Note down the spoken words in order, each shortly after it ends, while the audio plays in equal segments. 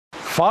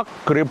Fuck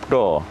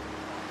crypto.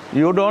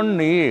 You don't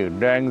need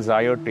the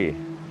anxiety.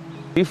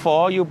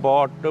 Before you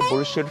bought the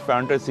bullshit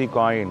fantasy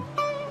coin,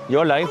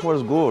 your life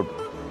was good.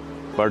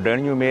 But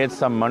then you made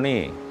some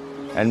money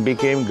and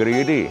became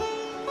greedy.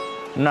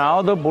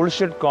 Now the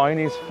bullshit coin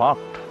is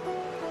fucked.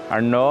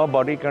 And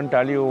nobody can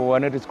tell you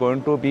when it is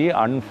going to be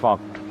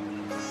unfucked.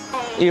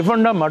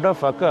 Even the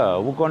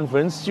motherfucker who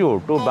convinced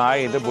you to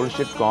buy the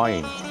bullshit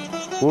coin,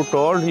 who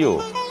told you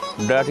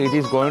that it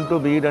is going to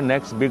be the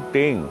next big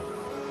thing,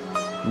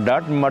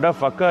 that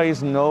motherfucker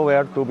is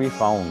nowhere to be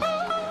found.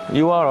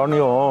 You are on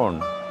your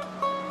own.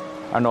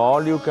 And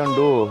all you can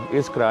do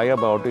is cry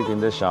about it in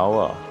the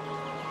shower.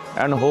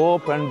 And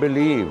hope and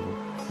believe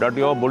that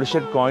your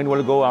bullshit coin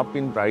will go up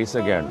in price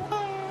again.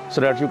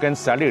 So that you can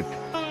sell it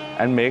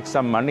and make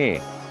some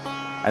money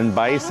and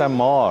buy some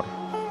more.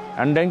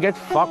 And then get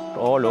fucked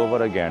all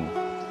over again.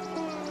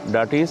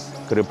 That is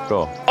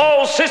crypto.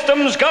 All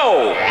systems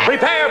go.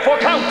 Prepare for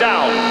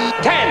countdown.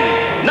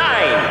 10,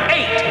 9,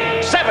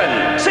 8,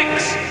 7,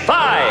 6,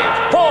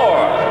 5,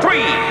 4,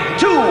 3,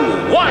 2,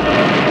 1.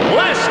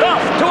 Blast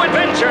off to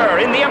adventure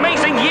in the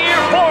amazing year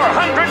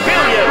 400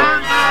 billion.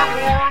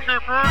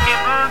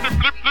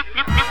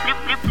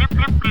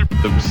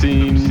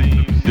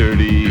 Obscene,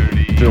 dirty,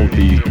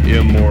 filthy,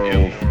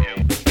 immoral.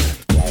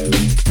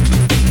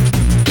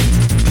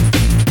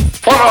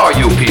 What are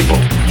you people?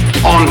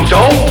 On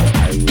dope?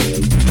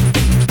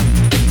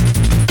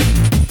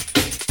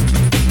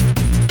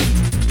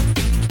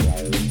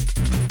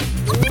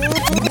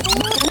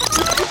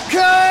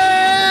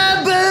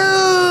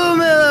 Kaboom!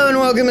 Hello and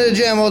welcome to the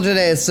Jam Hole.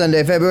 Today is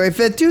Sunday, February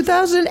 5th,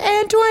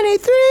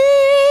 2023!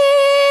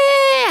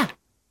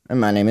 And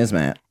my name is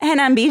Matt.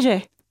 And I'm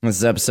BJ. This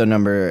is episode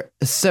number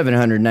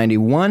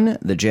 791,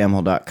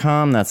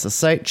 thejamhole.com. That's the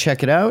site.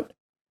 Check it out.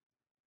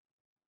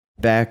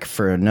 Back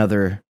for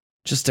another,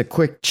 just a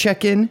quick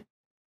check-in.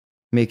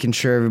 Making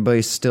sure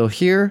everybody's still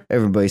here.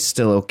 Everybody's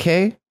still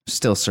okay.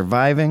 Still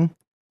surviving.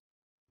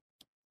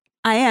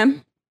 I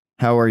am.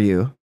 How are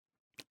you?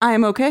 I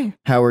am okay.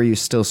 How are you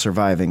still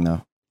surviving,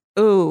 though?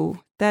 Ooh,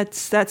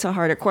 that's a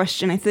harder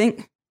question, I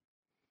think.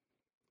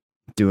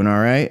 Doing all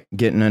right?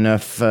 Getting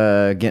enough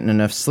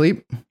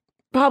sleep?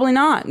 Probably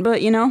not,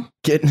 but you know.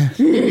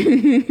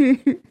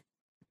 Getting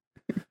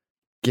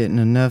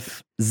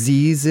enough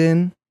Z's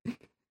in?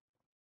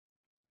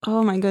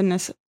 Oh my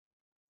goodness.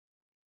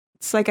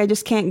 It's like I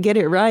just can't get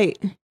it right.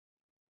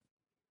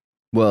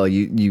 Well,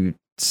 you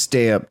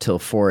stay up till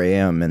 4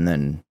 a.m. and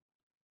then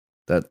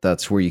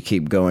that's where you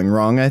keep going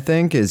wrong, I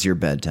think, is your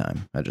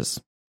bedtime.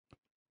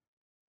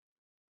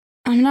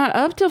 I'm not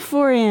up till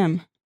 4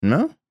 a.m.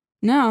 No?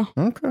 No.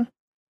 Okay.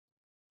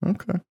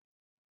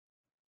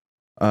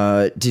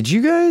 Did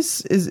you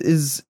guys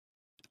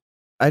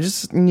I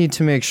just need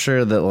to make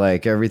sure that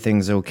like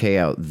everything's okay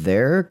out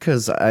there,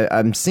 because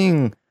I'm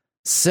seeing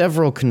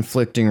several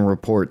conflicting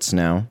reports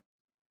now.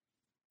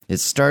 It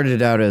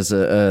started out as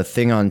a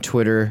thing on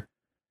Twitter,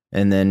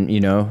 and then, you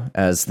know,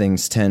 as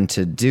things tend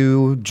to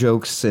do,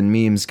 jokes and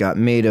memes got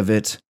made of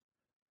it.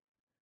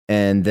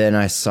 And then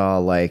I saw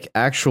like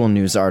actual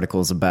news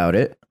articles about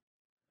it.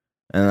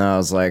 And I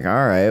was like,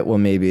 all right, well,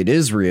 maybe it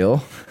is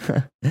real.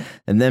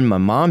 And then my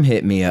mom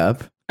hit me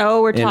up.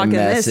 Oh, we're talking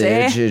this,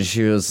 eh? And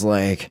she was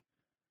like,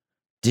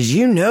 did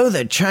you know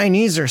that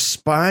Chinese are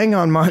spying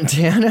on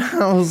Montana?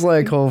 I was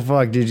like, oh,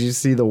 fuck, did you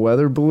see the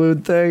weather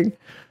balloon thing?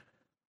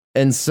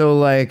 And so,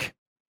 like,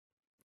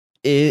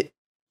 is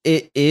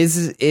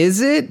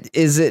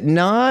it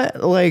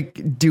not?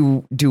 Like,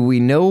 do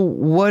we know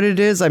what it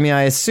is? I mean,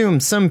 I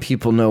assume some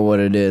people know what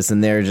it is,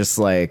 and they're just,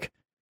 like,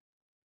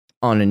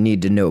 on a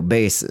need-to-know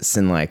basis,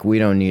 and, like, we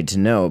don't need to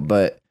know,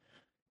 but...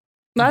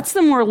 That's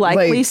the more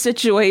likely like,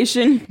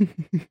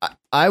 situation.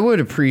 I would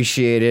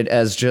appreciate it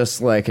as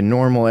just, like, a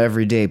normal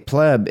everyday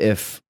pleb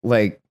if,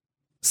 like,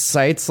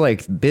 sites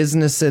like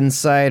Business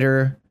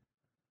Insider...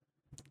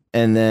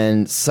 and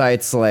then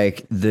sites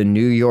like the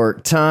New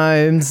York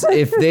Times,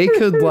 if they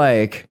could,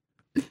 like,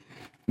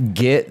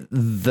 get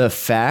the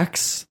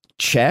facts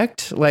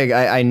checked. Like,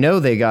 I know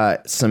they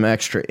got some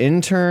extra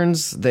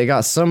interns. They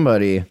got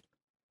somebody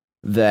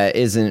that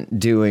isn't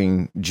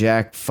doing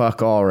jack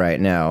fuck all right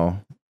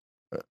now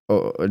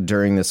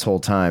during this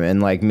whole time.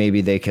 And, like, maybe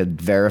they could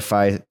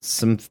verify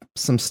some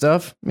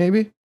stuff,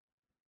 maybe?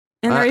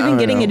 And they're even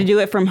getting you to do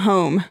it from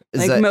home.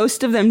 Like,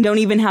 most of them don't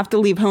even have to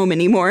leave home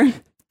anymore.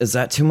 Is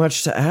that too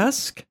much to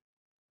ask?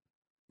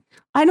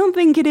 I don't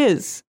think it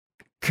is.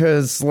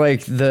 Because,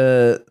 like,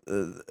 and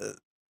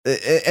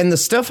the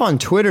stuff on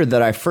Twitter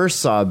that I first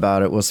saw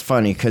about it was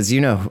funny, because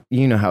you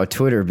know how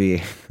Twitter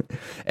be.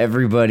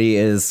 Everybody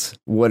is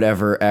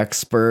whatever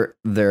expert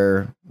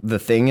the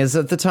thing is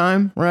at the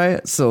time,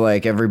 right? So,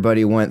 like,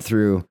 everybody went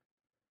through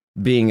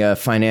being a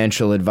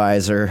financial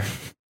advisor,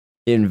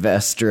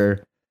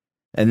 investor,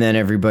 and then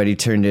everybody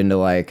turned into,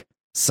 like,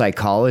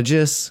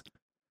 psychologists.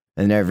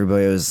 And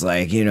everybody was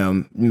like, you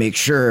know, make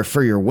sure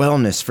for your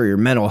wellness, for your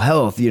mental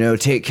health, you know,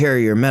 take care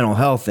of your mental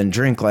health and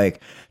drink like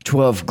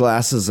 12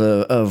 glasses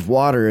of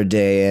water a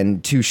day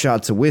and 2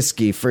 shots of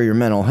whiskey for your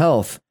mental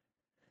health.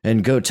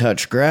 and go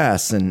touch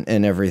grass and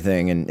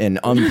everything and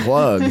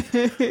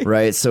unplug.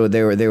 Right. So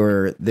they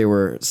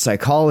were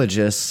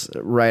psychologists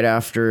right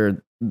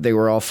after they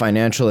were all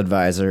financial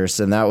advisors.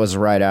 And that was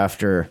right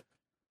after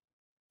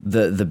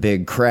the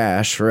big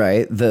crash,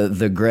 right?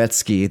 The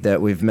Gretzky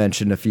that we've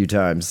mentioned a few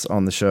times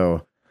on the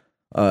show.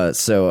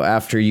 So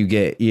after you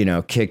get,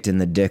 kicked in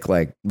the dick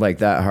like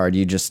that hard,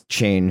 you just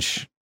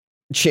change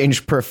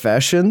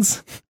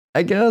professions,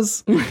 I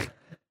guess.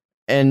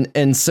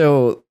 And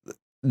so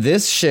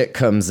this shit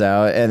comes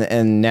out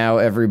and now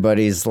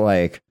everybody's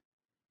like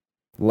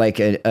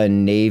a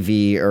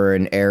Navy or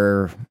an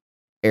air,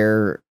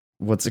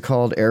 what's it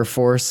called? Air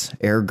Force,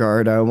 Air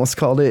Guard. I almost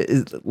called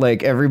it.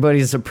 Like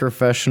everybody's a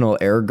professional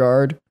air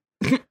guard.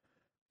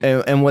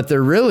 And what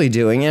they're really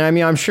doing, and I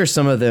mean, I'm sure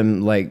some of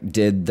them like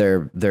did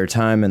their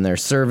time and their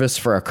service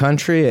for our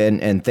country,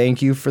 and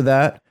thank you for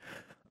that.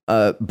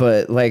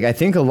 But like, I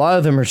think a lot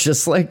of them are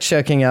just like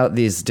checking out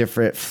these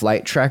different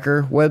flight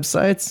tracker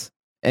websites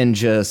and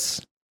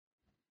just,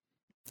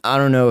 I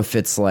don't know if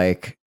it's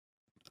like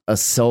a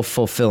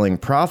self-fulfilling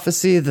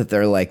prophecy that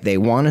they're like, they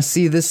want to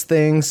see this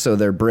thing. So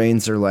their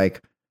brains are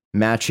like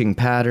matching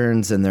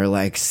patterns and they're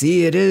like,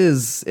 see, it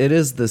is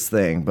this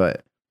thing.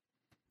 But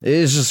it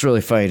is just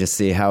really funny to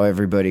see how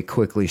everybody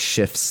quickly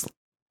shifts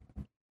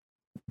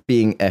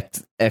being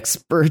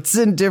experts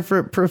in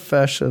different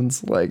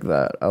professions like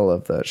that. I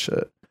love that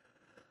shit.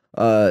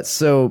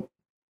 So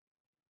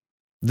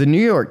the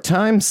New York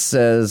Times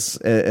says,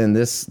 and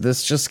this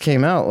just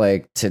came out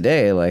like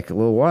today, like a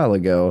little while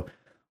ago.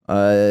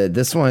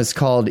 This one is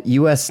called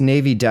U.S.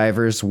 Navy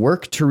divers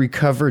work to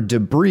recover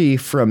debris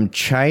from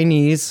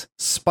Chinese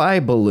spy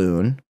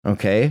balloon.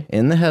 Okay.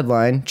 In the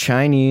headline,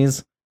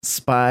 Chinese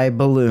spy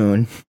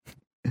balloon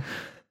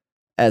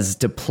as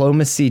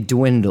diplomacy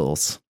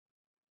dwindles.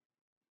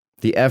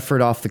 The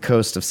effort off the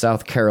coast of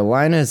South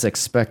Carolina is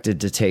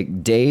expected to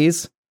take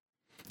days.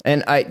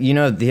 And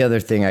the other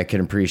thing I can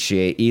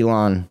appreciate,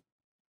 Elon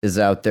is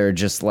out there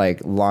just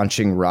like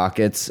launching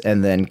rockets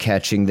and then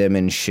catching them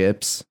in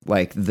ships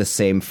like the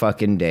same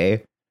fucking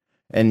day.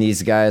 And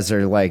these guys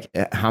are like,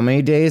 how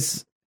many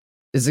days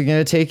is it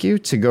going to take you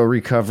to go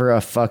recover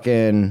a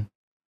fucking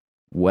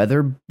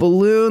weather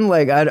balloon?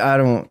 Like, I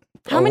don't.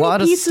 How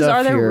many pieces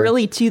are there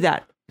really to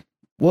that?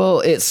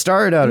 Well, it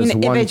started out as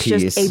one it's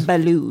piece. Just a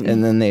balloon.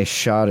 And then they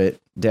shot it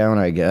down,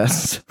 I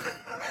guess,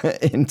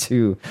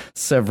 into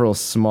several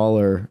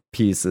smaller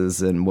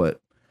pieces. And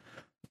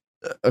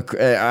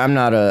I'm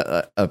not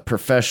a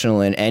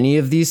professional in any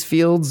of these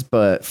fields,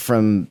 but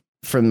from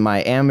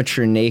my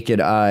amateur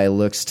naked eye,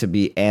 looks to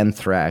be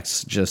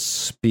anthrax just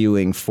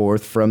spewing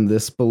forth from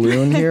this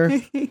balloon here.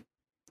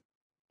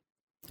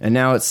 And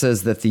now it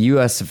says that the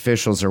U.S.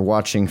 officials are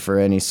watching for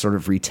any sort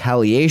of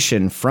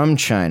retaliation from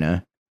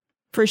China.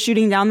 For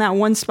shooting down that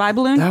one spy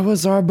balloon? That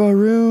was our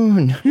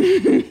balloon.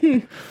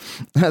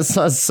 I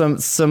saw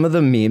some of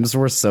the memes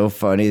were so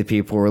funny.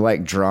 People were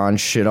like drawing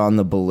shit on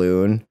the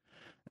balloon.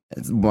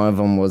 One of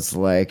them was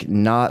like,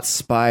 not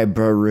spy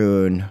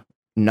balloon,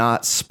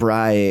 not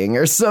sprying,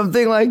 or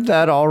something like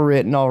that, all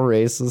written, all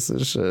racist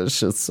and shit. It's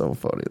just so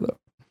funny, though.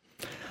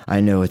 I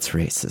know it's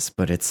racist,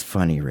 but it's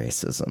funny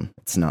racism.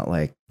 It's not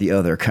like the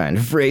other kind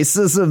of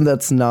racism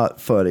that's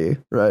not funny,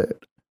 right?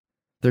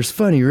 There's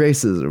funny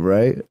racism,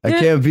 right? I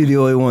can't be the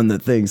only one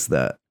that thinks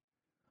that.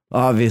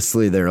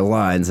 Obviously, there are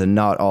lines and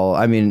not all.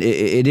 I mean,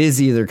 it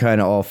is either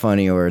kind of all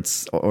funny or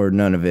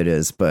none of it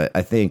is. But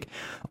I think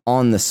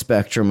on the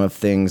spectrum of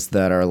things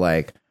that are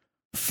like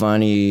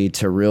funny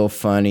to real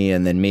funny,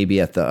 and then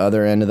maybe at the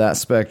other end of that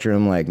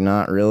spectrum, like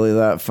not really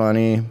that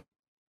funny.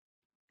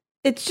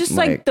 It's just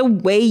like the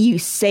way you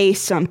say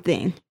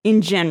something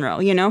in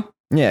general, you know?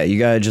 Yeah, you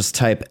gotta just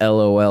type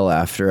LOL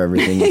after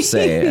everything you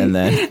say, and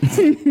then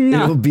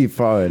it'll be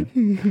fine.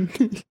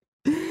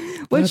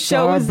 What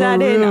show is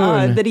that in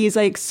that he's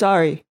like,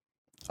 sorry?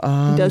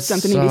 He does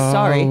something to be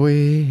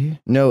sorry.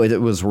 No, it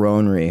was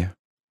Ronry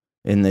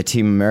in the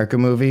Team America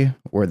movie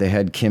where they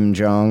had Kim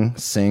Jong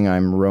sing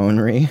I'm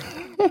Ronry.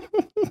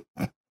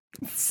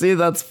 See,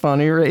 that's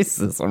funny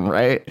racism,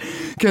 right?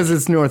 Because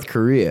it's North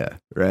Korea,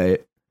 right?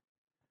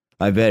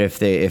 I bet if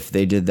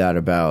they did that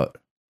about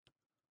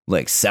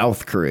like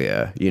South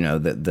Korea, you know,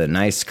 the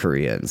nice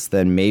Koreans,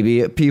 then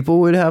maybe people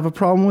would have a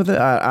problem with it.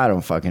 I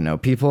don't fucking know.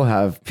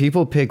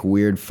 People pick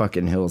weird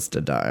fucking hills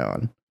to die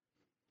on.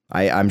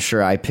 I'm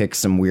sure I pick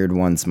some weird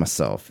ones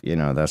myself. You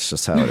know, that's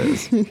just how it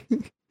is.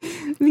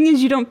 The thing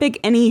is, you don't pick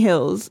any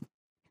hills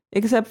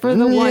except for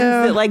the ones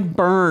that like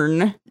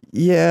burn.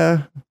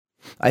 Yeah.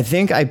 I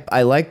think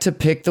I like to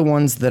pick the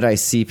ones that I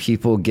see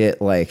people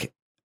get like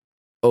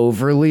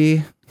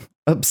overly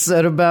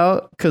upset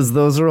about, because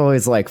those are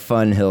always like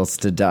fun hills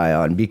to die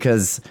on,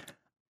 because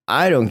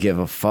I don't give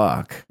a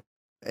fuck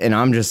and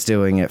I'm just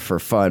doing it for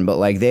fun, but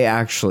like they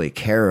actually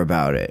care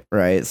about it,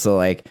 right? So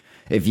like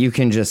if you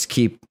can just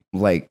keep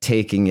like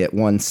taking it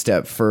one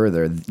step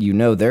further, you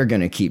know they're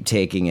gonna keep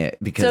taking it,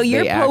 because so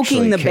you're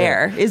poking the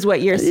bear is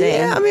what you're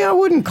saying. Yeah, I mean, I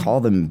wouldn't call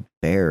them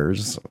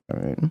bears. I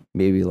mean,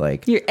 maybe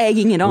like you're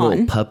egging it on,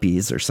 little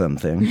puppies or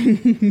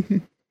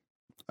something.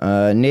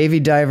 Navy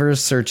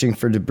divers searching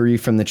for debris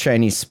from the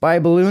Chinese spy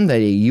balloon that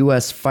a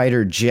U.S.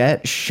 fighter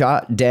jet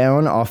shot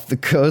down off the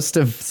coast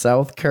of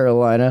South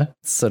Carolina.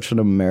 It's such an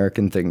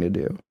American thing to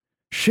do.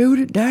 Shoot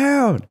it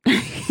down.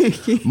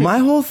 My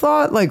whole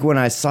thought, like, when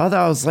I saw that,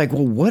 I was like,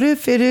 well, what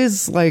if it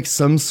is, like,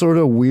 some sort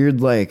of weird,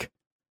 like,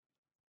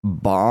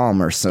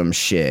 bomb or some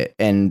shit,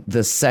 and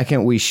the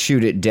second we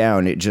shoot it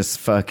down, it just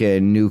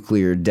fucking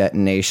nuclear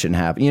detonation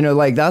happen. You know,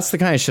 like, that's the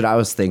kind of shit I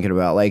was thinking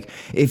about. Like,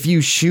 if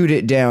you shoot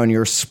it down,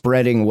 you're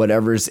spreading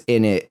whatever's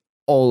in it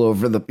all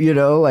over the, you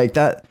know, like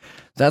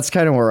that's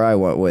kind of where I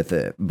went with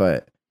it.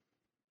 But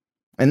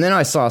and then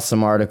I saw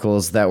some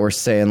articles that were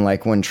saying,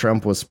 like, when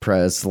Trump was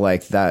pres,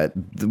 like, that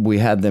we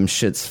had them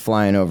shits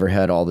flying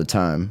overhead all the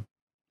time.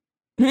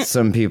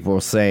 Some people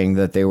were saying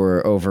that they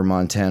were over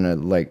Montana,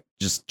 like,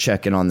 just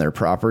checking on their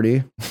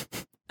property.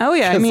 Oh,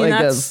 yeah. I mean,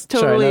 like, that's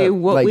totally China,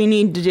 what like, we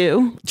need to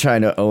do.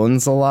 China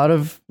owns a lot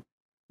of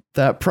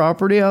that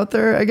property out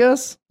there, I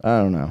guess. I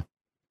don't know.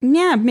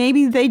 Yeah,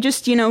 maybe they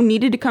just, you know,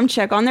 needed to come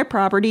check on their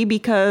property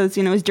because,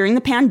 you know, it was during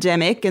the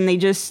pandemic and they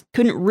just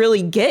couldn't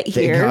really get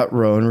here. They got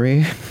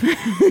Ronery.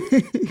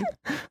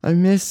 I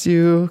miss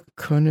you,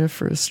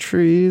 coniferous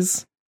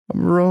trees.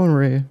 I'm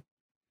Ronery.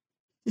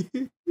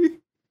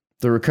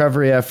 The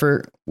recovery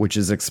effort, which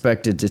is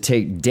expected to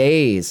take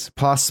days,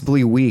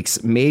 possibly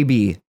weeks,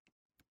 maybe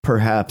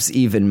perhaps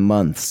even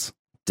months,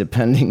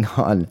 depending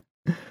on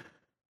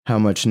how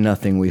much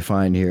nothing we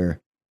find here.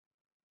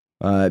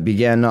 It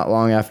began not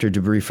long after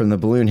debris from the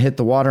balloon hit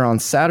the water on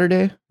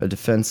Saturday, a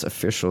defense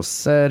official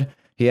said.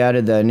 He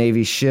added that a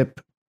Navy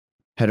ship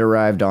had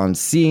arrived on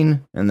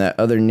scene and that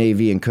other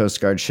Navy and Coast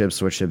Guard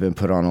ships, which had been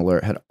put on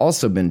alert, had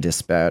also been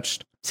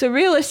dispatched. So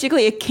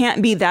realistically, it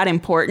can't be that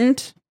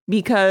important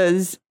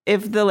because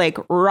if the, like,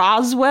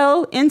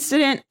 Roswell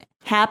incident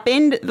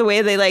happened the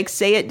way they, like,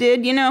 say it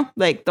did, you know,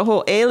 like the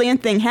whole alien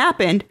thing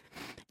happened,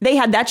 they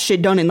had that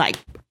shit done in like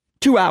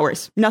 2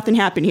 hours. Nothing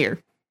happened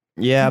here.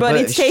 Yeah,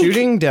 but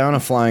shooting down a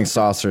flying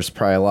saucer is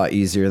probably a lot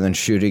easier than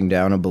shooting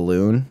down a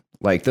balloon.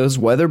 Like, those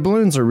weather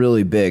balloons are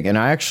really big. And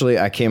I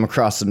came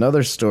across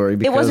another story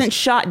because it wasn't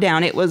shot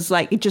down. It was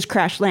like, it just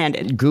crash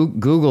landed.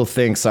 Google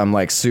thinks I'm,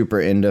 like,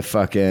 super into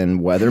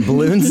fucking weather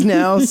balloons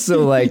now.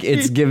 So, like,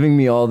 it's giving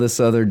me all this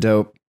other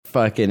dope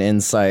fucking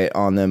insight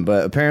on them.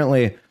 But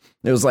apparently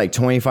it was like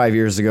 25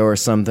 years ago or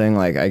something.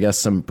 Like, I guess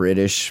some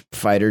British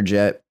fighter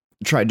jet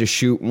tried to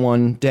shoot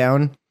one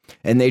down.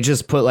 And they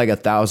just put like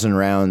 1,000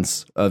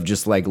 rounds of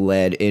just like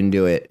lead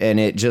into it. And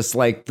it just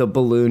like the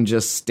balloon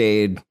just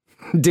stayed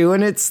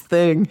doing its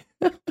thing.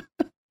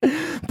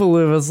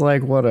 Balloon was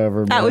like,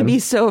 whatever, man. That would be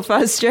so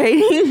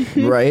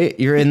frustrating. Right?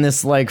 You're in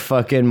this like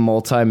fucking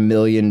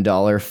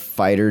multi-million-dollar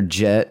fighter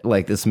jet,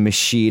 like this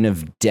machine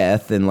of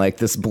death. And like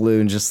this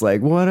balloon just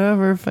like,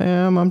 whatever,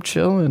 fam, I'm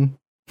chilling.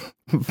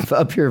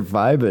 Up here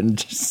vibing,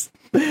 just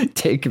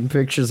taking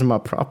pictures of my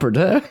property.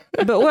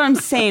 But what I'm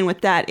saying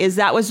with that is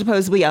that was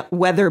supposedly a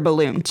weather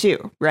balloon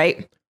too,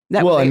 right?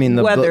 That well, was I mean,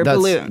 the weather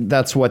balloon.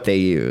 That's what they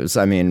use.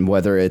 I mean,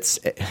 whether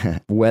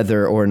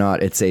or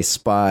not it's a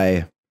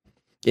spy,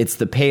 it's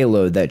the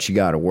payload that you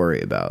got to worry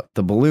about.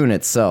 The balloon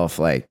itself,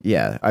 like,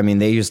 yeah, I mean,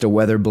 they used a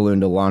weather balloon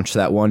to launch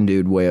that one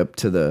dude way up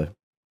to the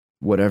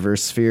whatever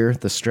sphere,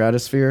 the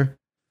stratosphere.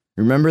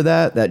 Remember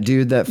that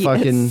dude that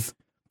fucking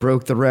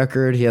broke the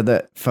record? He had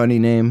that funny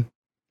name.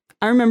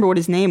 I remember what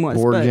his name was.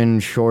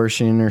 Borgen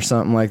Shorshin or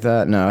something like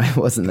that. No, it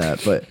wasn't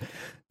that. But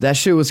that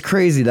shit was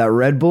crazy. That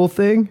Red Bull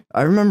thing.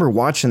 I remember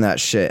watching that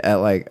shit at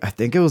like, I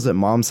think it was at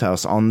Mom's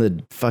house on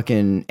the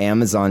fucking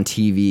Amazon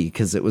TV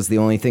because it was the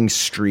only thing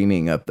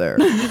streaming up there.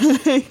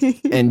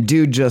 And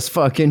dude just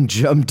fucking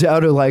jumped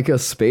out of like a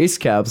space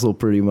capsule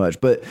pretty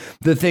much. But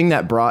the thing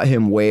that brought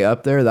him way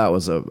up there, that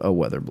was a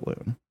weather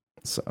balloon.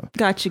 So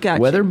Gotcha.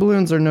 Weather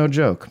balloons are no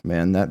joke,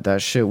 man.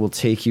 That shit will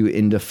take you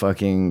into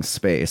fucking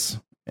space.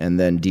 And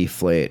then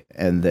deflate,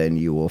 and then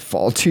you will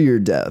fall to your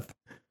death.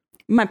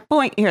 My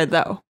point here,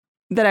 though,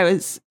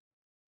 is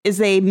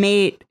they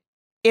made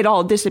it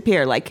all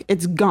disappear. Like,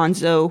 it's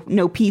gonzo,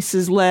 no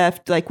pieces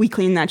left. Like, we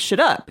cleaned that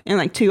shit up in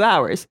like 2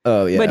 hours.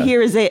 Oh, yeah. But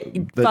here is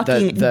it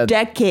fucking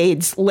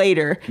decades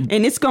later,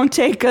 and it's going to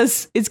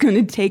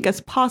take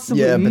us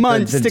possibly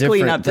months to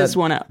clean up this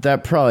one up.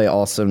 That probably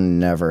also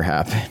never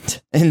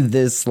happened. And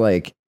this,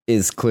 like,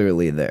 is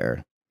clearly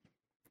there.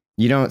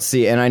 You don't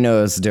see, and I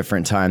know it's a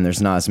different time.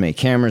 There's not as many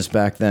cameras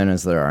back then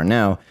as there are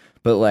now.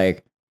 But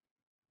like,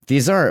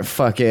 these aren't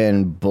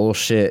fucking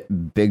bullshit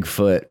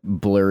Bigfoot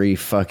blurry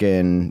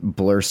fucking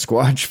blur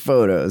squatch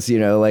photos. You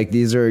know, like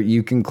these are,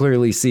 you can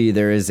clearly see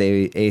there is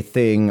a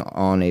thing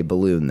on a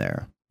balloon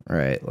there,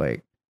 right?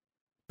 Like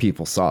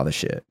people saw the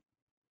shit.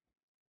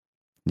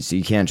 So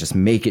you can't just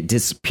make it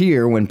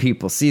disappear when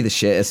people see the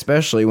shit,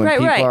 especially when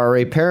people are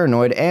already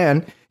paranoid.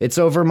 And it's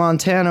over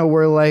Montana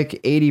where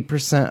like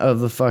 80%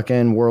 of the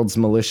fucking world's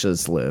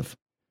militias live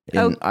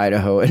in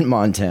Idaho and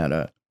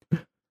Montana.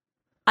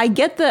 I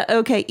get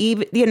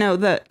even, you know,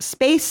 the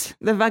space,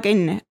 the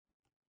fucking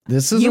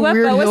This is UFO a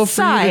weird hill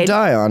aside, for you to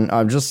die on.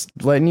 I'm just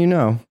letting you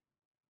know.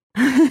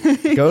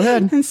 Go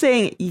ahead. I'm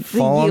saying the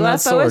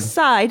UFO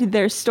aside,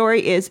 their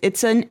story is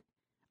it's an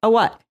A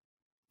what?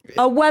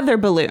 A weather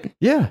balloon.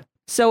 Yeah.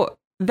 So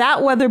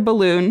that weather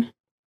balloon,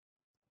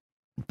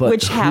 But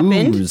which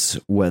happened? Whose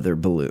weather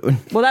balloon?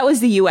 Well, that was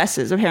the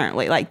U.S.'s,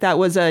 apparently. Like, that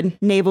was a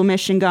naval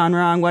mission gone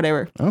wrong,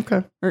 whatever.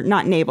 Okay. Or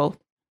not naval,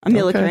 a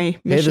military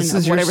Okay. mission Hey, this is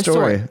of your whatever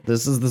story. sort.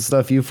 This is the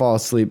stuff you fall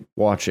asleep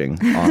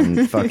watching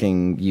on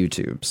fucking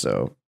YouTube.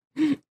 So,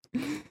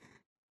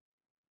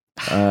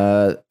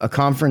 a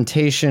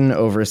confrontation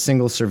over a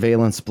single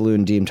surveillance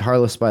balloon deemed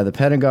harmless by the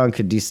Pentagon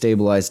could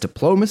destabilize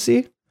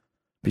diplomacy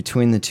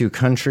between the two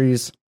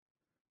countries.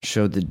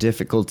 Showed the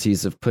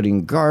difficulties of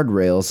putting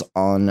guardrails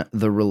on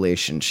the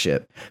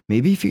relationship.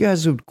 Maybe if you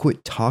guys would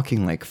quit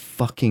talking like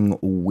fucking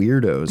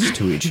weirdos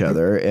to each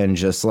other and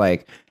just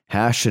like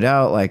hash it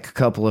out like a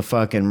couple of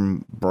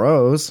fucking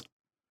bros,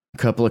 a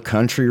couple of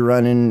country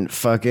running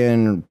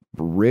fucking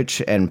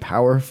rich and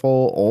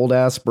powerful old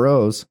ass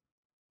bros,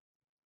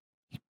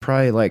 you'd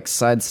probably like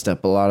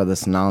sidestep a lot of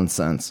this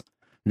nonsense.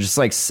 Just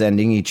like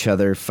sending each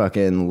other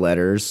fucking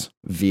letters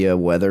via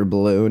weather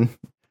balloon.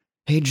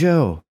 Hey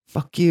Joe,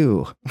 fuck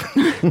you.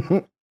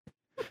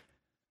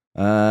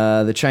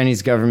 The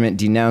Chinese government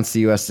denounced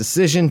the U.S.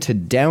 decision to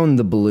down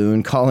the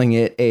balloon, calling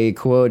it a,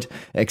 quote,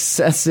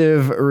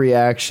 excessive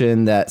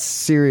reaction that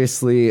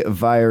seriously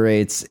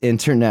violates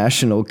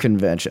international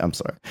convention.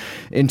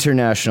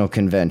 International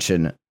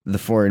convention, the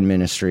foreign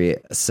ministry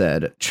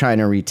said.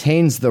 China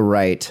retains the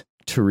right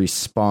to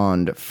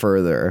respond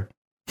further.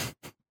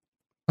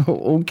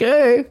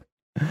 Okay.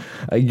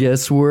 I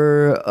guess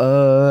we're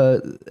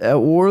at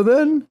war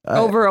then?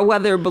 Over a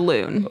weather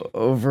balloon.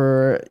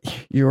 Over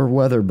your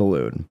weather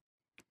balloon.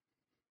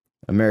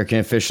 American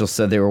officials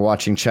said they were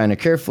watching China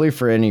carefully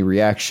for any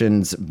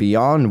reactions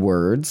beyond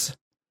words,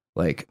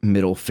 like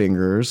middle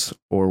fingers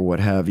or what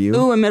have you.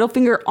 Ooh, a middle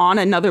finger on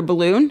another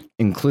balloon?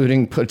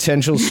 Including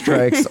potential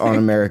strikes on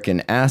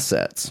American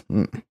assets.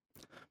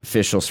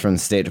 Officials from the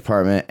State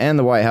Department and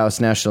the White House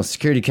National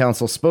Security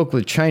Council spoke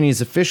with Chinese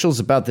officials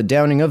about the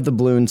downing of the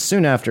balloon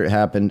soon after it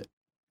happened.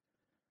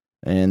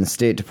 And the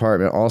State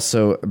Department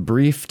also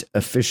briefed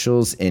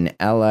officials in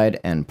allied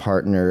and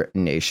partner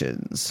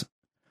nations.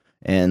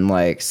 And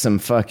like some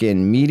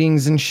fucking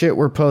meetings and shit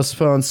were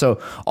postponed. So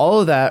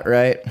all of that,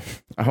 right?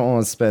 I don't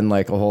want to spend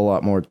like a whole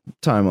lot more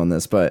time on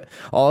this, but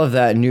all of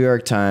that, New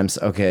York Times,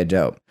 okay,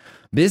 dope.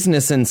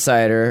 Business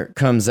Insider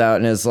comes out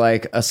and is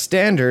like, a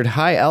standard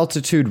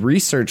high-altitude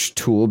research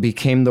tool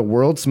became the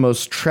world's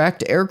most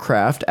tracked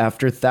aircraft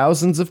after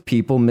thousands of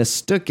people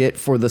mistook it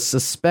for the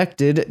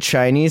suspected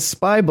Chinese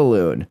spy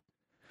balloon.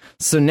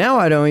 So now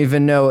I don't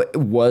even know,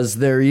 was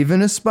there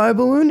even a spy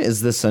balloon?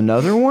 Is this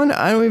another one?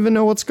 I don't even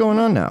know what's going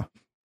on now.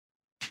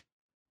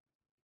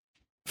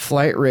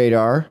 Flight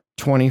Radar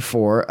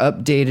 24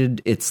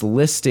 updated its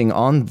listing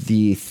on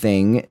the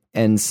thing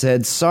and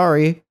said,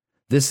 sorry,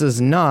 this is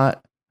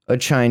not a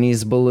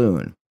Chinese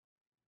balloon.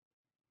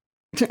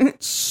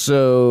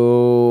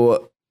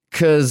 So,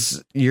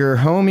 because your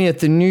homie at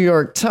the New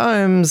York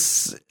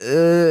Times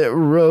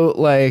wrote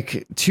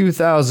like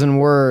 2,000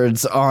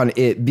 words on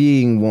it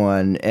being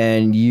one,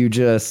 and you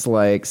just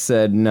like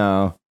said,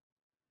 no,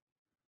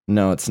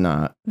 it's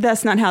not.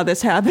 That's not how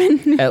this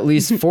happened. At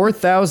least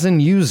 4,000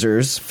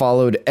 users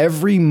followed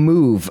every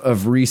move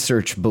of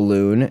research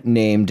balloon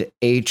named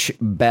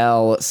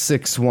HBAL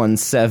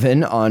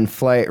 617 on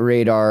Flight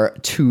Radar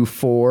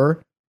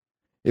 24.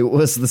 It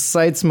was the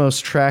site's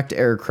most tracked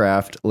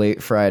aircraft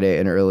late Friday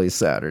and early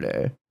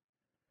Saturday.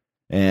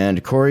 And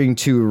according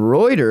to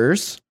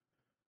Reuters,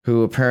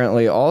 who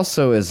apparently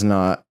also is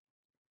not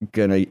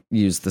going to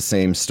use the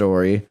same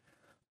story,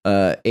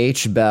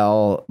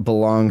 HBAL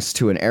belongs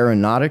to an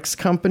aeronautics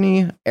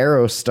company,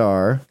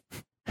 Aerostar,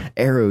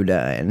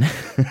 Aerodyne,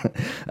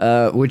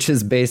 which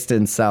is based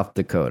in South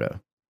Dakota.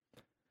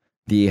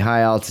 The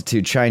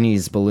high-altitude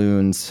Chinese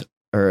balloon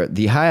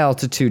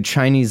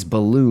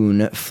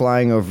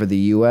flying over the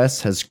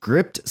U.S. has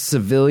gripped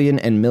civilian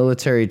and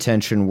military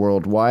attention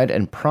worldwide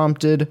and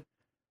prompted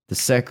the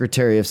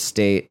Secretary of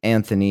State,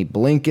 Anthony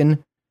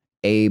Blinken,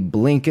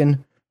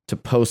 to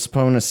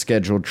postpone a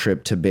scheduled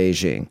trip to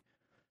Beijing.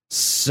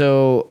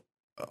 So,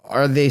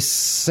 are they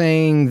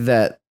saying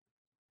that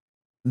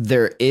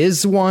there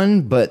is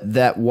one, but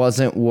that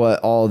wasn't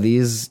what all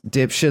these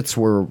dipshits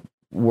were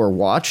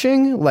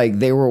watching? Like,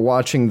 they were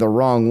watching the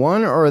wrong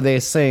one? Or are they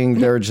saying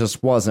there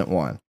just wasn't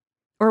one?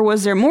 Or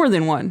was there more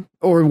than one?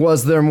 Or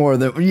was there more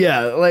than...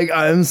 Yeah, like,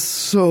 I'm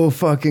so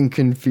fucking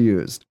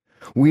confused.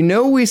 We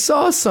know we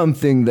saw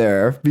something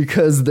there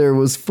because there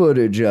was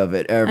footage of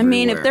it everywhere. I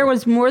mean, if there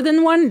was more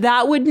than one,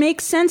 that would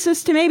make sense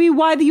as to maybe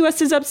why the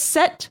U.S. is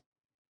upset,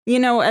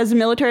 as a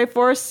military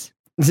force.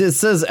 It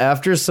says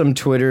after some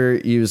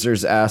Twitter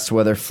users asked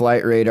whether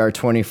Flight Radar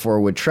 24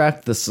 would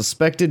track the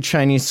suspected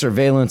Chinese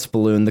surveillance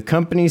balloon, the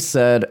company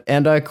said,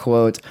 and I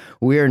quote,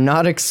 "We are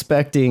not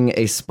expecting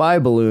a spy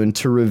balloon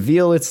to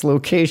reveal its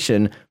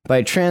location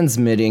by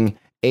transmitting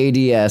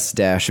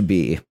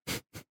ADS-B."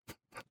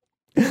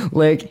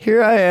 Like,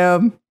 here I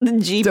am. The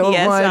GPS Don't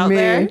mind out me.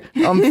 there.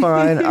 I'm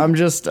fine. I'm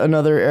just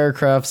another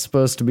aircraft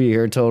supposed to be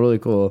here. Totally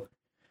cool.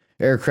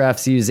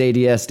 Aircrafts use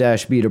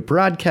ADS-B to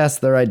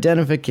broadcast their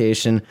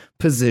identification,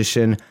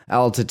 position,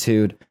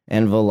 altitude,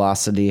 and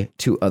velocity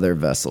to other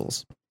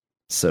vessels.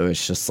 So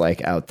it's just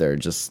like out there,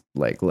 just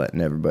like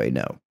letting everybody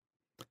know.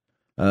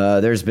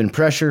 There's been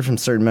pressure from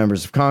certain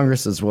members of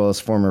Congress, as well as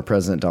former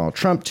President Donald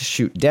Trump, to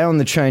shoot down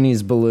the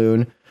Chinese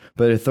balloon.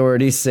 But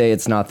authorities say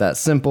it's not that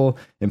simple,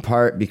 in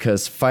part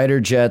because fighter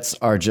jets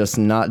are just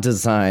not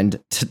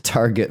designed to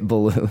target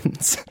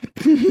balloons.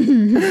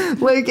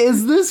 Like,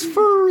 is this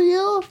for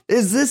real?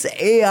 Is this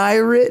AI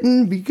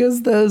written?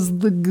 Because that's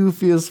the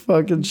goofiest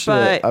fucking shit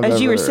But I've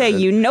as you ever were saying,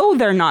 heard. you know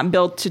they're not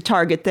built to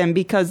target them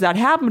because that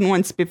happened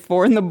once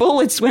before and the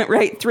bullets went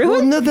right through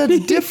Well, it. no,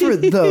 that's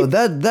different though.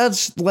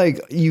 That's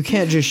like, you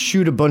can't just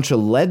shoot a bunch of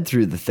lead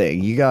through the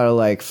thing. You gotta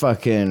like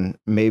fucking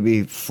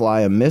maybe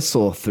fly a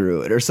missile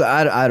through it or so.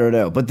 I don't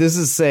know. But this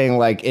is saying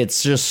like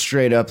it's just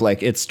straight up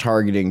like its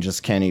targeting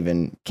just can't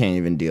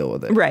even deal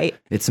with it. Right.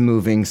 It's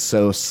moving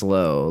so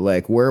slow.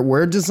 Like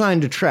we're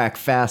designed to track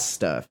fast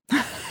stuff.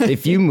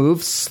 If you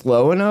move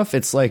slow enough,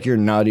 it's like you're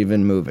not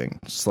even moving.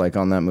 Just like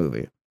on that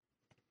movie.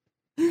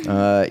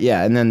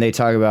 Yeah, and then they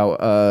talk about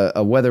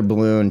a weather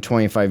balloon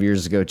 25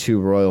 years ago. 2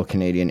 Royal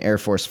Canadian Air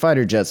Force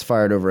fighter jets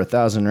fired over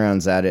 1,000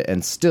 rounds at it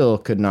and still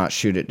could not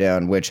shoot it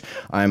down, which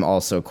I'm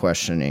also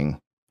questioning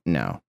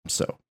now.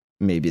 So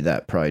maybe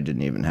that probably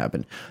didn't even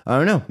happen. I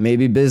don't know.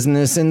 Maybe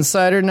Business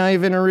Insider, not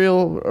even a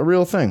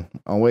real thing.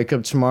 I'll wake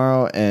up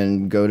tomorrow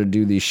and go to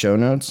do these show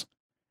notes,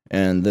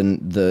 and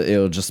then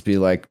it'll just be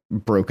like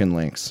broken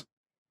links.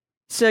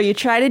 So you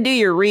try to do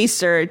your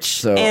research,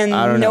 So, I don't and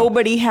know.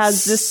 nobody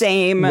has the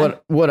same.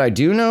 What I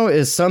do know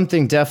is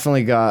something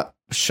definitely got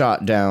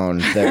shot down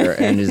there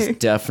and is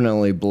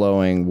definitely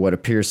blowing what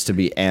appears to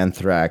be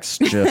anthrax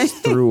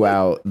just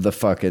throughout the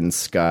fucking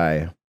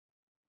sky.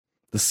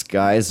 The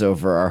skies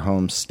over our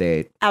home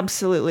state.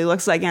 Absolutely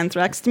looks like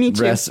anthrax to me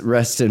too.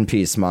 Rest in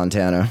peace,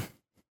 Montana.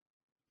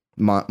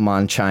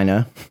 Mon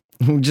China.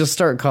 Just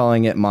start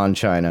calling it Mon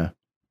China.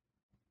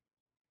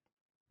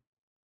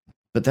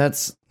 But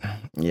that's,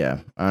 yeah,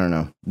 I don't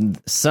know.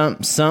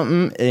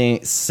 Something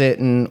ain't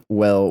sitting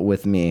well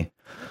with me.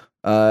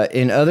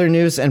 In other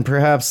news, and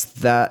perhaps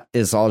that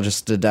is all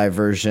just a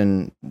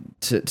diversion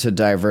to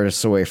divert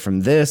us away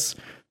from this.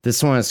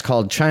 This one is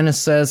called China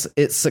Says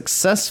It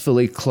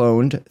Successfully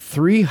Cloned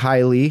 3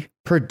 Highly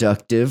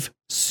Productive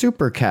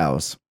Super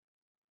Cows.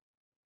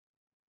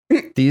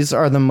 These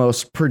are the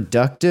most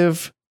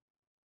productive.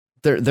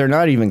 They're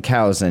not even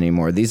cows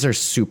anymore. These are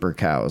super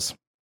cows.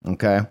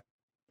 Okay.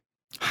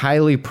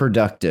 Highly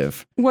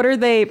productive. What are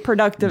they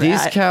productive These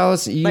at?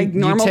 cows, Like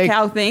normal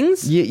cow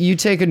things? You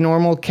take a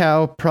normal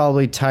cow,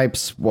 probably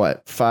types,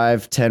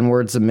 5-10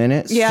 words a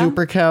minute? Yeah.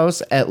 Super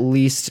cows, at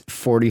least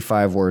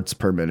 45 words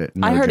per minute.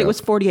 No I heard it joke.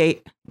 was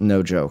 48.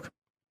 No joke.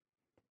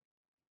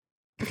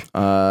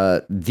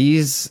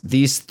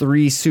 These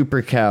 3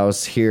 super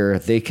cows here,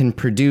 they can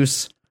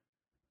produce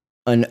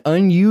an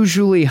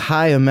unusually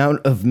high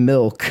amount of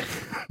milk.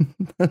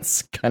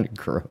 That's kind of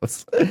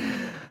gross.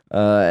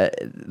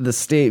 The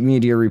state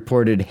media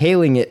reported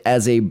hailing it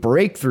as a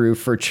breakthrough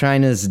for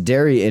China's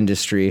dairy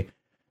industry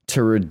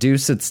to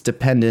reduce its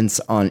dependence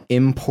on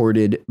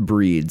imported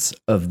breeds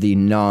of the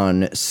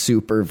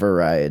non-super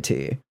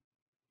variety.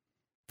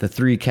 The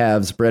 3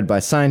 calves, bred by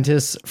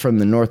scientists from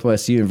the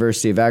Northwest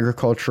University of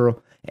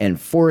Agricultural and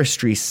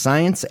Forestry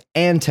Science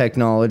and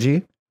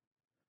Technology.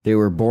 They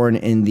were born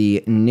in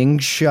the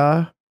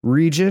Ningxia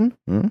region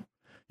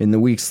in the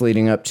weeks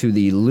leading up to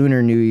the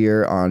Lunar New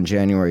Year on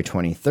January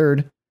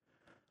 23rd.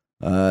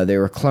 They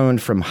were cloned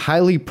from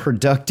highly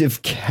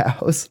productive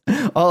cows.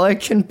 All I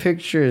can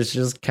picture is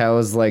just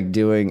cows like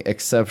doing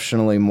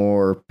exceptionally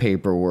more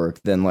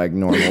paperwork than like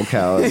normal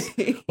cows,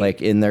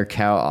 like in their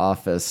cow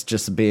office,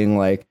 just being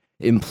like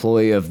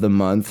employee of the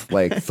month,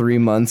 like 3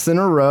 months in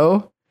a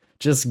row,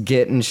 just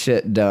getting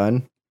shit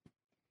done.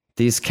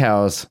 These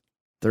cows,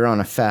 they're on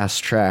a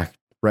fast track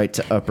right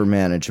to upper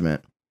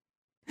management.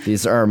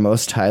 These are our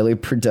most highly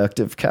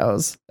productive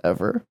cows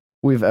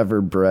we've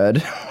ever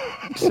bred.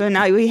 So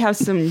now we have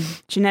some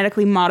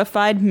genetically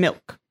modified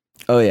milk.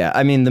 Oh yeah,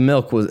 I mean the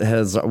milk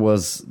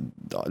was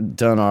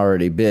done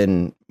already,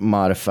 been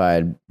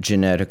modified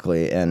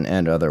genetically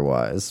and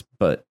otherwise,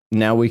 but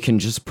now we can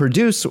just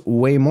produce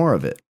way more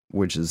of it,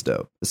 which is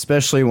dope.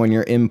 Especially when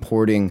you're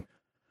importing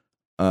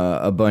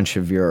a bunch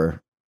of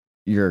your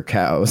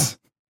cows.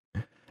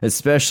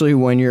 Especially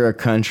when you're a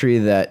country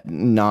that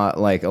not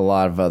like a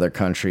lot of other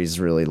countries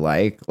really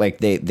like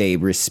they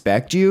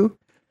respect you.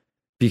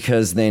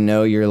 Because they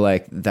know you're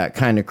like that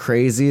kind of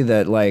crazy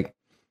that like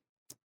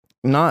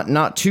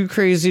not too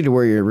crazy to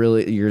where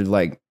you're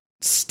like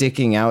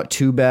sticking out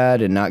too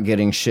bad and not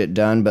getting shit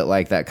done, but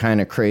like that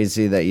kind of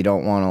crazy that you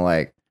don't want to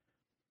like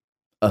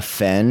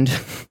offend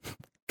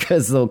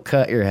because they'll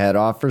cut your head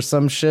off or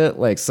some shit,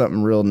 like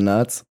something real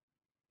nuts.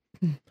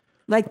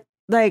 Like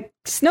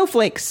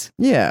snowflakes.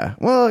 Yeah.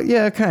 Well,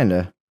 yeah, kind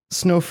of.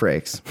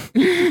 Snowflakes.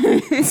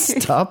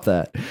 Stop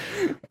that.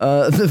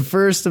 The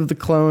first of the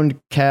cloned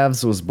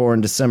calves was born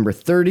December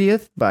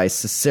 30th by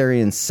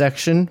cesarean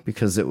section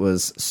because it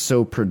was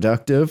so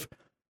productive.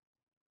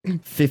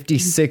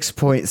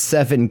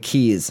 56.7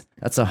 keys.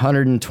 That's a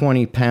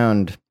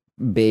 120-pound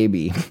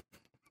baby.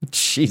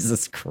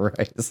 Jesus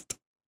Christ.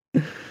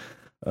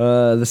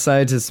 The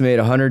scientists made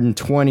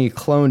 120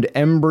 cloned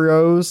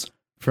embryos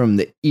from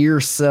the ear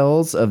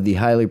cells of the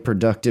highly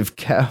productive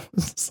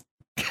cows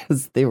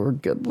because they were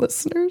good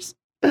listeners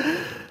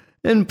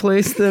and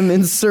placed them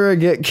in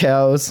surrogate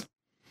cows.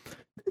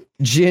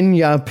 Jin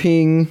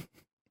Yaping,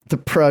 the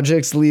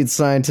project's lead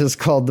scientist,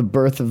 called the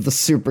birth of the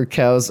super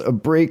cows a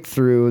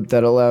breakthrough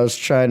that allows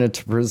China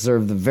to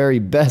preserve the very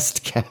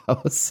best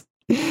cows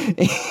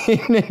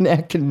in an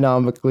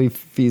economically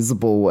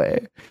feasible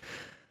way.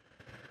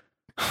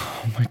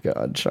 Oh my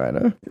God,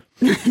 China.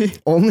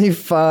 Only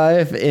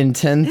 5 in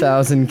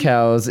 10,000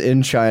 cows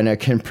in China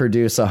can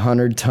produce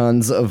 100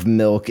 tons of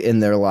milk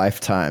in their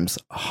lifetimes.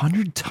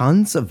 100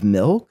 tons of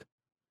milk?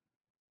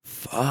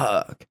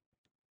 Fuck.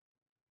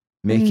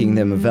 Making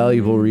them a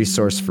valuable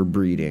resource for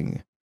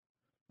breeding.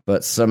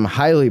 But some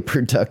highly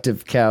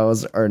productive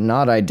cows are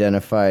not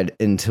identified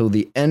until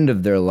the end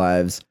of their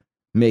lives,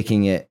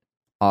 making it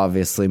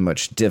obviously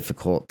much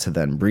difficult to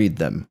then breed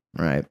them,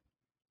 right?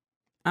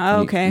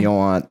 Oh, okay. You don't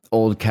want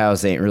old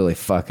cows ain't really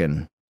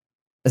fucking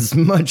as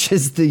much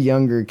as the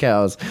younger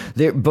cows.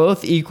 They're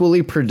both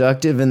equally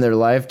productive in their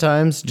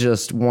lifetimes,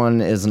 just one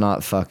is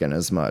not fucking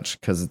as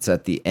much because it's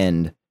at the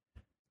end,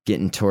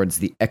 getting towards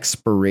the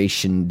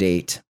expiration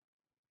date.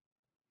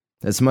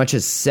 As much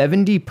as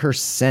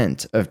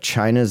 70% of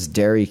China's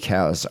dairy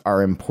cows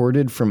are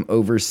imported from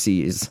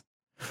overseas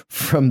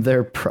from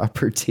their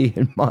property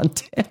in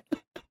Montana.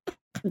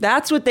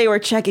 That's what they were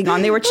checking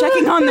on. They were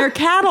checking on their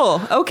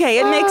cattle. Okay,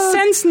 it makes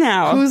sense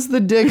now. Who's the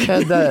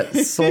dickhead that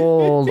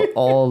sold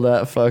all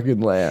that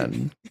fucking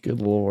land?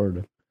 Good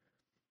Lord.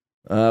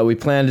 We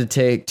plan to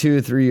take 2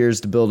 or 3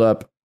 years to build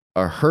up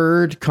a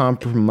herd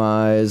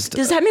compromised.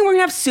 Does that mean we're going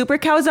to have super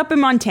cows up in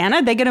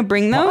Montana? They going to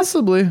bring those?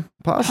 Possibly.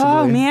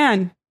 Oh,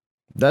 man.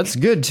 That's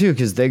good, too,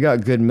 because they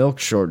got good milk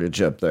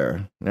shortage up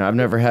there. Now, I've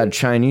never had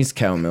Chinese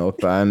cow milk,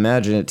 but I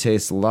imagine it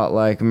tastes a lot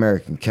like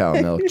American cow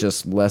milk,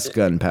 just less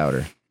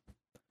gunpowder.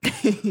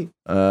 It's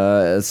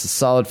a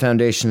solid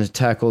foundation to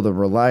tackle the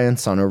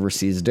reliance on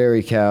overseas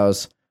dairy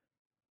cows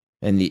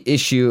and the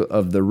issue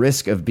of the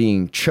risk of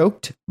being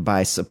choked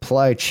by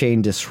supply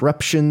chain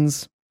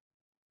disruptions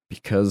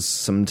because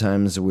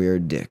sometimes we're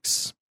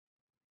dicks.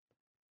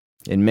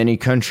 In many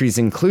countries,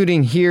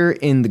 including here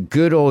in the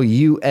good old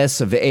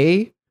US of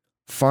A,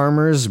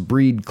 farmers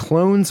breed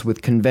clones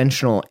with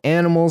conventional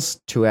animals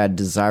to add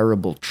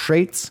desirable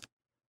traits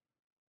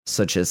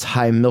such as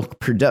high milk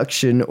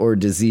production or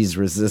disease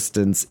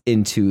resistance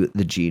into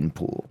the gene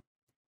pool.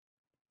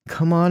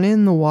 Come on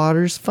in, the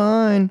water's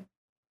fine.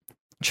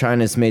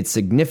 China's made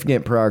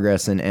significant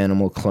progress in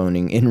animal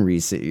cloning in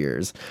recent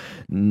years.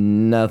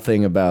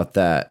 Nothing about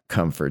that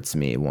comforts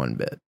me one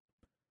bit.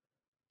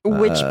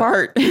 Which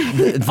part?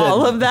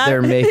 All of that?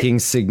 They're making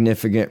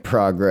significant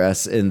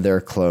progress in their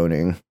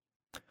cloning.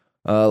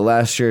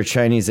 Last year, a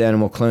Chinese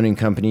animal cloning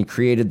company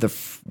created the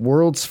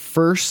world's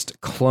first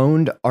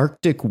cloned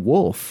Arctic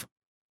wolf.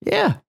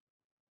 Yeah.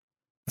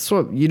 That's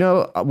what,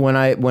 when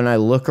I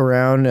look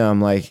around,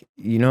 I'm like,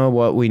 you know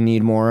what we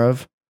need more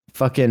of?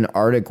 Fucking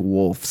Arctic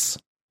wolves.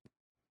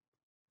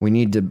 We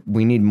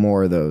need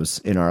more of those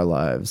in our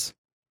lives.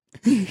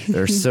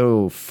 They're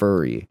so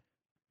furry.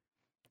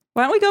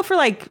 Why don't we go for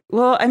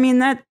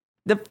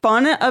the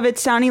fun of it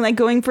sounding like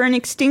going for an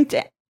extinct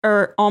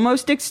or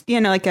almost,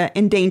 like a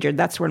endangered,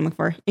 that's what I'm looking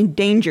for,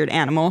 endangered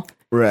animal.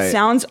 Right.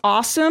 Sounds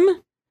awesome,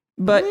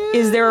 but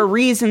is there a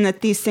reason that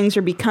these things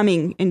are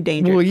becoming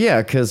endangered? Well,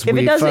 yeah, because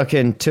we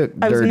fucking took their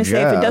jobs. I was going to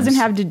say, if it doesn't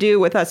have to do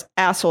with us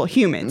asshole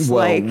humans.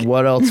 Well,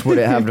 what else would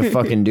it have to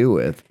fucking do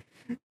with?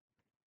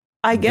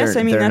 I guess,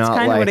 that's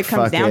kind of what it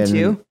comes down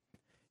to.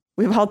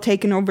 We've all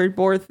taken over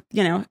both,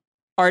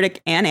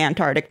 Arctic and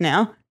Antarctic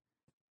now.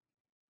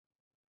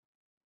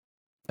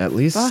 At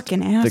least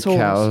fucking assholes. The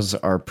cows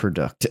are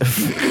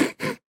productive.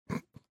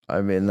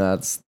 I mean,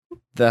 that's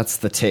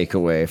the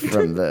takeaway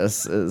from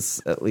this,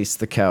 is at least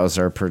the cows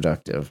are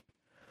productive.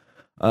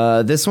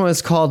 This one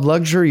is called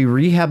Luxury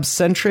Rehab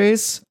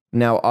Centres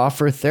now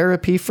offer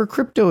therapy for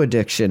crypto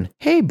addiction.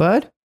 Hey,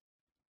 bud,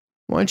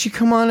 why don't you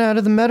come on out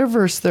of the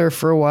metaverse there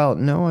for a while?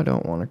 No, I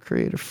don't want to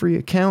create a free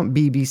account,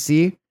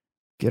 BBC.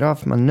 Get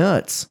off my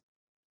nuts.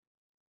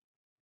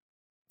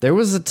 There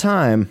was a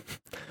time...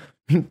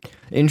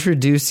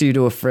 introduce you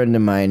to a friend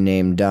of mine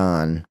named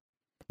Don,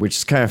 which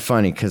is kind of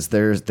funny because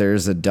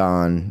there's a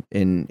Don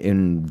in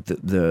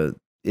the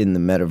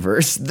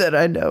metaverse that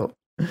I know.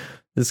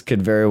 This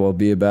could very well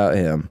be about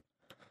him.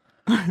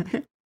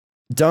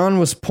 Don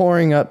was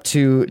pouring up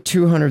to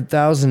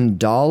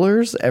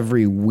 $200,000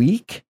 every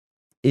week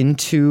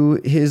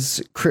into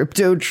his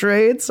crypto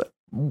trades.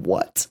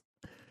 What?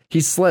 He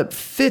slept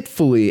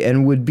fitfully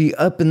and would be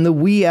up in the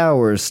wee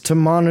hours to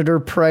monitor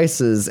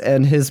prices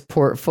and his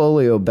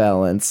portfolio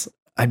balance.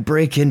 I'd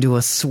break into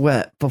a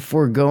sweat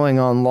before going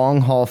on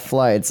long-haul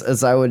flights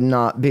as I would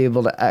not be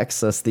able to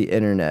access the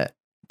internet.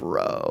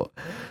 Bro.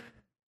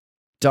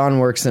 Don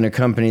works in a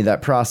company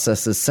that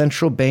processes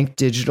central bank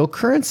digital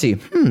currency.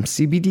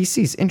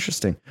 CBDCs,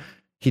 interesting.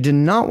 He did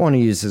not want to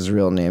use his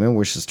real name and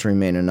wishes to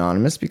remain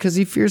anonymous because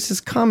he fears his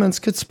comments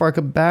could spark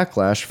a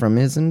backlash from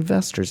his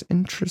investors.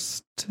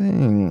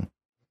 Interesting.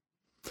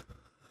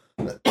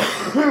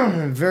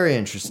 Very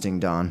interesting,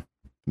 Don.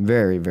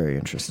 Very, very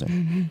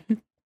interesting.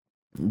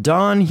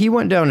 Don, he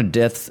went down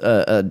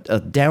a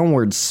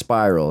downward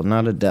spiral,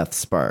 not a death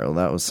spiral.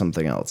 That was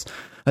something else.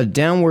 A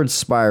downward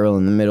spiral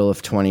in the middle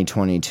of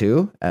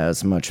 2022,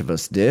 as much of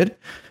us did,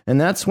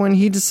 and that's when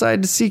he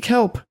decided to seek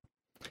help.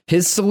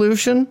 His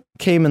solution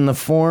came in the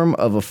form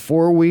of a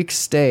 4-week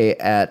stay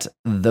at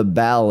The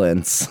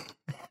Balance.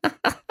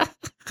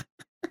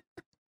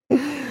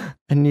 I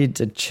need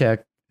to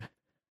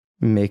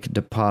make a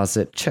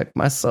deposit, check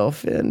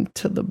myself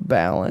into The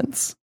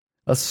Balance.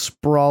 A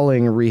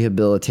sprawling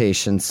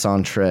rehabilitation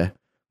centre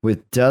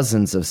with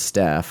dozens of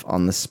staff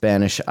on the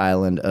Spanish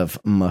island of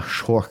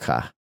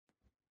Majorca.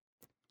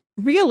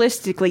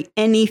 Realistically,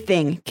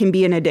 anything can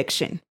be an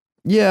addiction.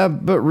 Yeah,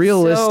 but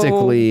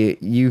realistically,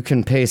 you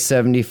can pay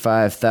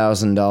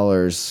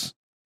 $75,000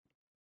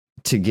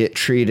 to get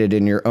treated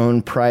in your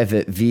own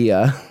private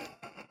villa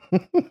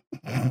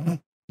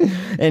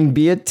and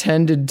be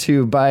attended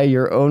to by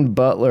your own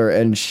butler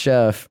and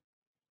chef.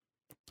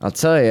 I'll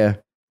tell you.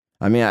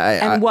 I mean,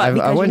 because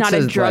you're not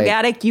a drug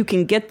addict, you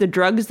can get the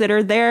drugs that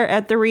are there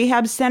at the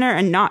rehab center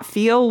and not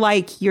feel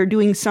like you're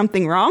doing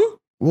something wrong?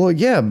 Well,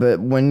 yeah, but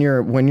when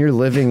you're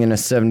living in a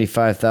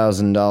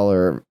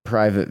 $75,000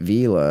 private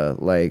villa,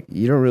 like,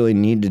 you don't really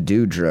need to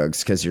do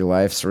drugs because your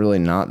life's really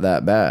not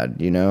that bad,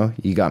 you know?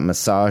 You got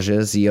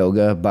massages,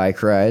 yoga,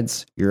 bike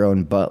rides, your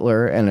own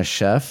butler, and a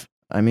chef.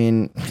 I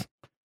mean,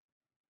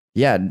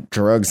 yeah,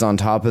 drugs on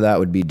top of that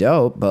would be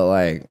dope, but,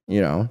 like,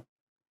 you know, I'm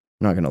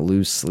not going to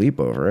lose sleep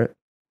over it.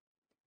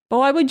 But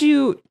why would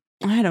you?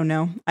 I don't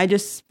know. I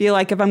just feel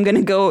like if I'm going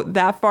to go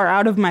that far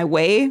out of my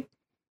way,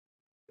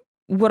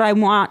 would I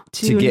want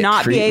to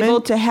not treatment? Be able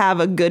to have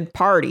a good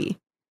party?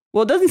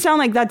 Well, it doesn't sound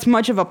like that's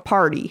much of a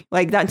party.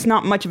 Like, that's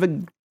not much of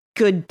a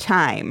good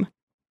time.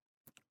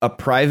 A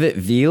private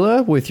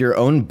villa with your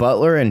own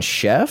butler and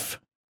chef?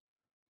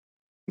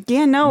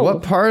 Yeah, no.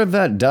 What part of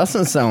that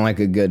doesn't sound like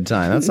a good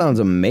time? That sounds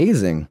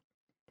amazing.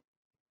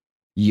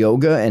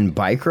 Yoga and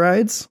bike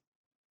rides?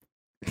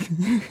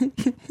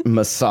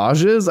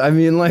 Massages? I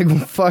mean, like, what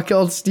the fuck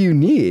else do you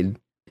need?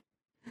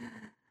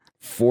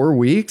 4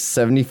 weeks,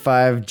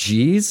 75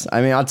 G's.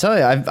 I mean, I'll tell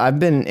you, I've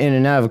been in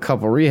and out of a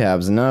couple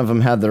rehabs, and none of them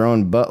had their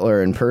own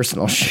butler and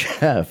personal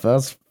chef.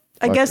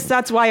 I guess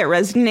that's why it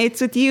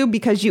resonates with you,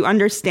 because you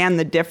understand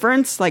the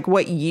difference, like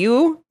what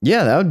you.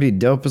 Yeah, that would be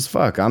dope as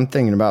fuck. I'm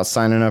thinking about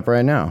signing up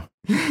right now.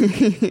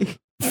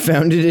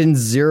 Founded in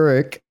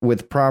Zurich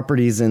with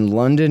properties in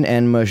London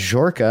and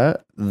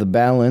Majorca, The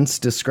Balance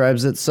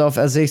describes itself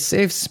as a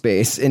safe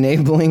space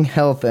enabling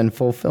health and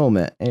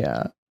fulfillment.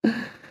 Yeah.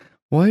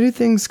 Why do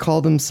things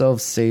call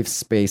themselves safe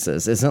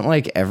spaces? Isn't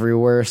like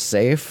everywhere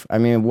safe? I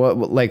mean,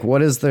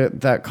 what is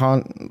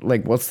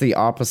what's the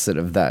opposite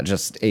of that?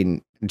 Just a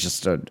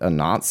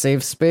not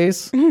safe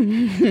space?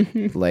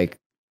 Like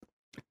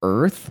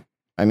Earth?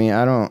 I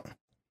mean,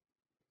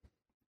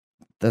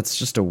 that's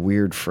just a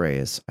weird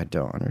phrase. I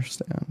don't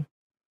understand.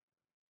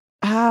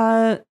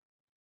 I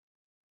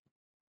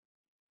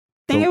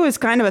think it was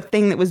kind of a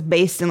thing that was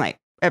based in, like,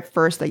 at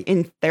first, like,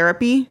 in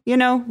therapy, you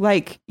know,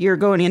 like, you're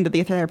going into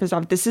the therapist's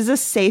office. This is a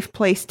safe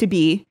place to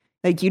be.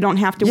 Like, you don't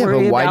have to worry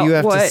about. Yeah, but why do you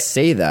have to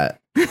say that?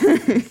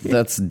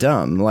 That's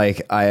dumb.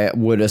 Like, I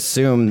would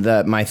assume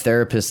that my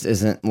therapist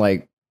isn't,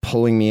 like,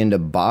 pulling me into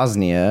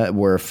Bosnia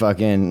where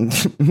fucking,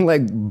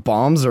 like,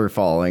 bombs are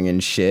falling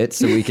and shit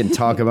so we can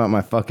talk about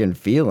my fucking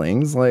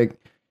feelings. Like,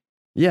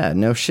 yeah,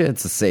 no shit,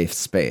 it's a safe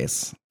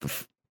space.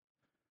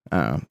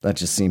 I don't know. That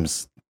just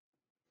seems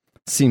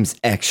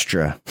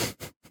extra.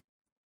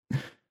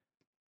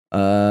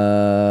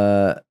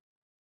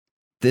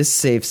 This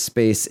safe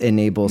space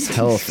enables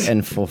health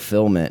and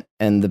fulfillment.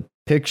 And the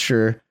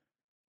picture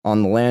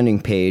on the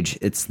landing page,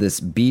 it's this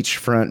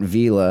beachfront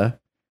villa,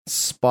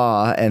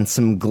 spa, and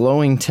some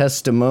glowing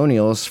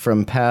testimonials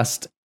from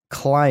past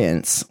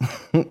clients.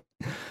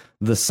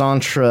 The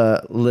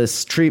Centre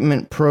lists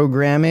treatment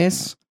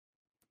programs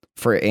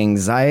for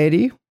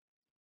anxiety,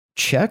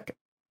 check.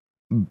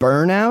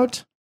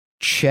 Burnout,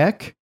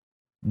 check.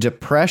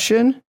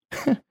 Depression,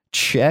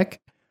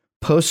 check.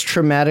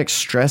 Post-traumatic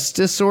stress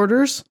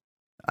disorders?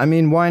 I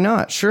mean, why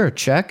not? Sure,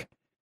 check.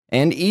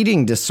 And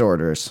eating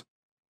disorders.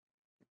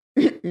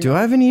 Do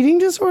I have an eating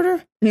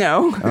disorder?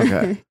 No.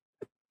 Okay.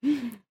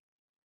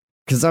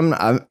 Because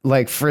I'm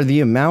like, for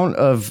the amount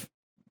of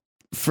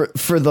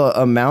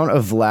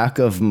lack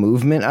of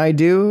movement I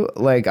do,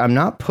 like, I'm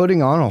not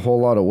putting on a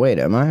whole lot of weight,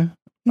 am I?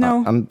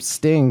 No. I'm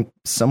staying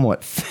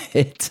somewhat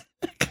fit.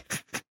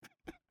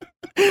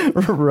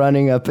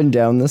 Running up and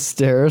down the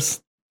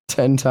stairs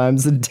 10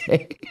 times a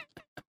day.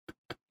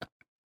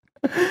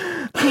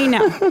 Hey,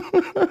 now.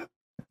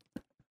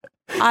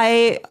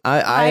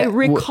 I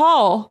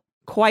recall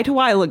quite a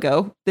while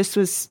ago, this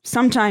was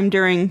sometime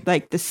during,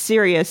 like, the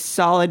serious,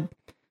 solid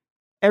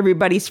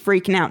everybody's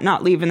freaking out,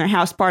 not leaving their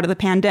house, part of the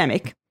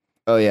pandemic.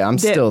 Oh yeah, I'm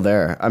still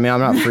there. I mean, I'm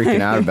not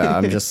freaking out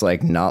about it. I'm just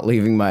like not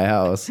leaving my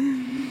house.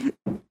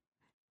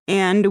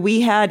 And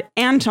we had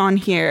Anton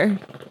here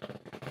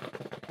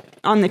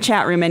on the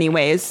chat room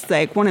anyways,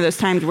 like one of those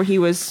times where he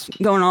was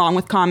going along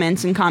with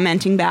comments and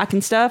commenting back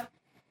and stuff,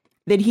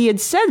 that he had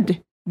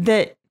said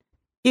that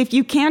if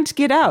you can't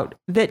get out,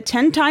 that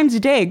 10 times a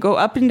day, go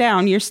up and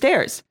down your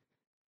stairs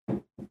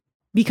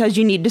because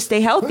you need to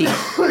stay healthy.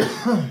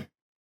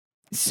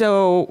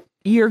 So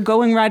you're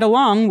going right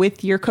along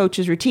with your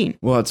coach's routine.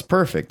 Well, it's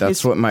perfect.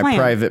 That's what my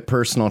private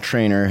personal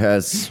trainer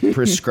has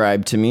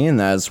prescribed to me, and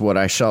that is what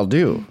I shall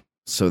do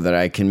so that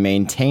I can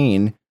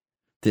maintain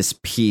this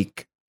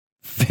peak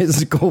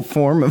physical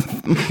form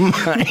of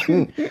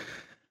mine.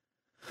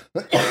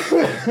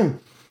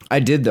 I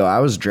did, though. I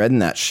was dreading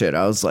that shit.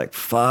 I was like,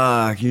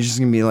 fuck, you're just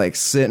going to be like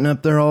sitting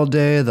up there all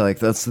day. Like,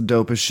 that's the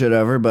dopest shit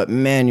ever. But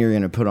man, you're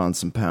going to put on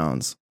some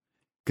pounds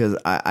because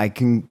I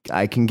can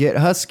get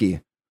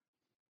husky.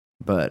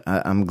 But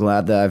I'm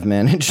glad that I've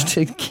managed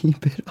to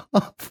keep it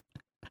off.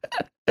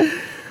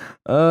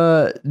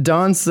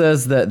 Don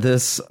says that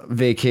this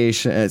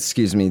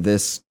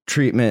this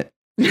treatment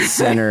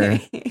center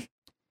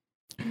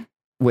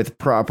with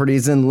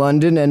properties in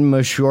London and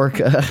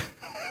Mallorca,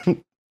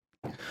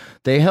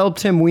 they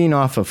helped him wean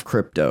off of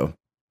crypto.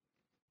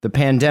 The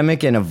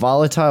pandemic and a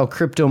volatile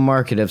crypto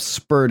market have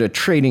spurred a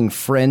trading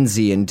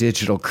frenzy in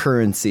digital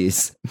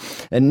currencies.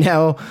 And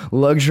now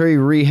luxury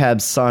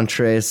rehab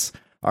centres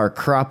are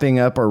cropping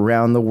up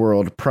around the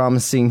world,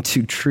 promising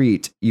to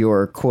treat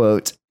your,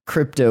 quote,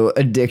 crypto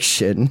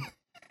addiction.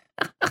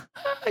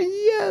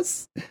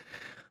 Yes.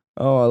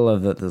 Oh, I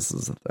love that this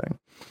is a thing.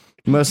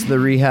 Most of the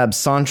rehab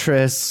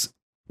centres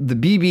the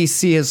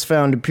BBC has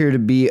found appear to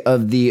be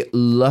of the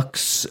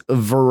luxe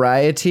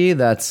variety.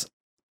 That's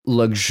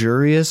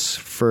luxurious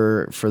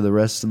for the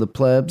rest of the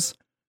plebs.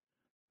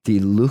 The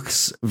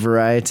luxe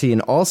variety,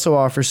 and also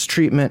offers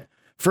treatment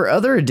for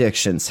other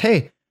addictions.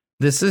 Hey,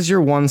 this is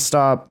your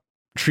one-stop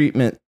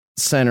treatment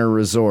center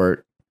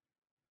resort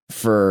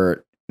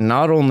for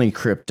not only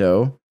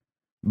crypto,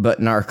 but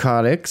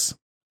narcotics,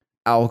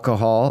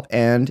 alcohol,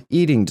 and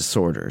eating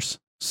disorders.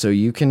 So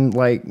you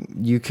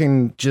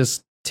can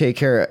just take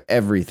care of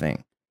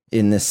everything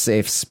in this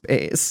safe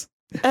space.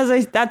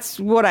 That's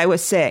what I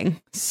was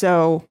saying.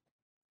 So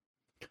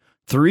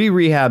 3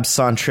 rehab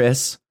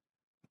centres,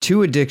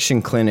 2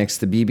 addiction clinics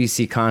the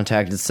BBC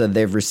contacted said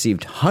they've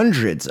received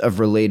hundreds of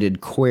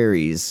related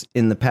queries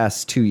in the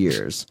past 2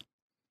 years.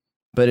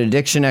 But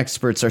addiction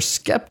experts are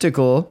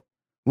skeptical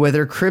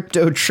whether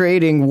crypto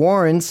trading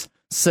warrants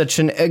such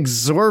an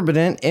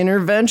exorbitant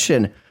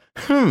intervention.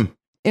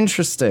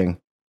 Interesting.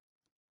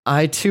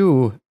 I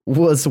too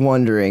was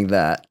wondering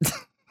that.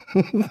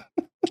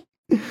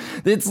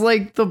 It's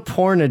like the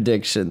porn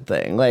addiction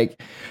thing.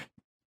 Like,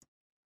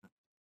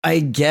 I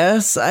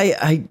guess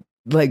I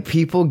like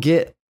people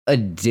get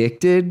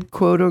addicted,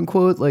 quote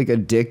unquote, like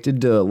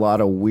addicted to a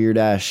lot of weird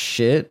ass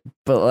shit.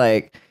 But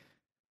like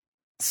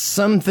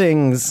some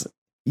things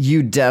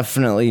you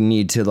definitely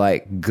need to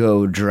like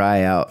go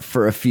dry out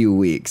for a few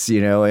weeks,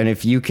 you know? And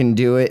if you can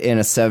do it in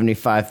a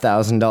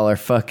 $75,000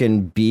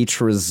 fucking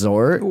beach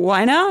resort,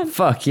 why not?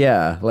 Fuck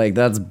yeah. Like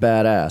that's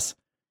badass.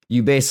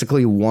 You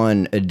basically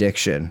won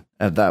addiction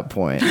at that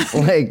point.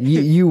 Like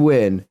you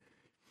win.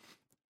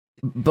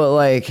 But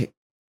like,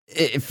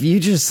 if you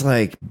just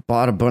like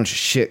bought a bunch of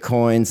shit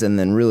coins and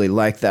then really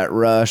like that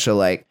rush of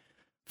like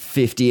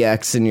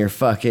 50x in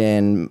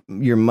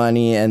your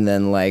money and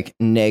then like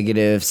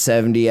negative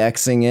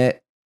 70xing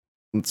it,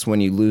 it's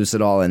when you lose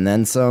it all and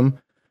then some.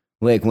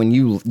 Like when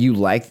you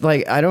like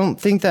I don't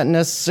think that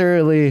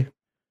necessarily,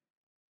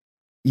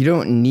 you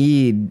don't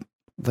need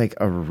like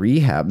a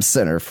rehab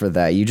center for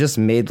that. You just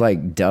made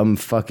like dumb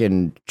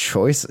fucking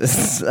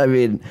choices. I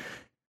mean,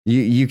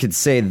 you could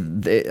say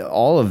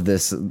all of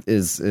this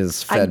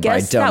is fed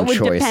by dumb choices. I guess that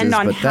would depend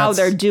on how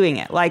they're doing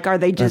it. Like, are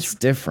they just... That's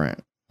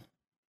different.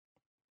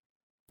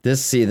 They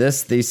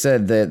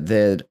said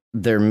that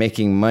they're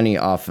making money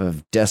off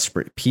of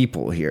desperate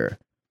people here.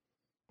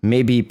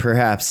 Maybe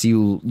perhaps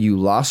you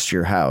lost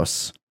your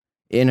house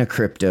in a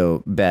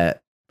crypto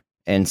bet,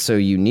 and so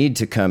you need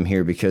to come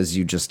here because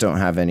you just don't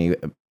have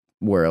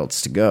anywhere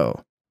else to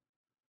go.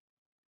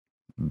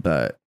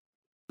 But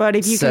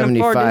if you can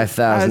afford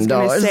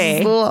 $75,000 is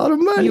a lot of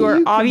money. You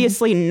are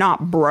obviously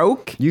not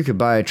broke. You could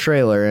buy a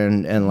trailer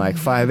and like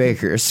 5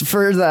 acres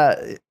for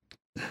that.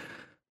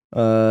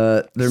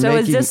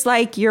 Is this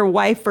like your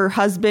wife or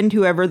husband,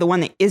 whoever the one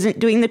that isn't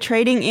doing the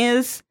trading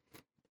is?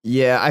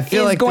 Yeah, I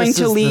feel like going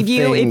to leave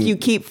you if you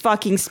keep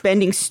fucking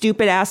spending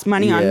stupid ass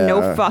money on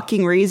no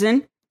fucking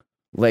reason.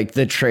 Like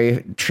the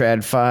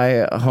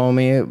TradFi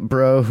homie,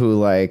 bro, who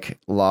like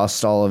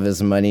lost all of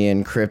his money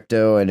in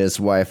crypto, and his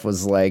wife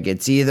was like,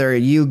 "It's either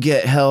you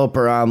get help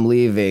or I'm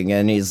leaving,"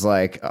 and he's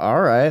like,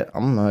 "All right,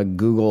 I'm gonna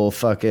Google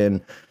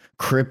fucking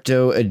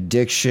crypto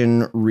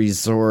addiction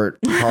resort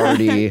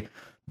party."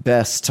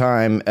 Best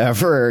time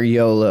ever,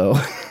 YOLO.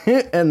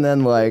 And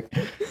then like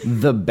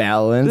the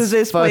balance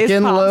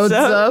fucking loads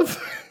up.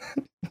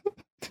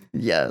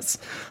 Yes.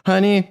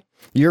 Honey,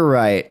 you're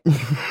right.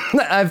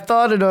 I've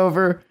thought it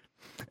over,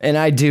 and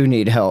I do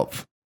need help.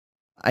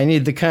 I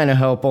need the kind of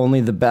help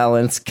only the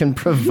balance can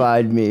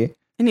provide me.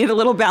 I need a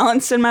little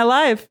balance in my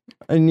life.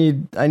 I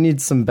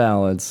need some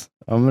balance.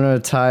 I'm gonna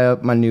tie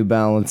up my New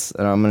Balance,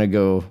 and I'm gonna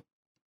go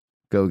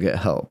get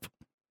help.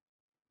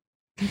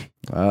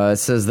 It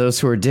says those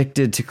who are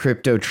addicted to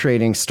crypto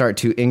trading start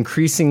to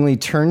increasingly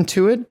turn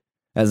to it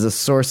as a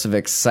source of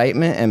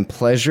excitement and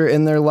pleasure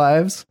in their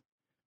lives,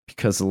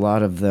 because a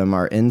lot of them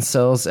are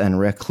incels and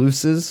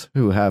recluses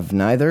who have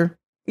neither.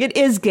 It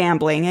is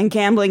gambling, and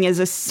gambling is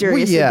a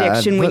serious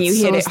addiction when you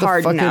hit it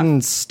hard enough. So is the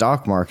fucking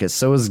stock market.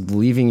 So is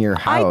leaving your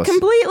house. I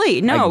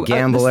completely I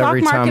gamble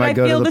every time I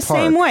go to the park. The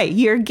same way.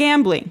 You're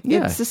gambling.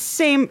 Yeah. It's the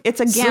same. It's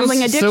a gambling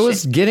addiction. So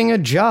is getting a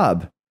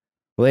job.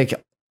 Like,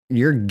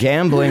 you're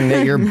gambling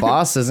that your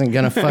boss isn't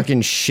gonna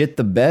fucking shit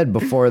the bed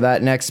before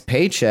that next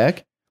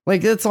paycheck.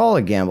 Like, it's all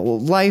a gamble.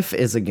 Life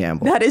is a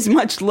gamble. That is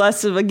much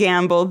less of a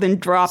gamble than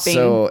dropping.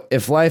 So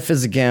if life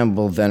is a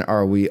gamble, then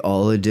are we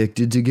all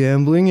addicted to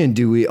gambling? And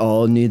do we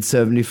all need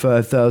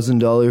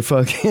 $75,000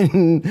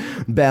 fucking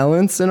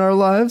balance in our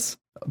lives?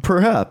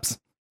 Perhaps.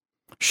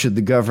 Should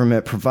the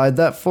government provide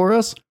that for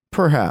us?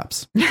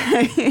 Perhaps.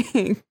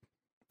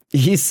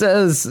 He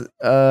says,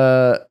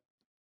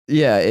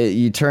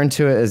 you turn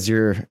to it as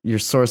your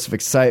source of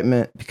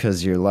excitement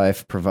because your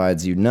life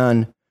provides you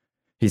none.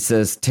 He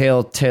says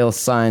telltale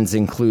signs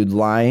include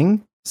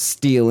lying,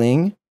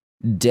 stealing,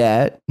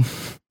 debt,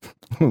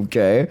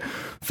 okay,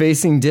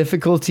 facing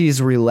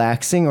difficulties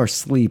relaxing or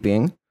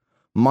sleeping,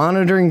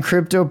 monitoring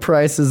crypto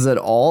prices at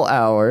all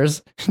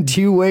hours. Do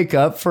you wake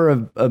up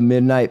for a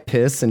midnight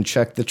piss and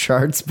check the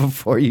charts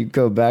before you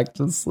go back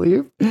to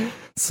sleep?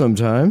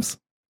 Sometimes.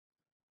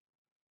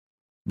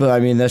 But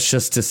I mean, that's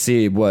just to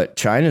see what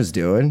China's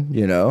doing,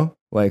 you know?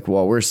 Like,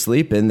 while we're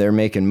sleeping, they're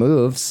making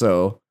moves,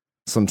 so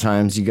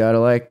sometimes you gotta,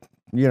 like,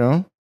 you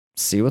know,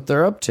 see what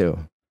they're up to.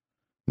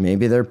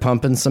 Maybe they're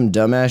pumping some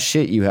dumbass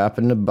shit you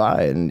happen to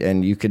buy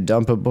and you could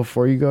dump it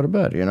before you go to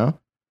bed, you know?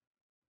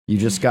 You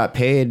just got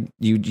paid.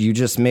 You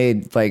just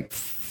made like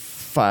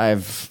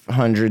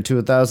 $500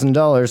 to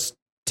 $1,000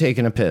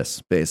 taking a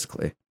piss,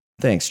 basically.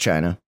 Thanks,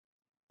 China.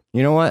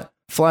 You know what?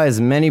 Fly as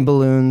many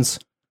balloons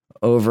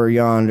over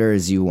yonder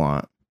as you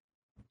want.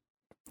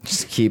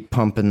 Just keep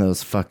pumping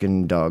those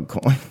fucking dog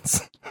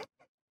coins.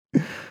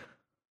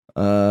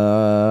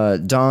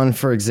 Don,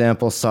 for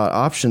example, sought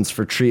options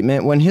for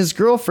treatment when his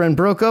girlfriend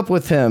broke up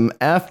with him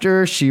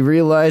after she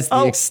realized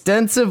the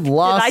extensive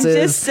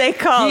losses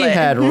he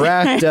had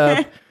racked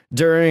up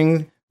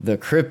during the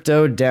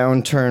crypto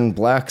downturn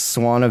Black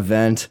Swan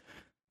event,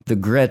 the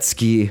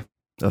Gretzky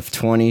of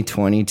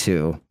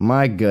 2022.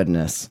 My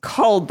goodness.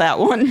 Called that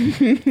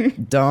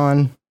one.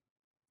 Don,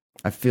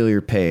 I feel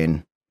your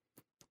pain.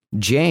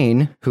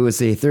 Jane, who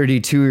is a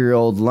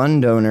 32-year-old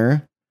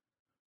Londoner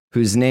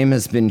whose name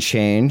has been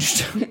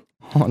changed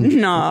on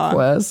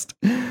request,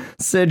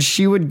 said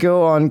she would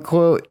go on,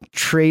 quote,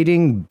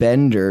 trading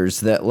benders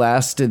that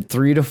lasted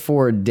 3 to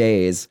 4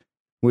 days,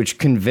 which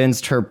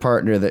convinced her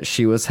partner that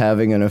she was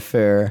having an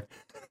affair.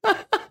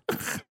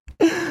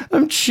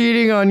 I'm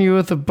cheating on you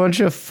with a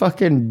bunch of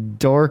fucking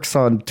dorks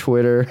on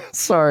Twitter.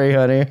 Sorry,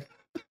 honey.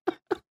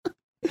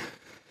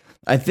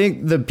 I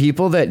think the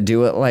people that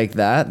do it like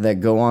that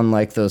go on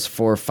like those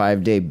 4 or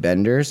 5 day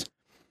benders,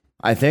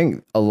 I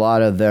think a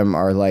lot of them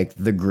are like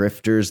the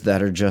grifters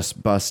that are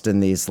just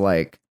busting these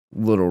like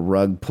little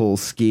rug pull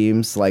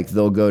schemes. Like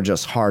they'll go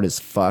just hard as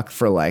fuck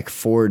for like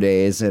 4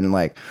 days and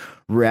like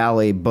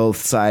rally both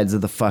sides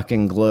of the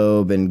fucking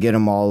globe and get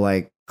them all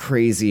like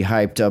crazy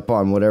hyped up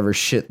on whatever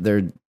shit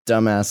their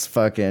dumbass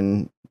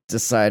fucking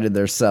decided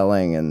they're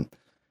selling. And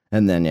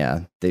then,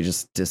 yeah, they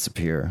just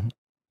disappear.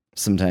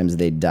 Sometimes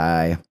they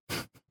die.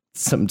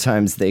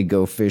 Sometimes they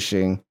go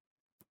fishing,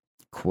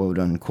 quote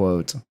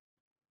unquote.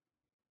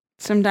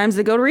 Sometimes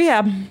they go to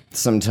rehab.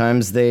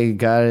 Sometimes they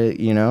got it,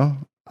 you know,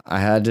 I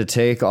had to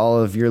take all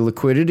of your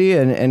liquidity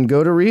and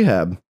go to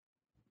rehab.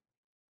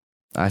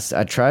 I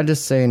tried to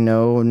say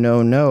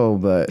no,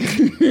 but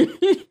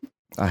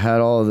I had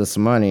all of this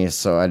money,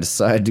 so I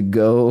decided to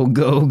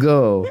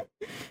go.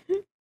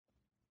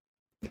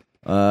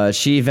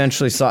 She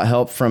eventually sought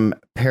help from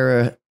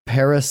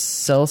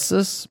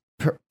Paracelsus.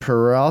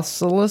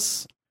 Paracelsus.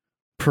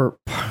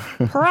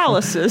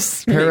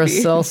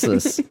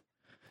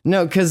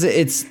 No, because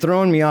it's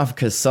throwing me off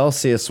because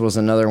Celsius was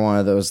another one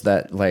of those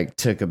that like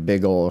took a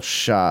big old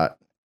shot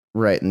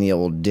right in the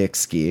old dick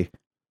ski.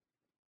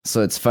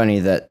 So it's funny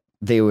that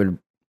they would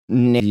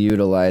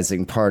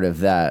utilizing part of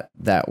that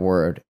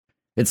word.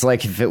 It's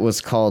like if it was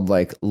called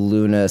like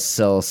Luna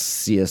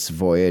Celsius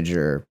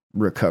Voyager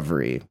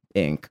Recovery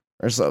Inc.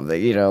 or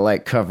something, you know,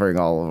 like covering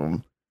all of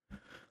them.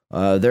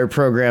 Their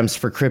programs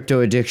for crypto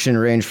addiction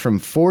range from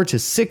 4 to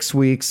 6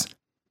 weeks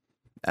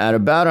at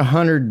about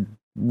 100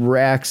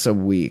 racks a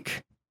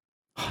week.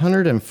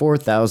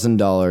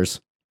 $104,000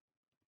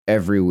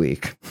 every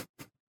week.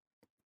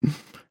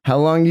 How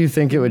long do you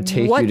think it would take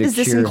you to cure? What does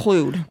this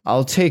include?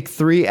 I'll take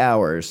 3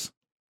 hours.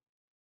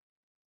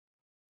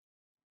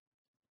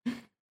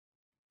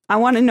 I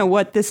want to know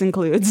what this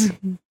includes.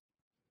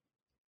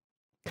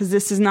 Because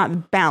this is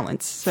not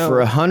balanced. So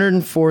for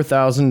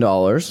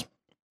 $104,000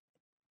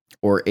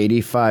 or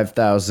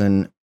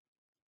 85,000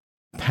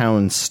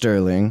 pounds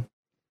sterling,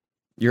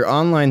 your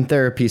online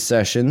therapy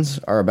sessions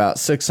are about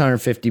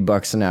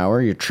 $650 an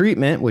hour. Your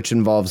treatment, which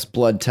involves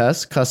blood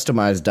tests,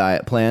 customized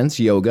diet plans,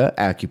 yoga,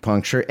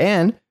 acupuncture,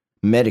 and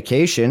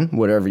medication,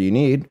 whatever you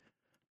need,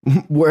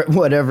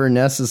 whatever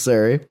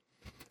necessary,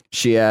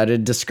 she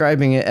added,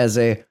 describing it as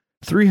a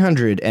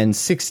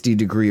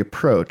 360-degree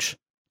approach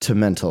to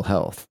mental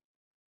health.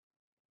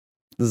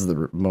 This is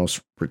the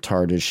most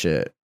retarded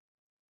shit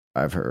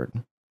I've heard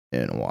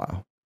in a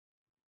while.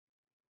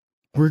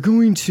 We're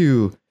going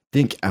to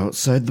think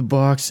outside the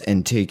box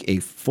and take a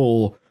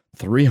full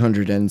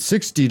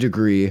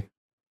 360-degree,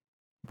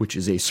 which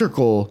is a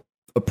circle,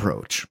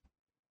 approach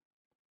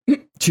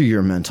to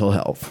your mental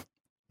health.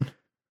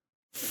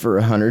 For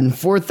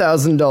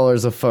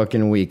 $104,000 a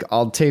fucking week,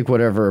 I'll take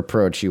whatever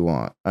approach you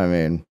want. I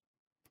mean,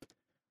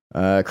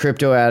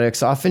 crypto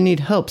addicts often need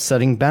help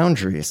setting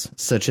boundaries,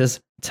 such as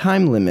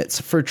time limits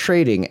for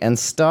trading and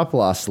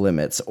stop-loss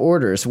limits,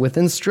 orders with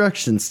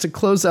instructions to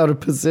close out a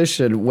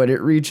position when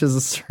it reaches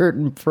a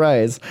certain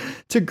price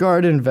to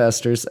guard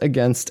investors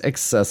against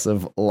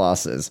excessive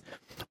losses.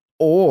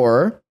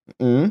 Or,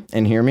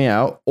 and hear me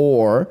out,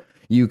 or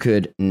you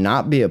could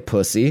not be a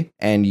pussy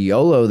and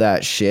YOLO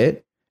that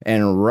shit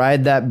and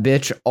ride that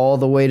bitch all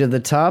the way to the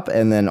top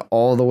and then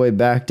all the way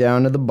back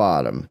down to the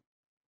bottom.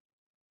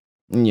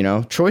 You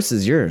know, choice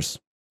is yours.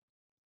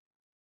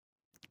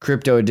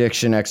 Crypto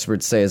addiction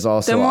experts say is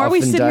also the more often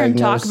we sit here and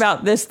talk diagnosed-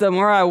 about this, the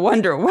more I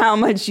wonder how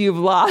much you've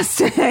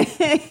lost.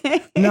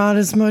 Not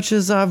as much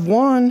as I've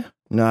won.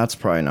 No, that's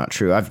probably not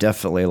true. I've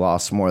definitely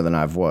lost more than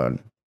I've won.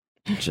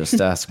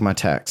 Just ask my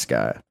tax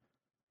guy.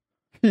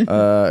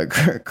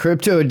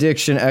 Crypto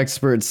addiction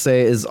experts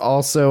say is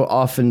also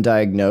often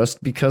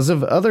diagnosed because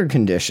of other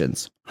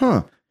conditions.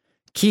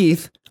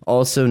 Keith,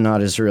 also not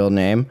his real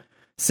name,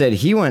 said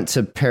he went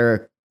to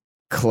Paracelsus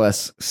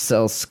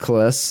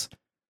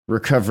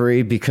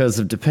recovery because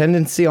of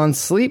dependency on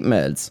sleep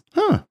meds.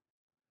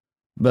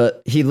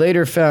 But he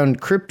later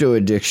found crypto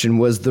addiction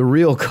was the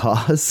real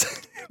cause.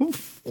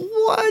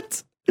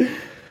 What?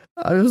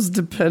 I was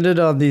dependent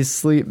on these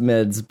sleep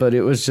meds, but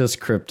it was just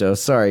crypto.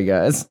 Sorry,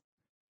 guys.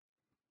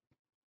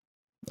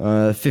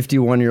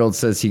 51-year-old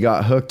says he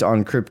got hooked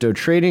on crypto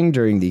trading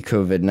during the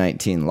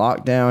COVID-19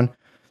 lockdown.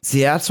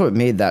 See, that's what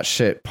made that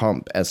shit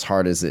pump as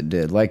hard as it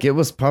did. Like, it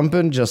was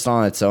pumping just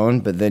on its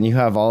own, but then you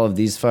have all of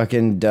these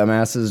fucking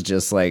dumbasses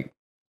just, like,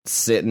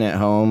 sitting at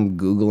home,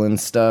 Googling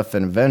stuff,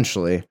 and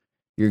eventually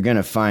you're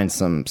gonna find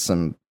some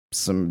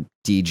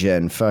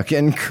degen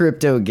fucking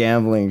crypto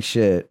gambling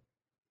shit.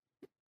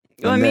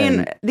 Well, I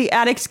mean, the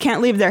addicts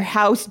can't leave their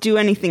house, do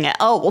anything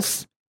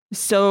else.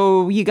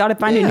 So you got to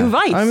find a new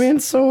vice. I mean,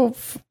 so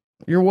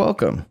you're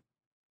welcome.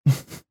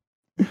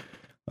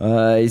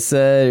 He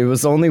said, it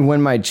was only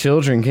when my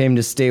children came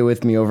to stay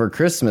with me over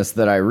Christmas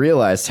that I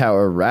realized how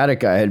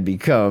erratic I had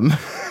become.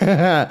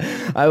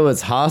 I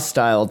was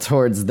hostile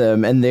towards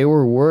them, and they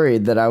were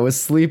worried that I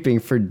was sleeping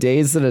for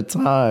days at a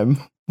time.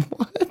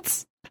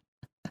 What?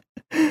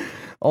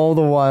 All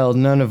the while,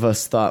 none of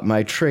us thought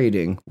my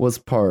trading was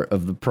part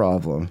of the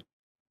problem.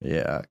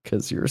 Yeah,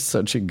 because you're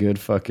such a good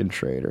fucking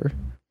trader.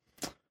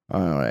 All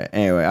right.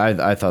 Anyway,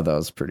 I thought that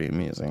was pretty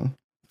amusing.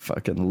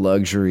 Fucking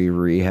luxury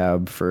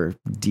rehab for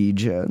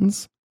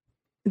degens.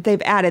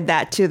 They've added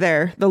that to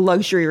the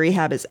luxury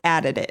rehab has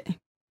added it.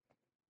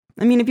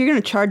 I mean, if you're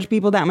going to charge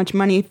people that much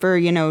money for,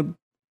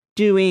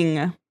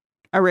 doing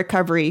a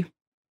recovery,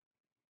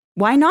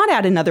 why not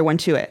add another one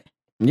to it?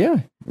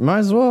 Yeah, might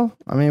as well.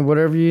 I mean,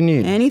 whatever you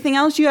need. Anything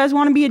else you guys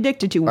want to be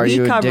addicted to, Are we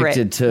you cover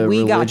addicted it. to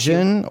We got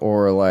religion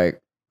or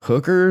like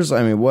hookers?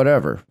 I mean,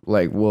 whatever.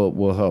 Like,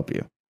 we'll help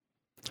you.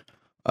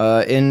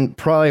 In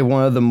probably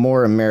one of the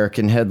more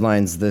American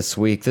headlines this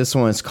week, this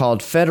one is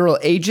called Federal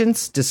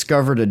Agents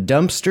Discovered a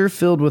Dumpster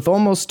Filled with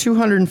Almost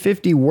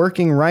 250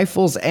 Working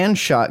Rifles and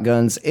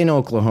Shotguns in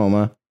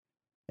Oklahoma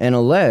and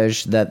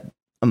alleged that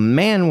a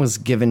man was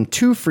given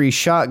 2 free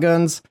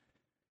shotguns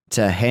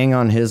to hang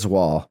on his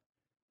wall.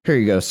 Here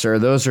you go, sir.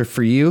 Those are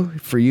for you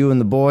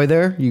and the boy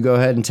there. You go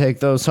ahead and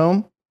take those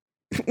home.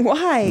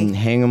 Why? And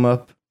hang them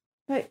up.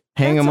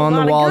 Hang That's them a on the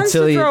lot of wall guns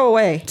till to throw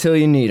away.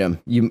 you need them.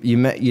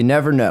 You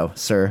never know,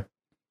 sir.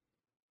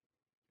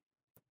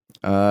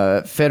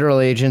 Federal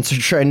agents are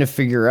trying to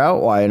figure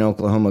out why an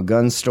Oklahoma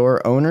gun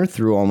store owner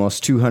threw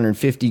almost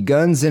 250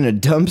 guns in a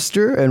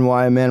dumpster and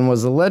why a man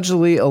was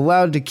allegedly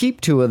allowed to keep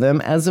 2 of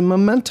them as a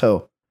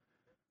memento.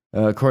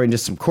 According to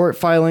some court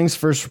filings,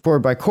 first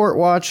reported by Court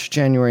Watch,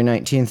 January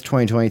 19th,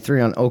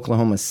 2023 on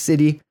Oklahoma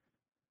City.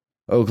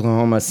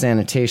 Oklahoma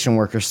sanitation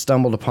workers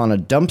stumbled upon a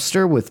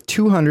dumpster with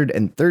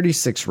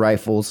 236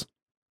 rifles,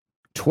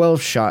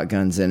 12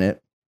 shotguns in it.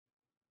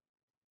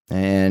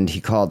 And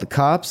he called the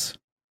cops.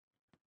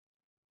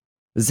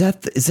 Is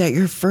that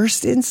your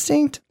first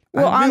instinct?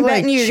 Well, I'm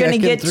betting you're going to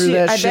get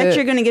to. I bet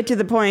you're going to get to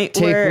the point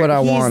Take where what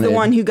I he's wanted. the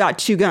one who got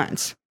 2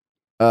 guns.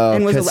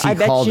 Because he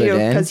called it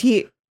in? Because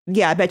he.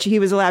 Yeah, I bet you he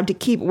was allowed to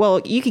keep.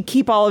 Well, you could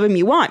keep all of them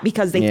you want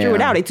because they threw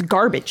it out. It's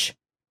garbage.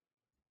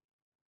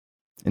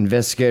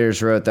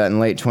 Investigators wrote that in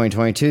late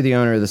 2022, the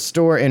owner of the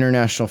store,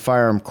 International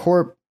Firearm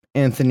Corp.,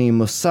 Anthony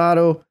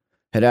Musato,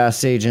 had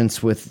asked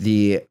agents with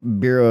the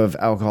Bureau of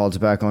Alcohol,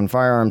 Tobacco, and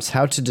Firearms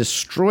how to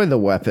destroy the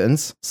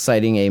weapons,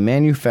 citing a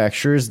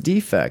manufacturer's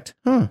defect.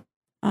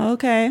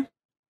 Okay.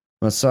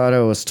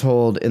 Musato was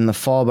told in the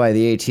fall by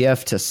the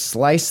ATF to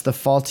slice the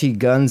faulty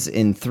guns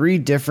in 3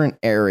 different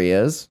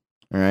areas.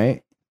 All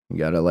right. You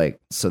gotta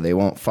so they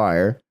won't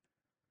fire.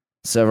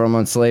 Several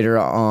months later,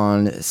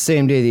 on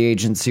same day the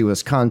agency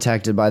was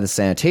contacted by the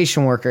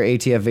sanitation worker,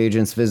 ATF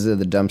agents visited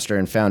the dumpster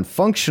and found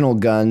functional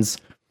guns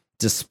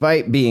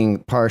despite being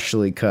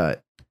partially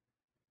cut.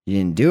 You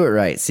didn't do it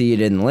right. See, you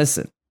didn't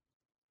listen.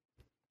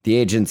 The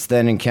agents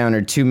then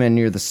encountered 2 men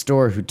near the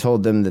store who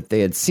told them that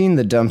they had seen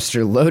the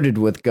dumpster loaded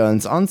with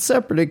guns on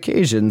separate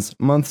occasions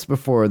months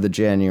before the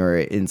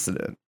January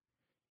incident.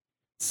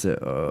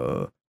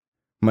 So,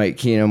 Mike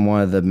Keenum,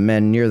 one of the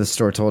men near the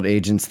store, told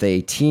agents the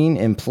 18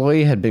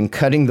 employee had been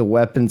cutting the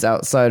weapons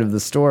outside of the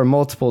store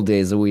multiple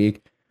days a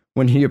week.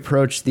 When he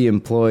approached the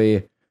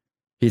employee,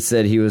 he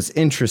said he was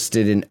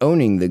interested in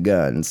owning the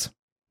guns.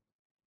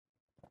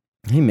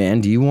 Hey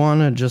man, do you want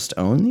to just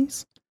own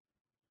these?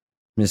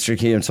 Mr.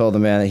 Keenum told the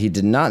man that he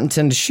did not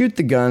intend to shoot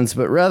the guns,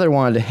 but rather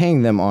wanted to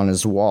hang them on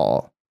his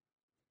wall.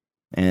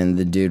 And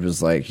the dude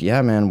was like,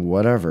 yeah man,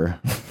 whatever.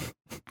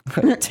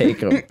 Take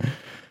them.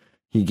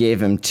 He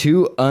gave him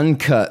 2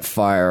 uncut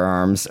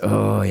firearms.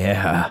 Oh,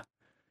 yeah.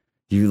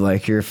 You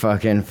like your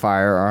fucking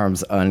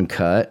firearms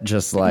uncut?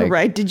 Just like...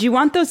 Right. Did you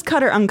want those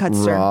cut or uncut,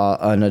 sir? Raw,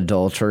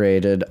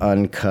 unadulterated,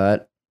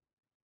 uncut.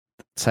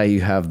 That's how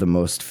you have the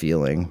most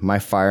feeling. My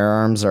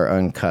firearms are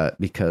uncut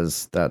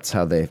because that's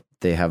how they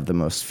have the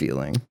most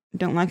feeling.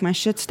 Don't like my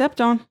shit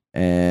stepped on.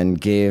 And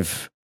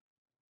gave...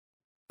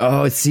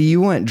 Oh, see,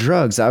 you went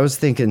drugs. I was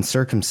thinking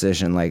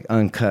circumcision, like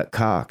uncut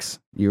cocks.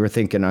 You were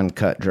thinking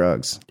uncut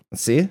drugs.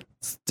 See?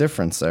 It's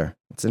difference there.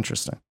 It's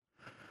interesting.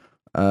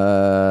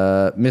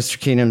 Mr.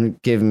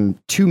 Keenum gave him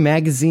 2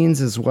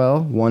 magazines as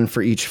well, 1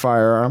 for each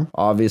firearm.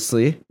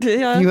 Obviously,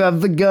 you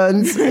have the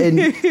guns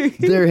and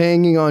they're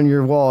hanging on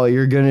your wall.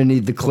 You're gonna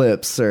need the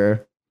clips,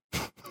 sir.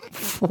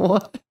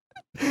 What?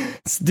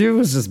 This dude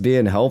was just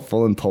being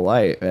helpful and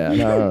polite, man. I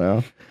don't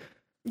know.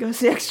 Goes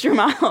the extra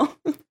mile.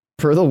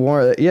 Per the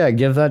warrant, yeah,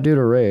 give that dude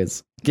a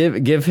raise.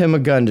 Give him a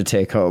gun to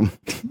take home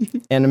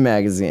and a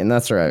magazine.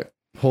 That's right.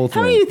 Whole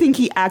thing. How do you think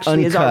he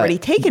actually has already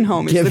taken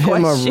home? Is Give the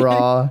him question. a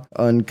raw,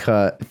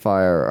 uncut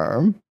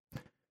firearm.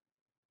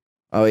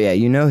 Oh yeah,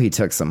 you know he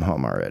took some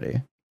home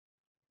already.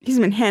 He's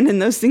been handing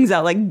those things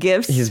out like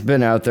gifts. He's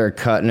been out there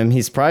cutting them.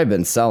 He's probably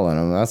been selling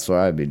them. That's what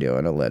I'd be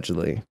doing,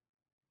 allegedly.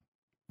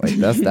 Like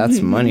that's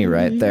money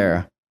right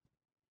there.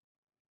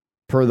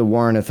 Per the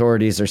warrant,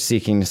 authorities are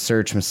seeking to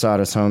search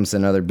Masada's homes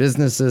and other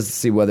businesses to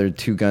see whether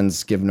 2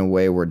 guns given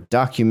away were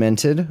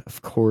documented.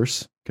 Of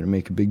course, gonna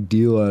make a big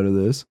deal out of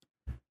this.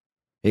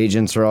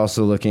 Agents are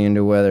also looking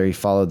into whether he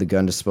followed the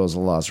gun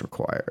disposal laws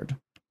required.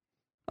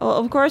 Well,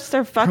 of course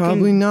they're fucking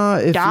Probably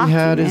not if he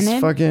had his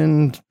documented.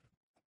 fucking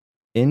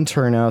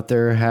intern out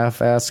there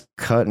half-ass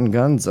cutting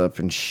guns up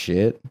and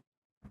shit.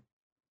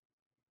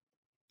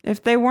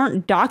 If they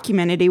weren't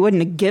documented, he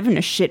wouldn't have given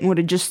a shit and would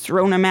have just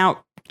thrown them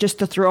out just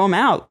to throw them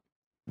out.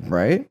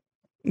 Right?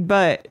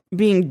 But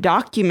being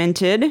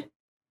documented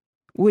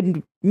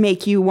would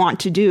make you want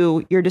to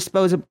do your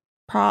disposal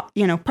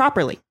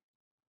properly.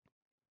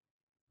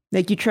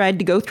 Like you tried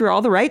to go through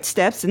all the right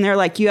steps and they're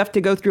like, you have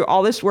to go through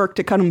all this work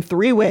to cut them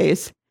 3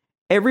 ways,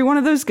 every one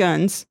of those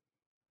guns,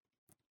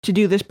 to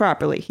do this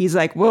properly. He's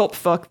like, well,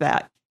 fuck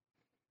that.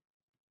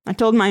 I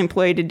told my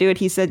employee to do it.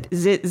 He said,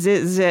 zit,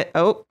 zit, zit.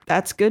 Oh,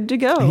 that's good to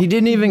go. He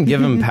didn't even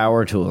give him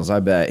power tools,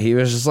 I bet. He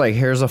was just like,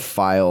 here's a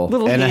file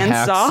Little and a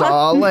handsaw.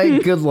 hacksaw.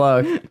 Like, good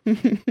luck.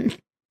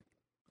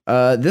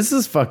 This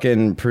is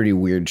fucking pretty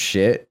weird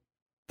shit.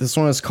 This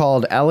one is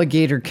called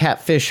Alligator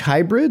Catfish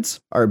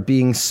Hybrids Are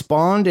Being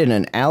Spawned in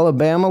an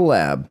Alabama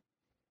Lab.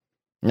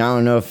 Now, I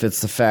don't know if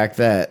it's the fact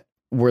that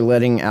we're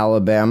letting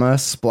Alabama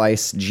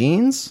splice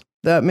genes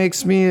that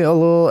makes me a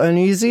little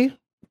uneasy,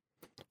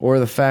 or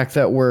the fact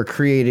that we're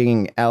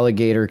creating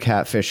alligator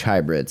catfish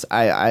hybrids.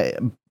 I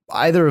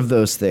either of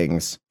those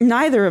things.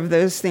 Neither of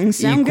those things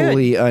sound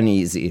equally good.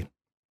 uneasy.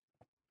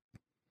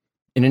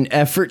 In an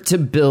effort to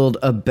build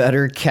a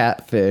better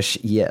catfish,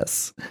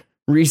 yes,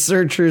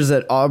 researchers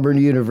at Auburn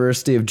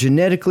University have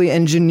genetically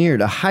engineered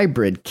a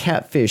hybrid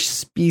catfish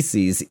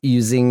species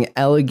using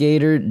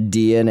alligator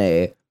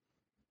DNA.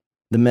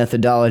 The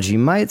methodology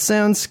might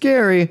sound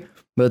scary,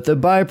 but the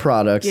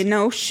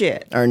byproducts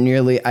Shit. are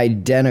nearly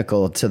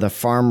identical to the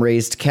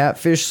farm-raised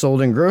catfish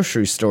sold in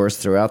grocery stores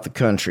throughout the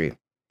country.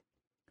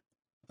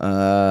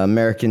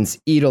 Americans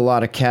eat a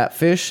lot of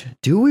catfish.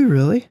 Do we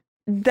really?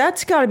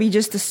 That's got to be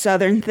just a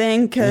southern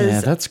thing,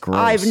 because that's gross.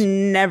 I've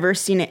never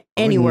seen it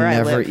anywhere I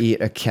never live.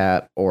 eat a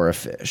cat or a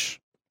fish.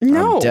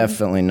 No. I'm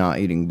definitely not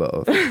eating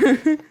both.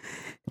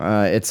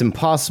 It's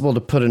impossible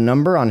to put a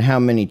number on how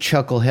many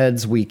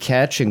chuckleheads we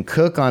catch and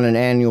cook on an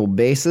annual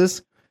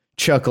basis.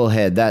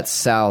 chucklehead. That's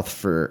South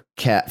for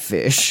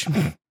catfish.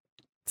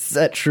 Is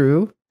that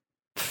true?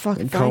 Fuck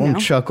They if I call them know.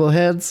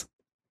 chuckleheads?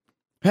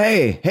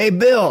 Hey,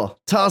 Bill,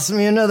 toss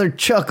me another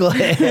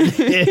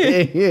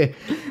chucklehead.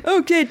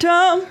 Okay,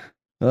 Tom.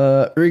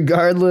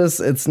 Regardless,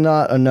 it's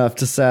not enough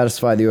to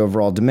satisfy the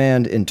overall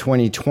demand. In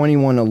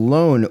 2021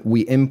 alone,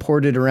 we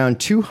imported around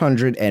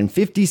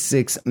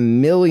 256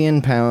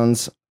 million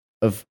pounds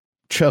of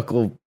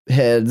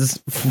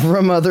chuckleheads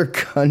from other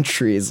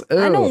countries. Ew.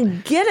 I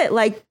don't get it.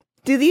 Like,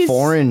 do these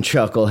Foreign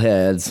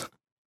chuckleheads.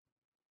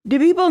 do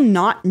people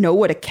not know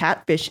what a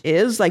catfish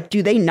is? Like,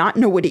 do they not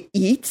know what it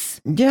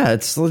eats? Yeah,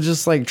 it's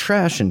just like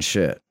trash and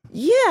shit.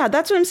 Yeah,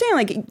 that's what I'm saying.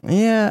 Like,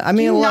 Yeah, I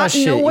mean, you a lot not of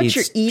shit know what eats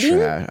you're eating?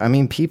 trash. I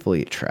mean, people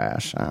eat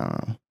trash. I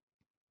don't know.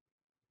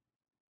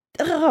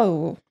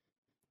 oh,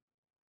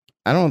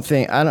 I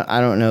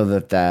don't know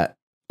that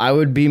I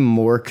would be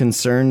more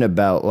concerned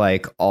about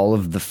like all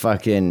of the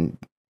fucking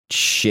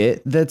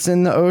shit that's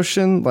in the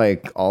ocean,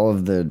 like all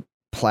of the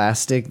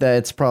plastic that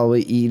it's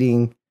probably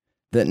eating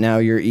that now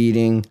you're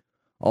eating,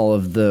 all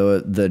of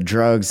the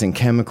drugs and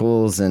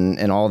chemicals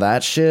and all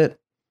that shit.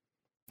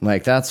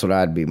 Like that's what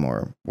I'd be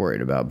more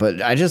worried about. But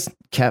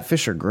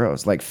catfish are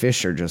gross. Like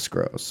fish are just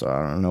gross. So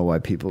I don't know why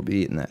people be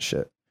eating that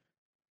shit.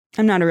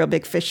 I'm not a real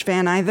big fish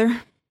fan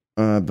either.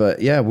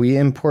 But yeah, we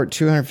import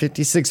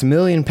 256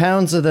 million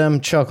pounds of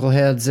them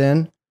chuckleheads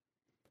in.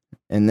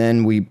 And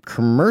then we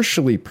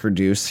commercially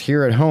produce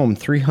here at home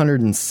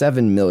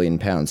 307 million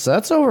pounds. So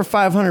that's over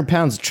 500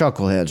 pounds of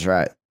chuckleheads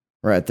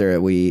right there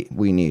that we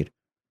need.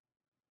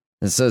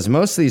 It says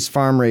most of these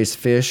farm-raised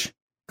fish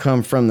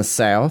come from the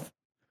South,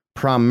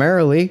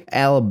 primarily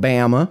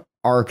Alabama,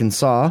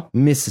 Arkansas,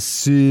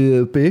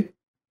 Mississippi,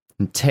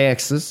 and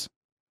Texas.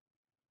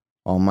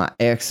 All my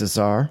exes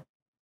are.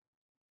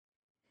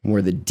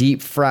 Where the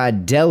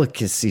deep-fried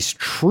delicacy's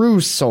true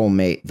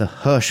soulmate, the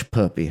hush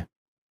puppy.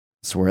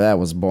 That's where that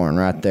was born,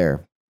 right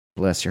there.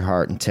 Bless your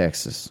heart in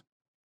Texas.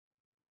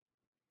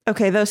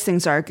 Okay, those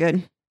things are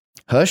good.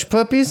 Hush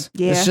puppies?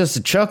 Yeah. It's just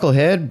a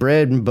chucklehead,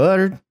 bread and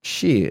buttered.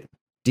 Shit.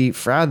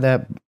 Deep-fried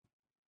that.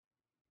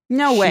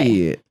 No way.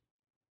 Shit.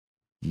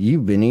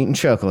 You've been eating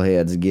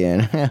chuckleheads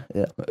again.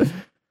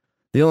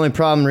 The only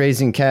problem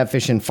raising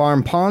catfish in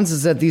farm ponds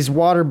is that these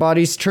water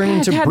bodies turn It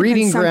into had to be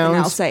breeding something grounds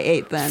else I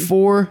ate then.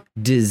 for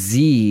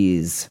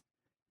disease.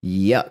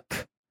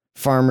 Yuck.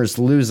 Farmers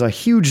lose a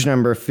huge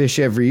number of fish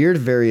every year to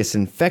various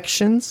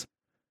infections.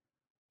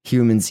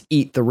 Humans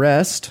eat the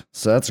rest,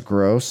 so that's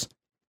gross.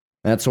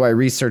 That's why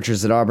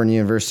researchers at Auburn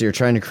University are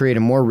trying to create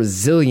a more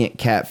resilient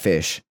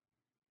catfish.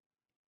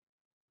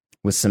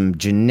 With some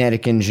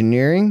genetic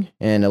engineering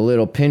and a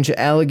little pinch of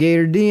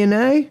alligator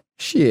DNA.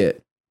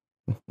 Shit.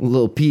 A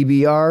little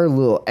PBR, a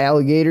little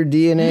alligator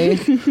DNA,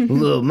 a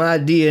little my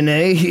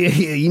DNA.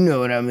 Yeah, you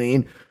know what I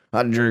mean.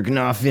 I'm jerking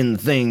off in the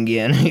thing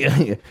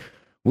again.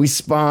 We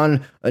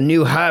spawn a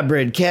new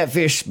hybrid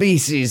catfish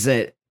species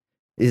that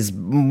is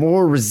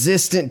more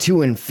resistant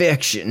to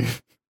infection.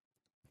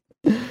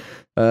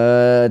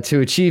 To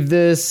achieve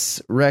this,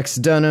 Rex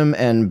Dunham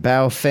and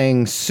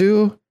Baofeng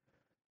Su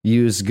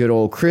use good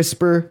old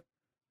CRISPR,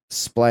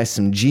 splice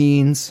some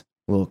genes,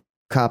 a little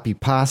copy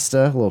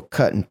pasta, a little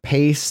cut and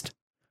paste.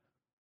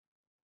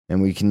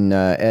 And we can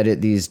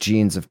edit these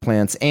genes of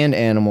plants and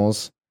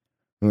animals.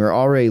 We're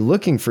already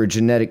looking for a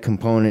genetic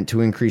component to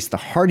increase the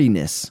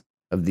hardiness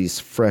of these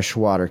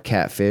freshwater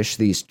catfish,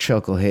 these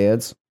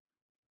chuckleheads.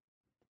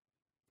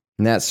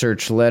 And that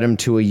search led him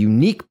to a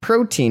unique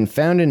protein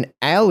found in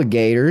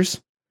alligators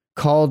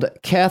called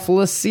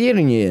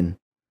cathelicidin.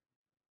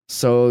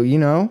 So,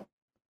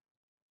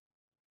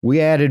 we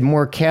added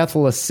more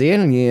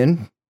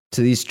cathelicidin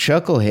to these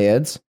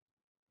chuckleheads.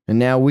 And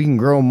now we can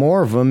grow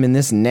more of them in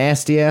this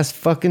nasty-ass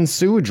fucking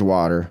sewage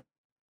water.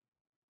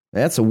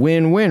 That's a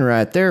win-win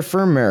right there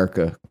for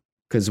America.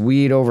 Because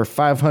we eat over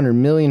 500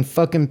 million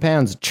fucking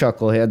pounds of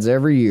chuckleheads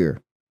every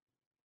year.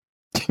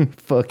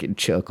 Fucking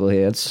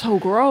chuckleheads. So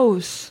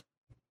gross.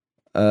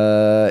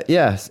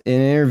 Yes.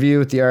 In an interview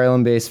with the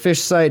Ireland-based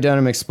fish site,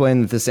 Dunham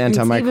explained that this It's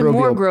even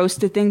more antimicrobial... gross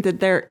to think that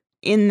they're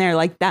in there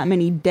like that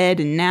many dead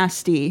and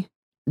nasty.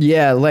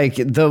 Yeah, like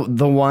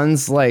the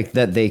ones like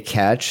that they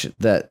catch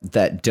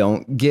that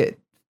don't get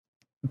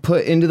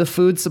put into the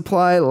food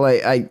supply.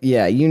 Like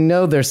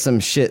there's some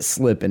shit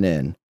slipping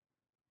in.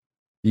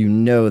 You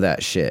know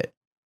that shit.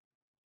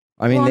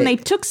 I mean, and they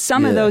took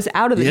some of those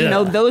out of it.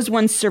 Yeah. Those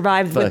ones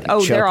survived with,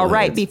 Fucking they're all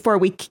right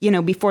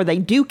chuckleheads. before they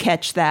do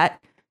catch that.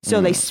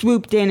 So they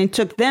swooped in and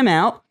took them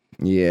out.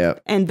 Yeah.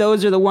 And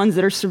those are the ones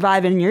that are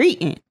surviving and you're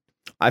eating.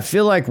 I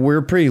feel like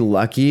we're pretty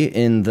lucky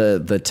in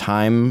the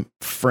time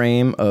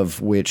frame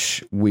of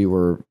which we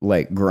were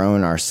like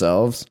grown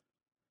ourselves,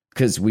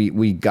 because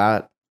we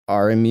got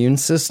our immune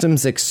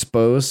systems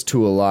exposed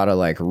to a lot of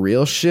like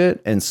real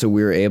shit, and so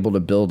we were able to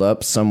build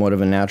up somewhat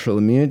of a natural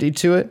immunity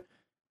to it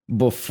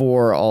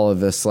before all of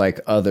this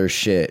like other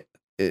shit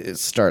it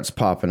starts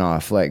popping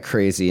off, like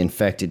crazy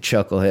infected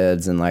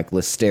chuckleheads and like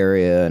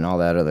listeria and all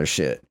that other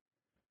shit.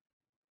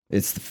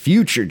 It's the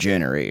future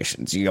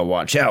generations you gotta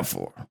watch out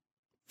for.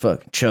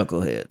 Fucking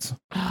chuckleheads.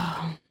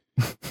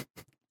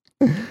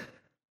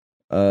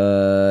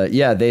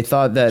 Yeah, they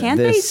thought that Can't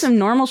they eat some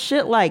normal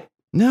shit like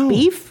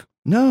beef?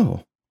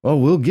 No. Oh,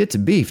 we'll get to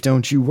beef,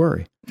 don't you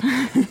worry.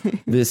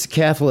 This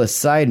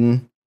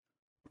cathelicidin,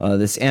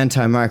 this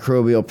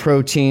antimicrobial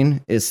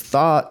protein, is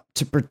thought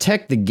to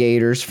protect the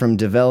gators from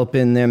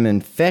developing them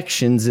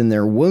infections in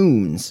their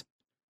wounds.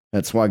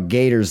 That's why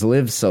gators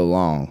live so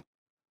long.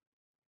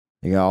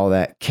 They got all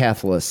that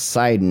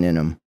cathelicidin in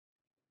them.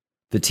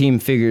 The team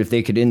figured if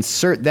they could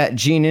insert that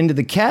gene into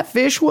the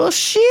catfish, well,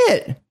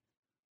 shit.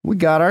 We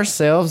got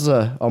ourselves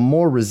a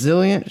more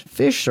resilient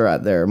fish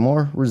right there, a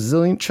more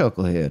resilient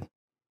chucklehead.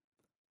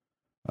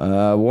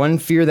 One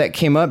fear that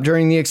came up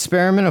during the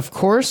experiment, of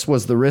course,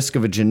 was the risk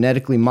of a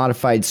genetically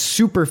modified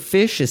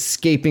superfish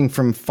escaping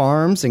from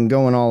farms and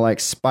going all like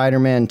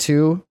Spider-Man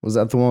 2. Was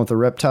that the one with the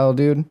reptile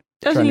dude?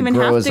 Doesn't even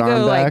have to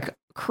go like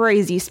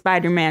crazy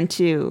Spider-Man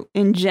 2.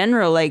 In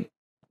general, like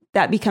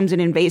that becomes an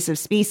invasive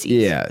species.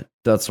 Yeah,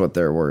 that's what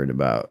they're worried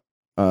about.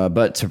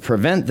 But to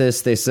prevent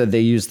this, they said they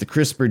used the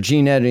CRISPR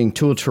gene editing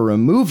tool to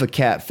remove a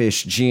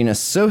catfish gene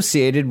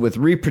associated with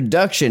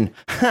reproduction.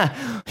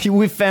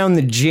 We found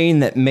the gene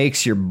that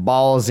makes your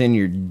balls in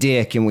your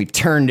dick and we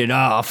turned it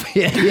off.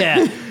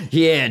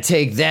 Yeah,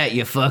 take that,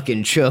 you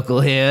fucking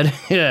chucklehead.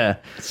 Yeah.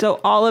 So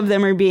all of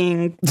them are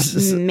being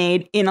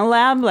made in a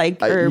lab?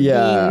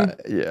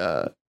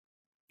 Yeah.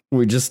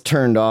 We just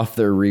turned off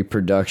their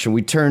reproduction.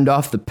 We turned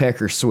off the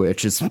pecker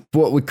switch. It's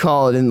what we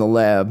call it in the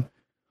lab.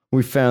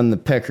 We found the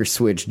pecker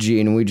switch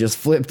gene and we just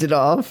flipped it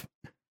off.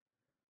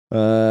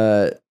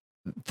 Then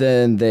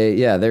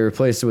they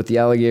replaced it with the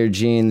alligator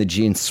gene. The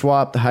gene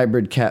swap. The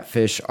hybrid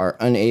catfish are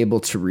unable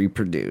to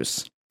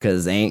reproduce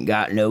because they ain't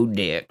got no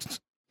dicks.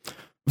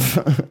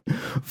 I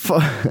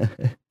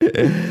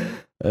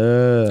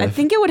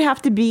think it would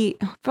have to be,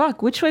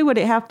 which way would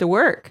it have to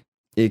work?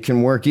 It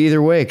can work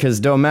either way because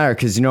it don't matter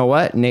because you know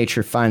what?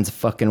 Nature finds a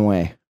fucking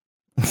way.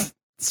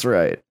 That's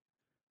right.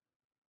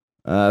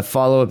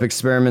 Follow-up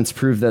experiments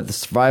proved that the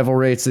survival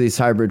rates of these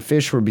hybrid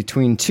fish were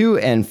between 2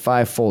 and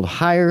 5-fold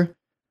higher.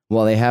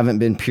 While they haven't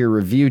been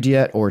peer-reviewed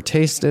yet or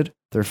tasted,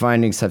 their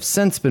findings have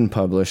since been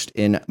published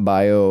in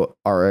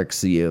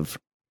bioRxiv.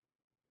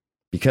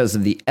 Because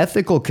of the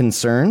ethical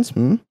concerns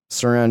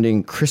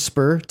surrounding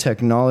CRISPR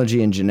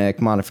technology and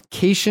genetic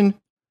modification,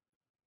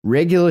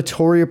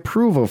 regulatory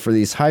approval for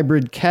these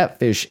hybrid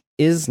catfish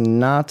is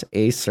not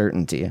a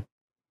certainty.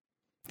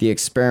 The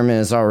experiment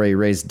has already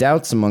raised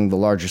doubts among the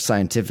larger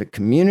scientific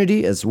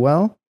community as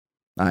well.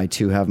 I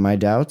too have my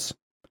doubts.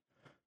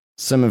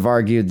 Some have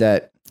argued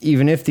that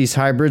even if these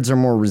hybrids are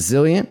more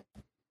resilient,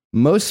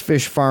 most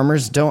fish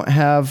farmers don't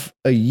have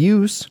a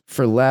use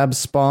for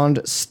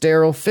lab-spawned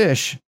sterile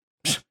fish.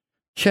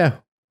 Yeah,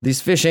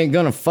 these fish ain't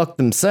gonna fuck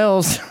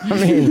themselves. I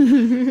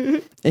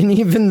mean, and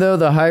even though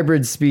the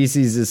hybrid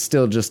species is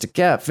still just a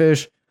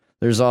catfish,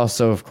 there's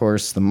also, of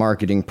course, the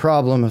marketing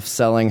problem of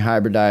selling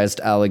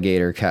hybridized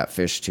alligator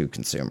catfish to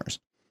consumers.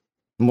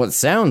 And what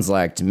sounds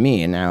like to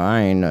me, now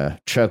I ain't a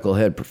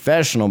chucklehead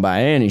professional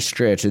by any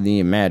stretch of the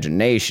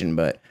imagination,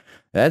 but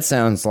that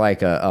sounds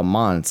like a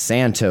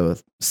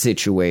Monsanto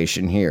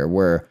situation here,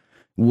 where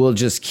we'll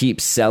just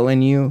keep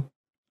selling you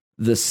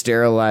the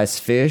sterilized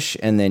fish,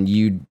 and then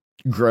you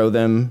grow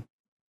them,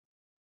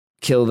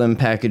 kill them,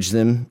 package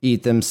them,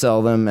 eat them,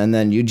 sell them, and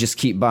then you just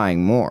keep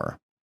buying more.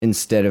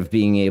 Instead of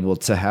being able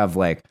to have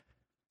like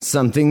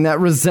something that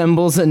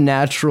resembles a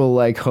natural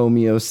like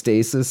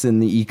homeostasis in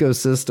the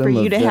ecosystem. For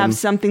you to have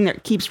something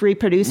that keeps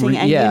reproducing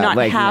and you not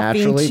like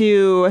having naturally.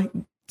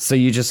 To... So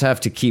you just have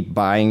to keep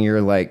buying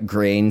your like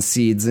grain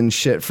seeds and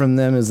shit from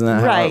them. Isn't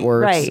that how it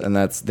works? Right. And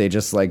they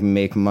just like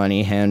make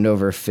money hand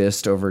over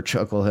fist over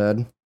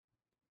chucklehead.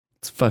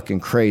 It's fucking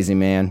crazy,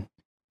 man.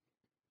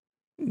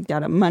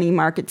 Got a money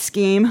market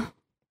scheme.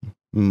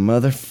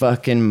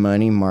 Motherfucking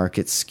money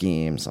market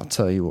schemes. I'll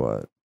tell you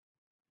what.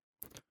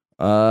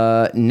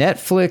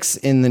 Netflix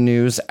in the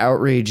news,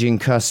 outraging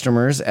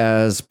customers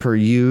as per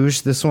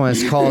usual. This one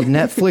is called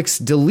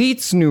Netflix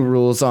deletes new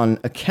rules on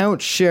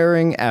account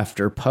sharing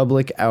after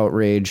public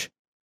outrage.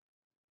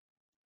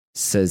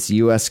 Says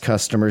U.S.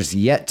 customers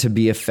yet to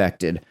be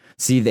affected.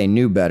 See, they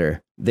knew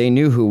better. They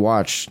knew who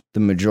watched the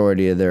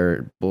majority of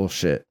their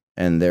bullshit.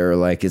 And they're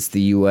like, it's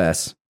the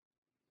U.S.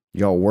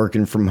 Y'all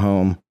working from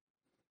home,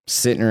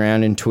 sitting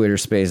around in Twitter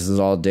spaces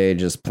all day,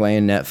 just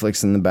playing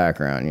Netflix in the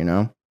background, you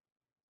know?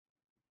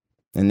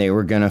 And they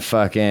were gonna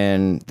chop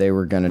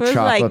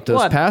up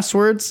those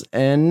passwords,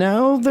 and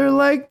now they're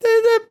like,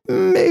 that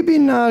maybe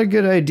not a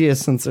good idea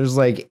since there's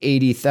like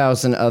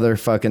 80,000 other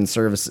fucking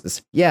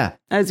services. Yeah.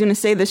 I was gonna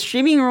say the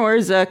streaming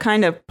wars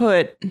kind of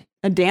put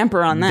a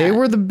damper on that. They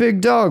were the big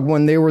dog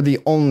when they were the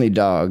only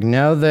dog.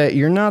 Now that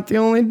you're not the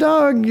only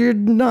dog, you're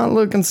not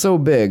looking so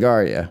big,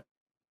 are you?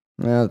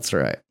 That's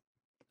right.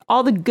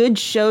 All the good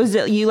shows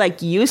that you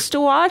like used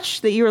to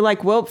watch that you were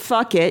like, well,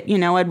 fuck it, you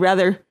know, I'd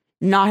rather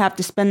not have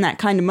to spend that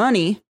kind of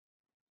money.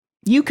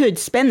 You could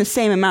spend the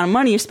same amount of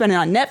money you're spending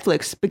on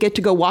Netflix, but get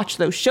to go watch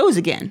those shows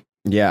again.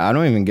 Yeah, I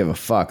don't even give a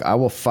fuck. I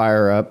will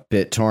fire up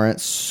BitTorrent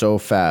so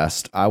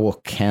fast. I will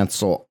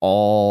cancel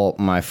all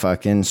my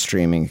fucking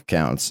streaming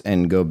accounts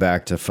and go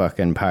back to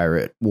fucking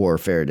pirate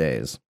warfare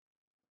days.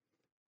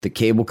 The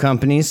cable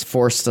companies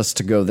forced us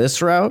to go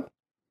this route,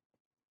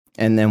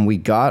 and then we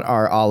got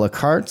our a la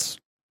cartes,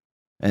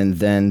 and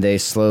then they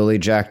slowly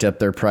jacked up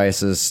their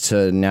prices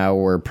to now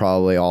we're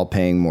probably all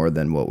paying more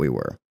than what we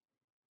were.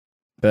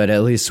 But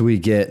at least we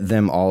get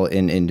them all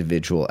in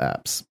individual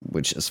apps,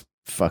 which is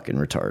fucking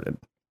retarded.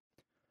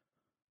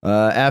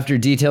 After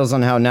details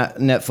on how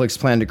Netflix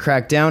planned to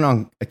crack down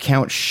on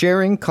account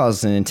sharing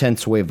caused an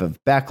intense wave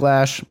of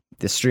backlash,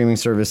 the streaming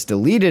service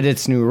deleted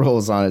its new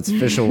rules on its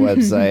official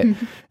website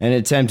and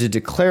attempted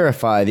to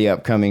clarify the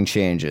upcoming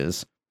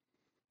changes.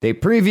 They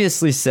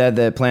previously said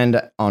that it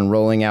planned on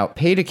rolling out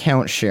paid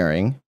account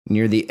sharing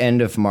near the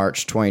end of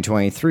March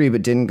 2023,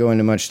 but didn't go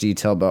into much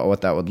detail about what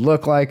that would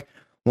look like.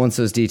 Once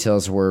those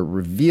details were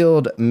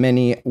revealed,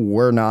 many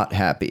were not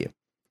happy.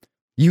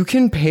 You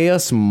can pay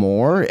us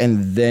more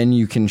and then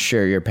you can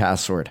share your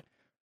password.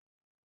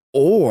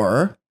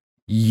 Or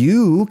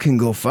you can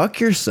go fuck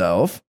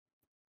yourself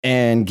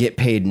and get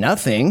paid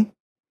nothing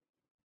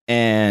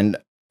and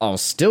I'll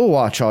still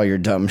watch all your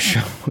dumb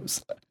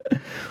shows.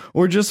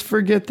 Or just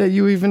forget that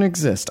you even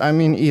exist. I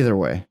mean, either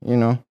way, you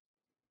know,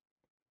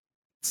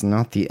 it's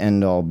not the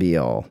end all be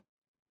all.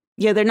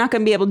 Yeah, they're not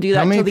going to be able to do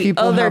that until the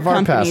other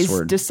companies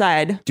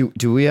decide.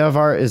 Do we have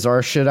is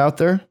our shit out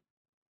there?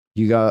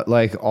 You got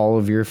like all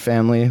of your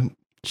family.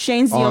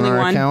 Shane's the only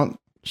one. Account?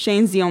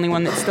 Shane's the only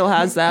one that still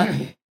has that.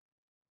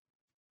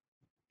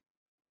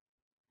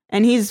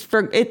 And he's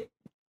if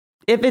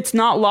it's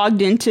not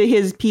logged into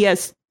his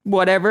PS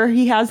whatever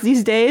he has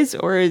these days,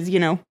 or his, you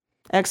know,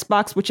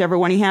 Xbox, whichever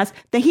one he has,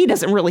 then he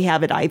doesn't really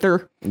have it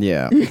either.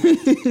 Yeah.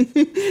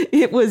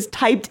 It was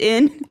typed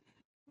in.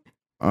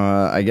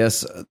 I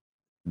guess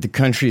the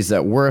countries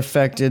that were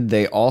affected,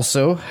 they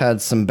also had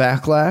some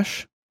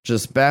backlash.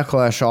 Just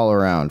backlash all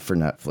around for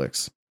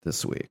Netflix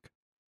this week.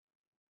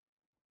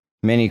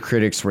 Many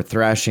critics were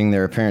thrashing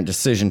their apparent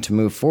decision to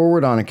move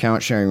forward on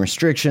account sharing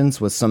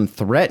restrictions, with some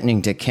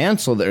threatening to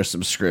cancel their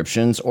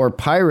subscriptions or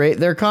pirate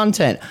their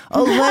content.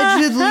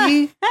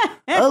 Allegedly,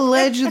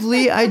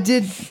 I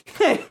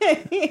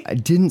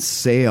didn't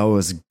say I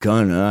was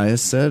gonna. I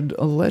said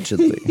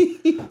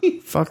allegedly.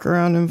 Fuck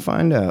around and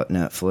find out,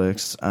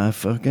 Netflix. I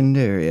fucking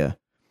dare ya.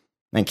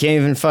 I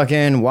can't even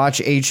fucking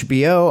watch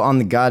HBO on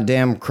the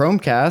goddamn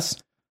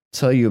Chromecast.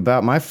 Tell you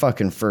about my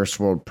fucking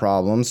first world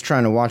problems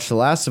trying to watch The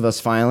Last of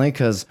Us finally,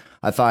 because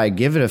I thought I'd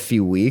give it a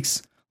few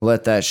weeks,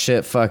 let that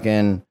shit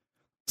fucking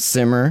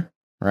simmer,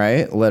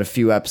 right? Let a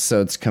few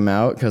episodes come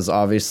out, because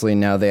obviously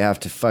now they have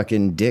to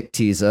fucking dick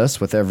tease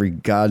us with every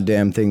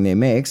goddamn thing they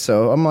make.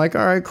 So I'm like,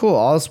 all right, cool.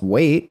 I'll just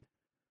wait.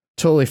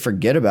 Totally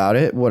forget about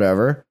it.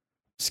 Whatever.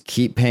 Just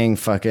keep paying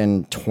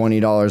fucking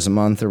 $20 a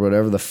month or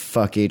whatever the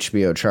fuck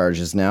HBO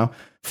charges now.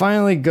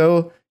 Finally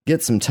go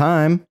get some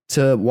time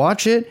to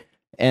watch it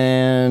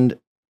and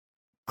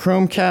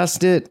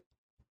Chromecast it,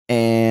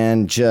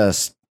 and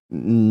just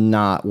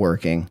not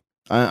working.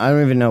 I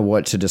don't even know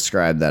what to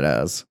describe that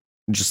as.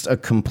 Just a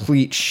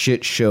complete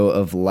shit show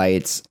of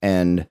lights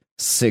and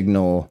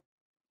signal,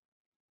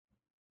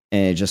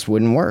 and it just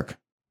wouldn't work.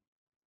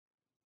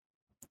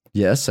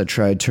 Yes, I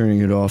tried turning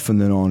it off and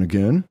then on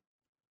again.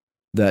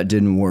 That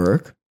didn't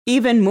work.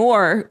 Even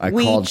more,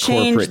 we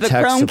changed the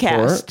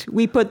Chromecast. Support.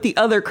 We put the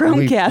other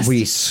Chromecast.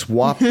 We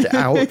swapped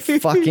out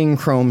fucking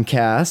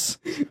Chromecast.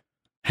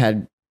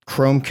 Had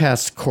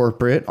Chromecast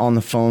corporate on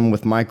the phone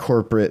with my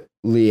corporate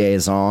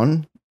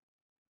liaison,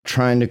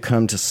 trying to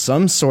come to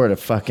some sort of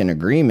fucking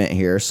agreement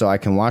here so I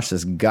can watch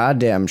this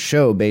goddamn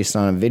show based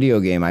on a video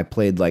game I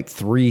played like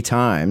 3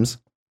 times.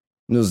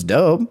 It was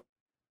dope.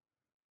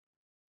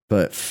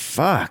 But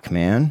fuck,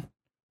 man.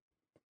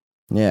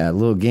 Yeah,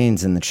 Lil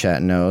Gaines in the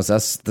chat knows.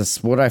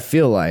 That's what I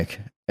feel like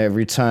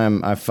every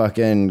time I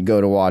fucking go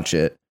to watch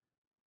it.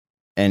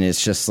 And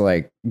it's just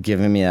like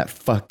giving me that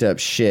fucked up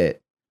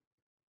shit.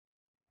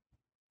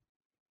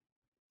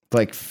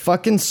 Like,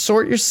 fucking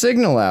sort your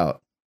signal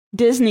out.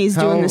 Disney's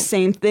doing the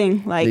same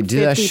thing. Like, they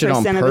do that shit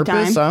on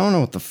purpose? I don't know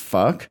what the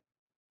fuck.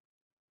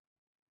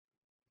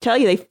 Tell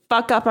you, they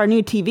fuck up our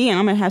new TV and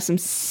I'm going to have some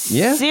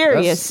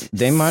serious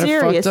they might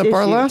have fucked up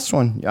our last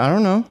one. I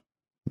don't know.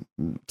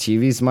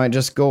 TVs might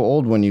just go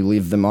old when you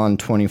leave them on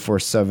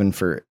 24/7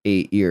 for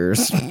 8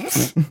 years.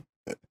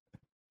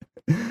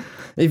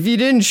 If you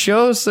didn't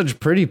show such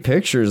pretty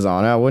pictures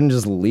on it, I wouldn't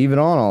just leave it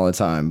on all the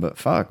time. But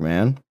fuck,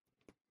 man.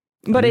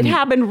 But it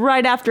happened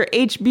right after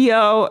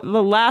HBO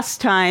the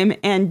last time,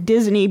 and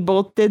Disney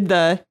both did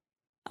the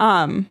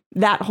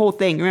that whole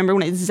thing. Remember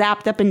when it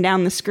zapped up and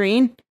down the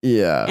screen?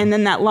 Yeah. And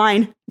then that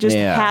line just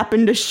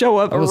happened to show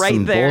up right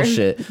some there.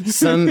 Bullshit.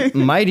 Some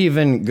might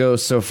even go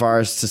so far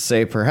as to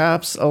say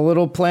perhaps a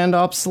little planned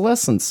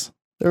obsolescence.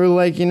 They were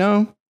like, you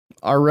know,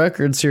 our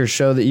records here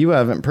show that you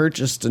haven't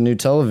purchased a new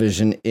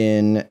television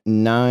in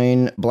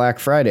 9 Black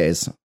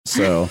Fridays.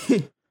 So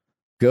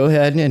go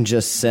ahead and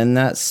just send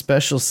that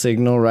special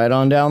signal right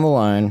on down the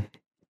line.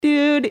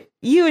 Dude,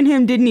 you and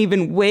him didn't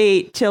even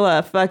wait till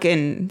a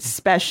fucking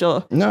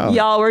special. No.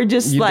 Y'all were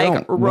just You like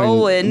don't.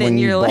 rolling when and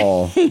you you're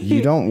ball, like,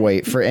 you don't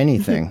wait for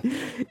anything.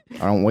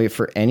 I don't wait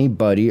for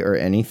anybody or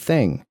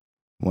anything.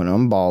 When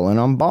I'm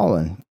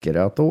balling. Get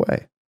out the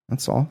way.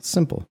 That's all.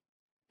 Simple.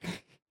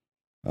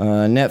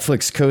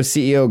 Netflix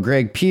co-CEO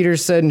Greg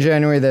Peters said in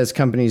January that his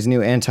company's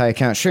new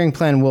anti-account sharing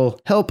plan will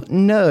help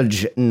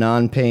nudge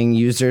non-paying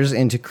users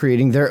into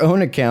creating their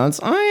own accounts.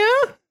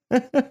 Oh, yeah?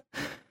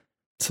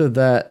 To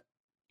that,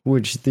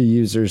 which the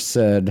user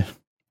said,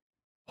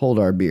 hold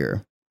our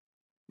beer,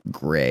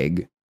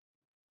 Greg.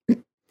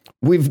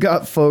 We've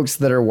got folks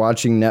that are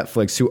watching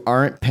Netflix who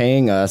aren't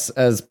paying us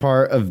as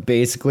part of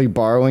basically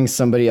borrowing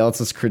somebody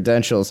else's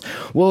credentials.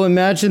 Well,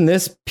 imagine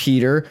this,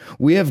 Peter.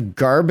 We have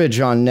garbage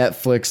on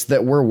Netflix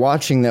that we're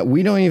watching that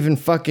we don't even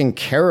fucking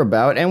care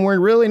about, and we're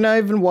really not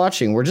even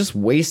watching. We're just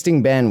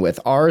wasting bandwidth,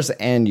 ours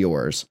and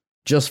yours,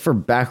 just for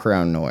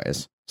background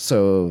noise.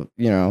 So,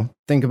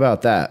 think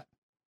about that.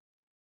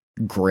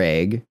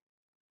 Greg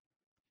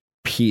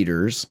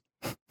Peters.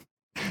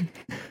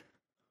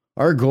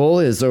 Our goal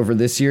is over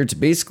this year to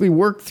basically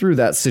work through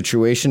that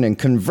situation and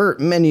convert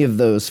many of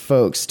those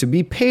folks to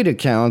be paid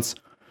accounts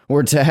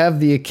or to have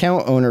the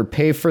account owner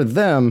pay for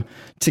them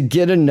to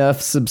get enough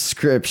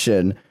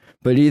subscription.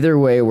 But either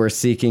way, we're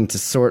seeking to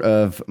sort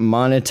of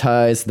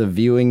monetize the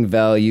viewing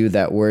value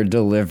that we're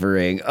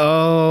delivering.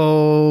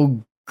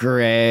 Oh,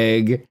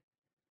 Greg.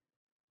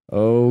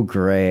 Oh,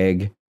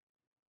 Greg.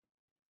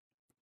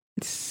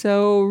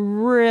 so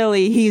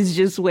really he's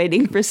just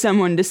waiting for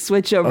someone to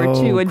switch over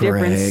to a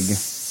different Greg.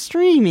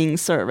 streaming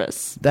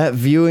service. That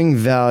viewing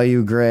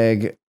value,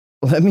 Greg,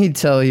 let me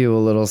tell you a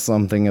little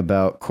something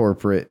about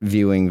corporate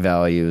viewing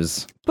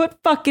values. Put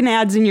fucking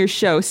ads in your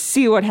show.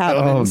 See what Oh,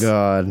 happens.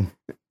 God.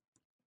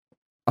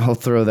 I'll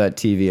throw that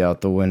TV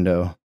out the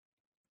window.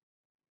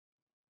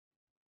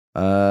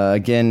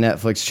 Again,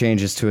 Netflix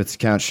changes to its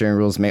account sharing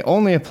rules may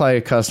only apply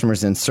to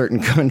customers in certain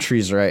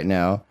countries right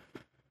now.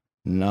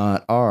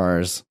 Not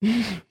ours.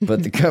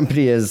 But the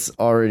company has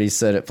already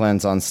said it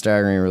plans on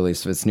staggering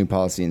release of its new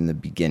policy in the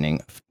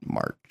beginning of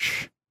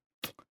March.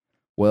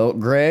 Well,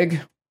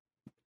 Greg,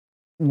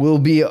 will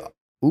be...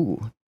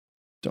 Ooh,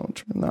 don't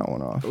turn that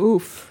one off.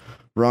 Oof.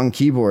 Wrong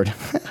keyboard.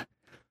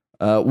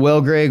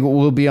 Well, Greg,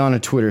 we'll be on a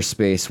Twitter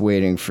space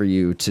waiting for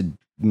you to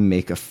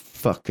make a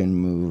fucking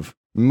move.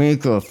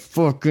 Make a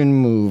fucking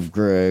move,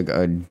 Greg.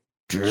 I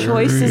dare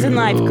Choices in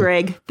life, you.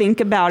 Greg. Think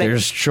about it.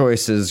 There's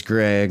choices,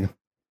 Greg.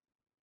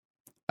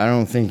 I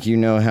don't think you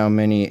know how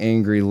many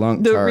angry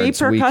lunk The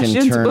cards we can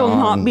repercussions turn will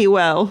on not be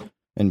well.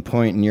 and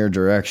point in your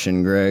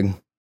direction, Greg.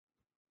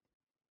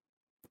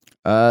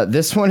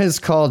 This one is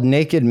called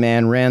Naked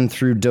Man Ran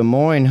Through Des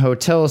Moines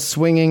Hotel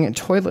Swinging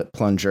Toilet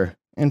Plunger.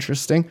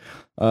 Interesting.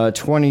 A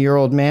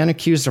 20-year-old man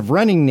accused of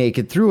running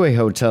naked through a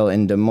hotel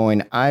in Des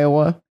Moines,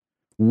 Iowa,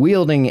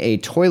 wielding a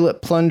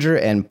toilet plunger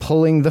and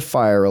pulling the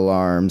fire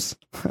alarms.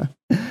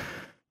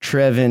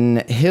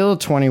 Trevin Hill,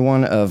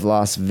 21, of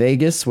Las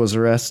Vegas, was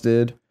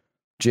arrested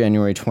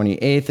January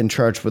 28th and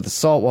charged with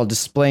assault while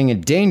displaying a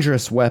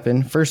dangerous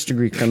weapon,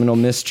 first-degree criminal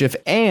mischief,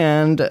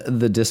 and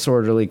the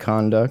disorderly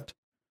conduct.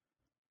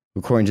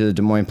 According to the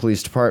Des Moines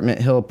Police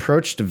Department, Hill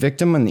approached a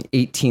victim on the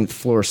 18th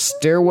floor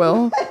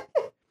stairwell.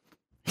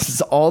 This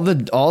is all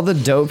the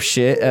dope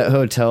shit at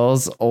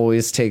hotels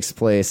always takes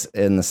place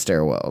in the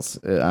stairwells.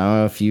 I don't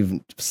know if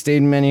you've stayed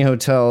in many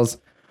hotels,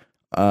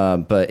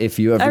 but if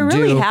you ever I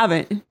really do,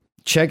 haven't.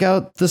 check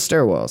out the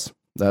stairwells.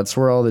 That's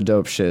where all the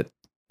dope shit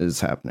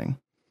is happening.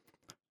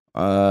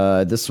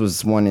 This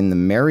was one in the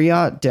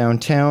Marriott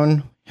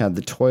downtown. Had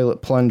the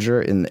toilet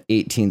plunger in the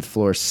 18th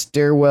floor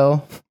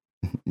stairwell.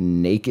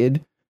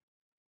 Naked.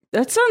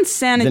 That sounds The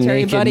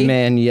sanitary, naked buddy.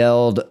 man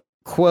yelled,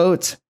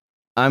 quote,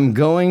 "I'm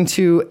going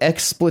to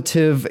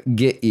expletive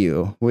get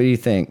you." What do you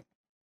think?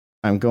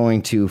 I'm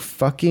going to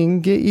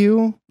fucking get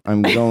you?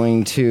 I'm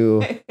going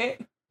to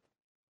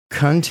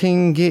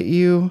cunting get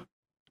you?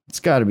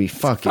 It's got to be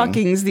fucking.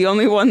 Fucking's the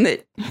only one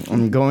that...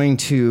 I'm going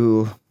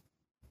to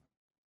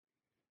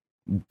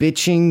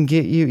bitching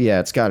get you? Yeah,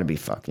 it's got to be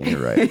fucking.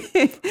 You're right.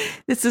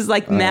 This is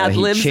like Mad He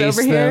Libs chased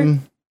over here.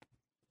 them,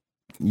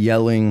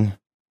 yelling.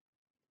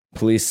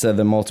 Police said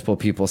that multiple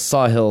people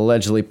saw Hill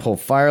allegedly pull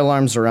fire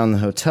alarms around the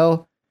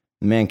hotel.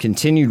 The man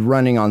continued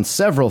running on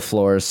several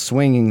floors,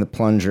 swinging the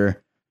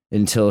plunger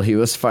until he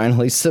was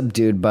finally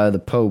subdued by the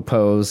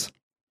po-pos.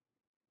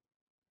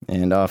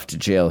 And off to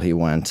jail he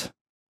went.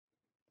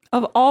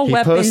 Of all He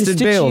weapons posted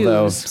to bail, choose,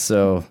 though,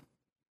 so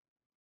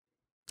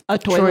a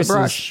toilet choices.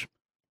 brush.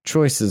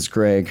 Choices,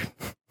 Greg.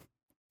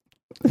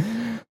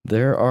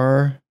 There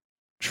are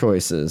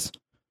choices.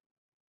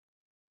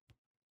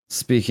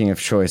 Speaking of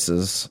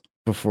choices,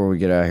 before we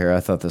get out of here, I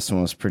thought this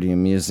one was pretty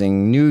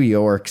amusing. New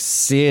York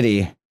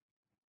City.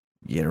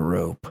 Get a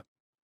rope.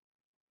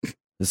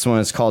 This one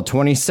is called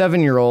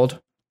 27-year-old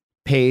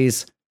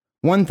pays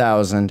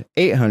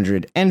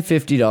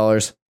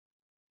 $1,850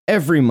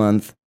 every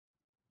month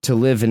to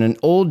live in an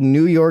old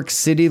New York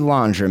City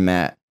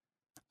laundromat.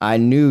 I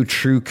knew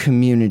true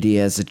community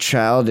as a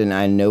child, and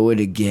I know it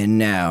again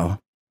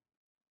now.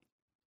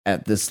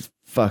 At this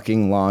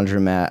fucking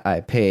laundromat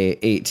I pay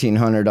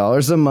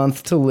 $1,800 a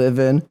month to live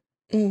in.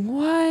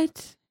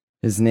 What?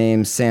 His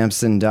name's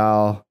Samson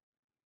Dahl.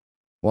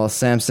 While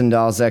Samson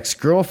Dahl's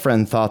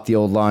ex-girlfriend thought the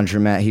old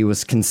laundromat he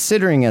was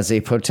considering as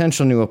a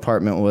potential new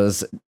apartment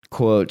was,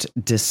 quote,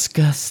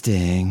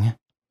 disgusting,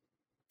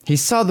 he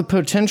saw the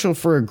potential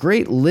for a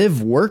great live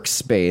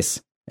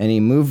workspace, and he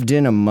moved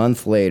in a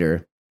month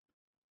later.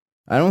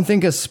 I don't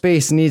think a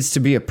space needs to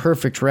be a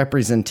perfect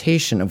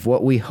representation of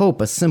what we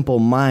hope a simple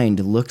mind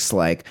looks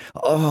like.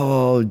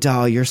 Oh,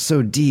 Dahl, you're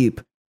so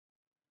deep.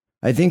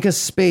 I think a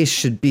space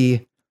should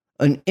be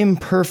an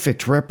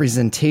imperfect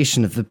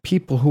representation of the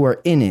people who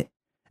are in it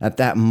at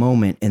that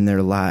moment in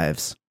their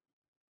lives.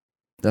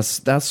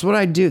 That's what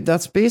I do.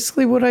 That's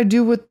basically what I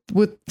do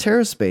with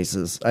terrace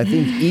spaces. I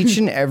think each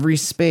and every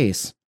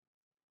space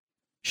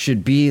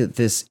should be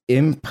this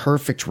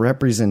imperfect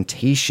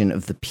representation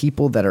of the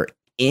people that are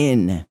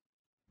in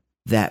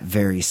that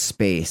very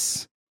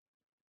space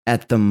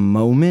at the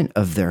moment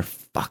of their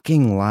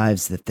fucking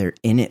lives that they're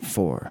in it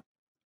for.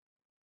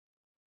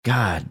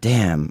 God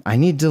damn, I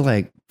need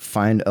to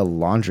find a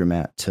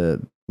laundromat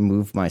to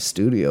move my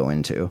studio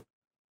into.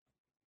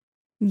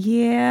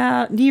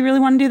 Yeah. Do you really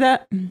want to do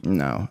that?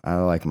 No, I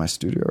like my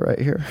studio right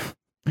here.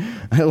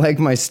 I like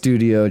my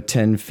studio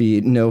 10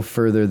 feet, no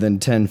further than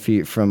 10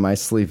 feet from my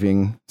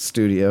sleeping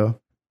studio.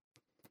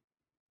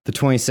 The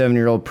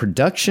 27-year-old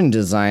production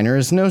designer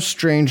is no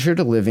stranger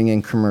to living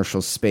in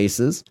commercial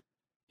spaces.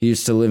 He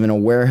used to live in a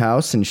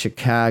warehouse in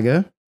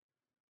Chicago,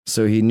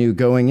 so he knew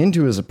going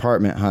into his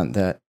apartment hunt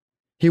that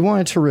he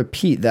wanted to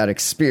repeat that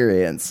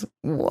experience.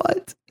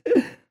 What?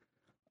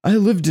 I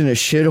lived in a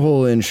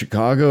shithole in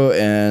Chicago,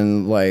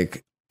 and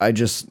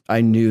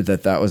I knew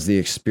that was the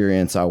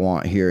experience I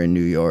want here in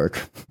New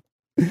York.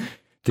 I'm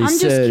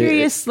just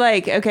curious,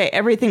 okay,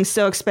 everything's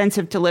so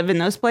expensive to live in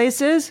those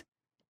places.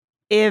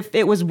 If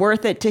it was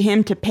worth it to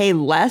him to pay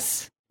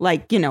less,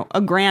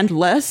 $1,000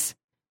 less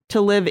to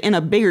live in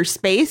a bigger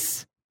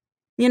space,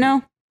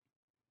 Yeah,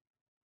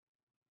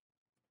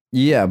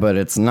 but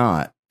it's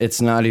not. It's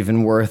not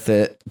even worth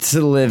it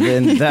to live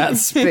in that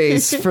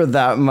space for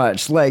that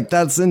much.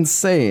 That's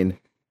insane.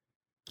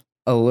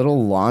 A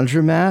little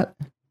laundromat?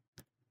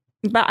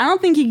 But I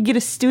don't think you could get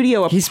a studio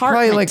apartment. He's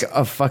probably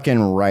a fucking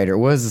writer.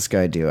 What does this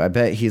guy do? I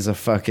bet he's a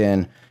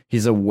Web3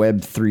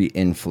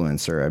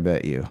 influencer, I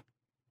bet you.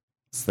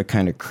 It's the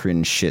kind of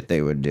cringe shit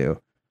they would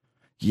do.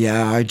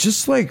 Yeah, I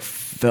just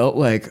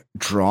felt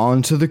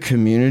drawn to the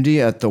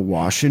community at the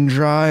wash and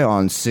dry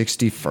on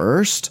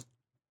 61st.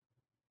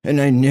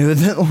 And I knew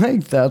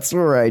that that's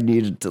where I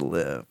needed to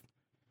live.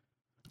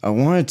 I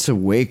wanted to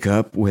wake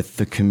up with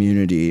the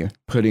community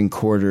putting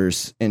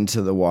quarters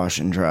into the wash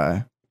and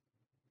dry.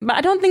 But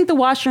I don't think the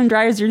washer and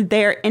dryers are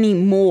there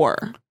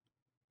anymore.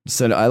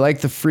 Said, I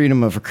like the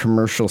freedom of a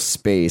commercial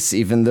space,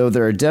 even though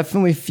there are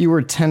definitely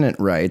fewer tenant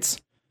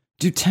rights.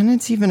 Do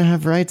tenants even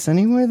have rights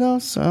anyway, though?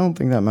 So I don't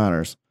think that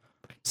matters.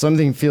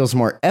 Something feels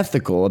more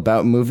ethical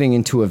about moving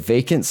into a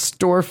vacant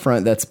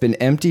storefront that's been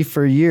empty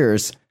for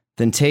years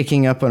than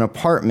taking up an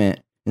apartment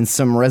in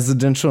some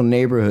residential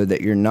neighborhood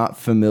that you're not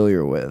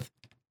familiar with.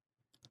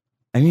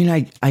 I mean,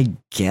 I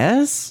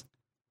guess?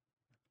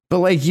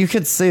 But you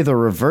could say the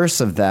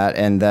reverse of that,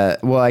 and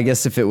that, well, I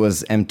guess if it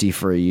was empty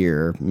for a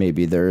year,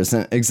 maybe there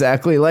isn't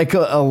exactly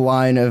a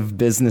line of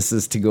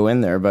businesses to go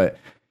in there, but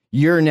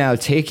you're now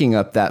taking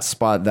up that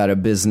spot that a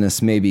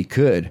business maybe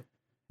could,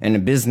 and a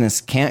business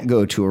can't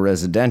go to a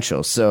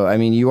residential. So, I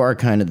mean, you are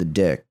kind of the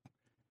dick,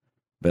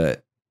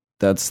 but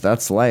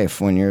that's life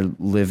when you're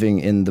living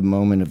in the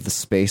moment of the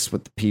space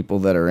with the people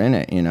that are in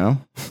it,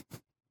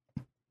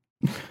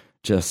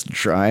 Just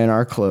drying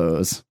our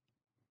clothes.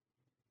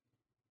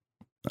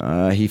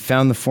 He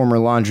found the former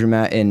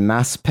laundromat in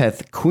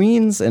Maspeth,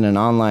 Queens in an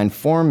online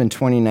forum in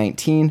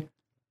 2019.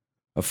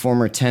 A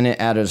former tenant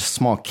added a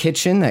small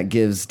kitchen that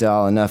gives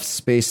Dahl enough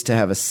space to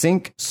have a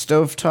sink,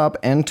 stovetop,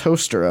 and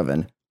toaster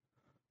oven.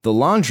 The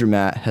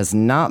laundromat has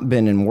not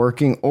been in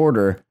working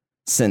order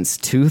since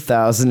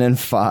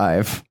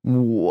 2005.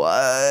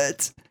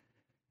 What?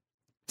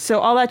 So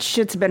all that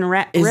shit's been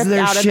ripped Is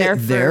there out of shit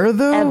there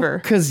though? forever.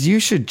 Because you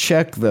should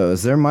check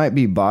those. There might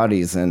be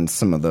bodies in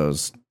some of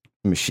those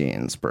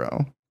machines,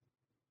 bro.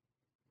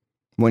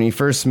 When he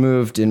first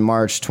moved in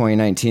March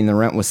 2019, the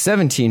rent was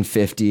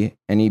 $1,750,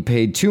 and he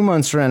paid 2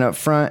 months rent up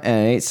front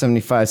and an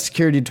 $875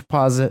 security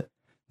deposit.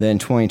 Then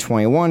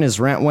 2021, his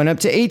rent went up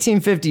to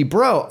 $1,850.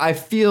 Bro, I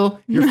feel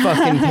your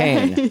fucking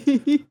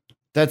pain.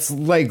 That's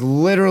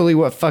literally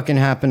what fucking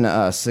happened to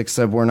us,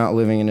 except we're not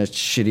living in a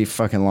shitty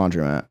fucking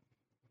laundromat.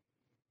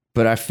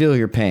 But I feel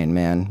your pain,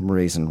 man,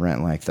 raising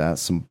rent like that.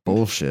 Some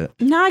bullshit.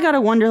 Now I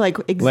gotta wonder,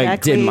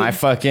 exactly.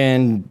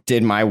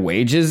 Did my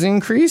wages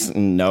increase?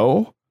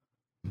 No.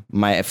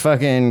 My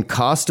fucking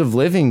cost of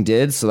living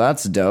did, so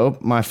that's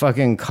dope. My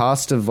fucking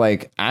cost of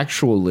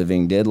actual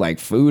living did,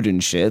 food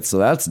and shit, so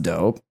that's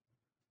dope.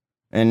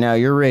 And now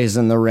you're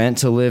raising the rent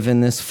to live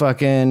in this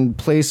fucking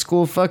play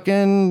school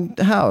fucking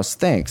house.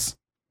 Thanks.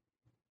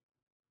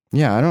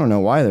 Yeah, I don't know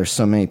why there's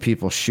so many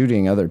people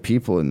shooting other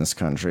people in this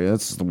country.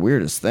 That's the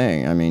weirdest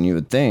thing. I mean, you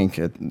would think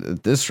at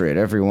this rate,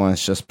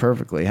 everyone's just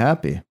perfectly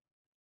happy.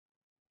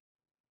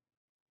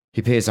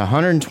 He pays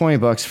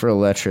 $120 for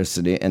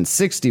electricity and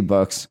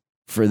 $60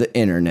 for the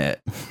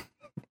internet.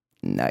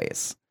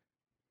 Nice.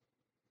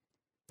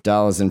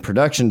 Dahl is in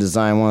production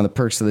design. One of the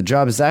perks of the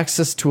job is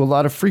access to a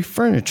lot of free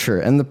furniture,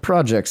 and the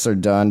projects are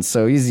done,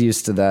 so he's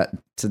used to that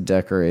to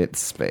decorate the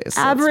space.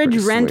 Average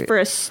rent sweet. for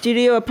a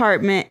studio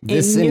apartment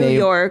in New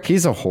York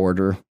He's a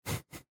hoarder.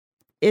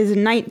 is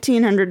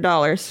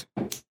 $1,900.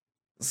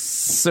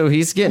 So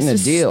he's getting a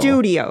deal.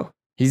 Studio.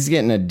 He's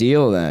getting a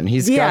deal then.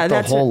 He's got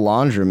the whole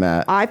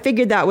laundromat. I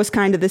figured that was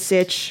kind of the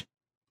sitch.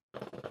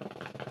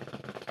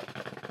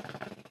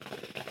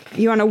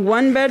 You want a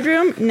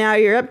 1-bedroom? Now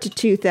you're up to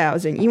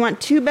 $2,000. You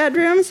want 2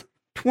 bedrooms?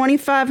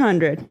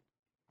 $2,500.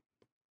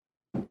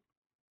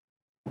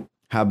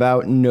 How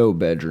about no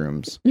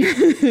bedrooms?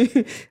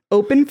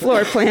 Open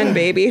floor plan,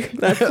 baby.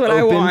 That's what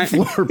I want.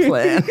 Open floor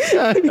plan.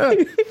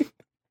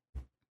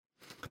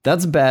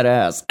 That's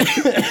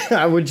badass.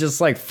 I would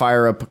just like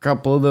fire up a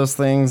couple of those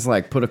things,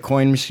 like put a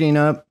coin machine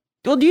up.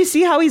 Well, do you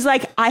see how he's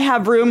like, I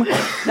have room?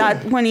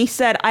 That when he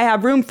said, I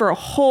have room for a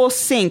whole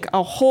sink,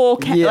 a whole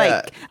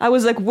like, I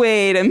was like,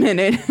 wait a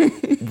minute.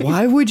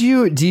 Why would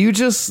you? Do you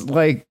just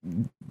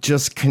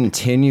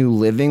continue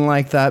living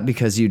like that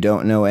because you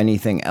don't know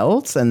anything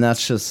else, and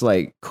that's just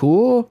like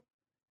cool?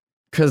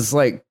 Because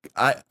like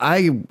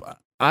I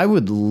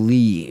would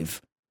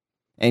leave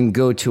and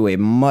go to a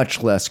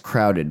much less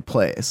crowded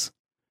place.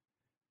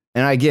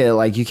 And I get it,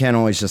 like you can't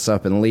always just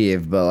up and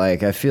leave, but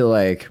like I feel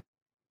like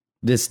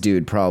this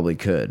dude probably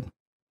could.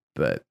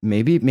 But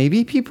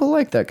maybe people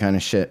like that kind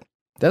of shit.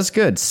 That's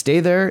good. Stay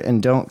there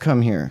and don't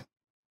come here.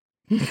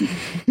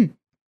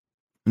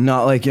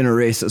 Not like in a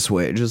racist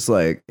way, just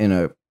like in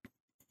a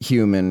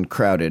human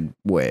crowded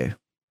way,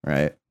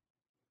 right?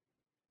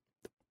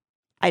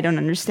 I don't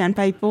understand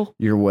people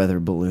Your weather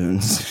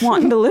balloons.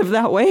 wanting to live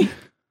that way.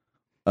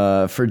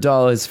 For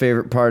Dahl, his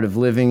favorite part of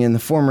living in the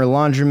former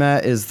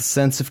laundromat is the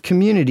sense of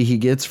community he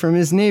gets from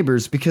his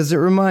neighbors because it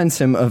reminds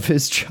him of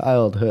his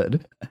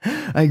childhood.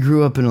 I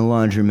grew up in a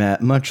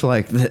laundromat much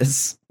like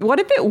this. What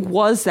if it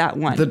was that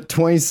one? The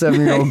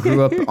 27-year-old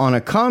grew up on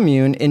a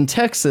commune in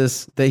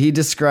Texas that he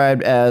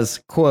described as,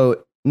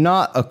 quote,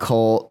 not a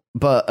cult,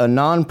 but a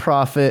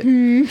nonprofit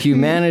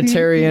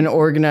humanitarian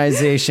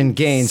organization.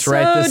 Gaines,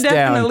 write this down. So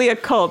definitely a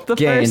cult. The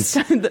Gaines.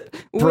 first time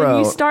when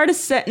you start a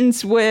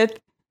sentence with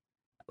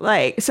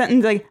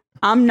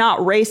I'm not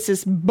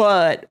racist,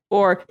 but,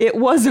 or it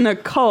wasn't a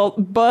cult,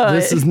 but.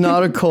 This is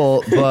not a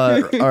cult,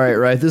 but, all right,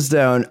 write this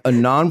down. A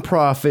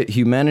nonprofit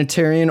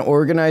humanitarian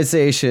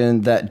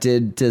organization that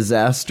did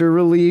disaster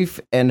relief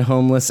and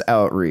homeless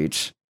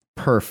outreach.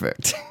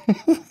 Perfect.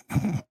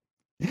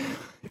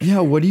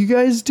 Yeah, what do you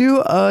guys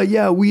do?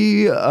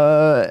 We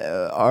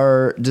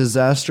are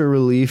disaster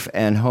relief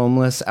and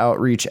homeless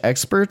outreach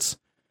experts.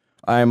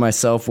 I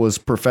myself was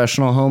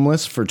professional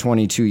homeless for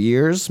 22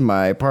 years.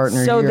 My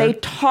partner So here, they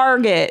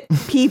target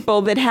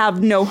people that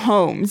have no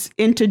homes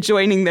into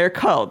joining their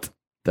cult.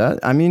 That,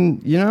 I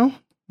mean, you know,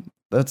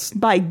 that's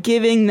by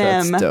giving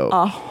them dope.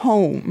 a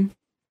home.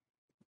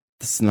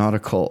 It's not a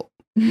cult.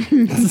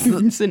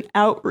 It's an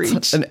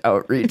outreach. An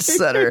outreach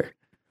center.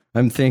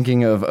 I'm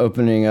thinking of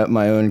opening up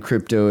my own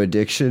crypto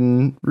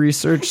addiction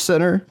research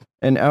center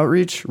and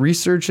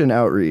research and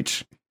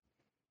outreach.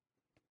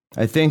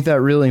 I think that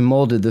really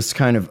molded this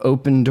kind of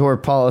open door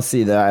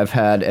policy that I've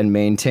had and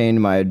maintained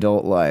my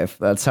adult life.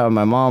 That's how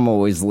my mom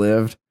always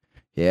lived.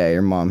 Yeah,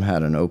 your mom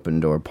had an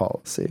open door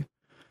policy.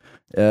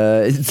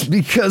 It's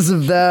because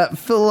of that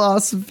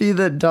philosophy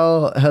that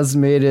Dahl has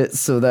made it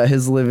so that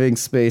his living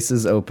space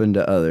is open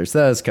to others.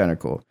 That is kind of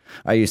cool.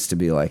 I used to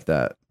be like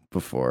that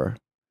before.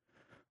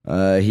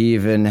 He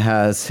even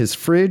has his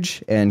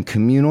fridge and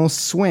communal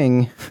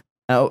swing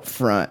out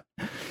front.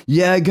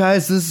 Yeah,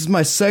 guys, this is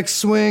my sex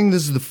swing.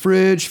 This is the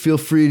fridge. Feel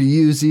free to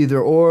use either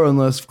or,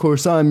 unless, of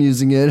course, I'm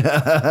using it.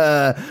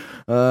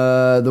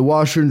 The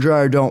washer and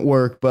dryer don't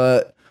work,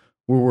 but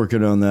we're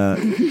working on that.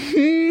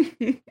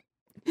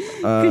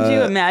 Could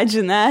you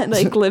imagine that?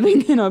 Like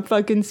living in a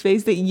fucking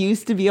space that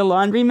used to be a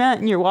laundromat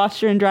and your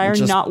washer and dryer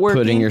just not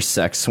working. Putting your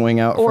sex swing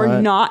out or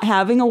front. not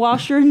having a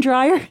washer and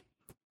dryer.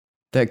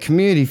 That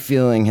community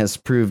feeling has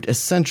proved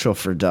essential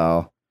for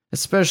Dahl,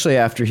 especially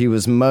after he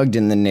was mugged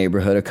in the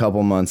neighborhood a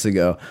couple months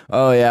ago.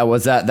 Oh yeah,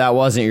 that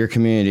wasn't your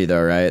community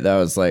though, right? That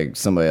was like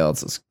somebody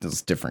else's.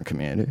 This different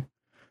community.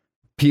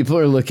 People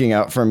are looking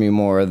out for me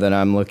more than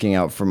I'm looking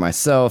out for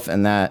myself,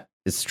 and that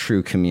is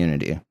true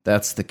community.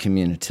 That's the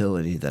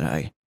communitility that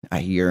I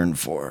yearn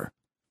for.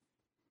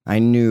 I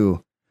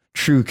knew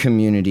true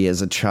community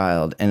as a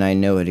child, and I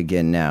know it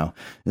again now.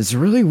 It's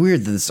really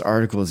weird that this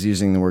article is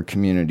using the word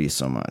community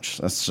so much.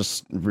 That's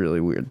just a really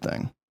weird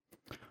thing.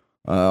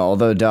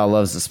 Although Dahl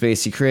loves the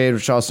space he created,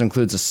 which also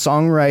includes a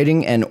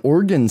songwriting and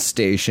organ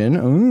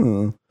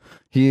station,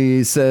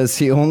 he says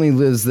he only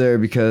lives there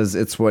because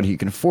it's what he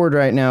can afford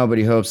right now, but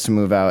he hopes to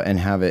move out and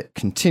have it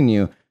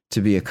continue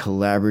to be a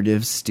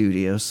collaborative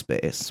studio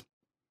space.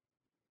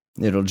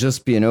 It'll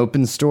just be an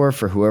open store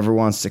for whoever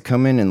wants to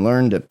come in and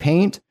learn to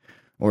paint,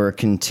 or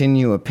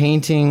continue a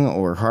painting,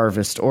 or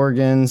harvest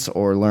organs,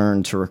 or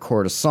learn to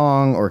record a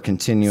song, or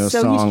continue a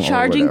song. So he's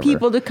charging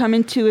people to come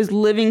into his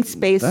living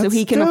space so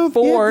he can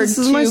afford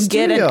to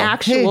get an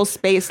actual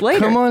space later.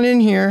 Come on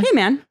in here. Hey,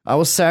 man. I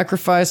will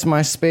sacrifice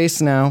my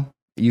space now.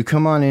 You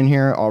come on in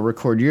here. I'll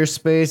record your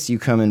space. You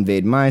come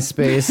invade my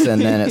space.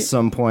 And then at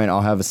some point,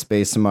 I'll have a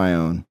space of my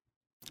own.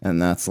 And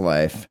that's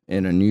life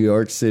in a New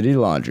York City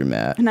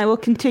laundromat. And I will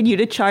continue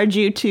to charge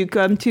you to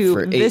come to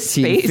for this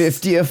space.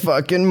 $18.50 a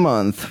fucking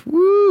month.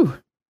 Woo!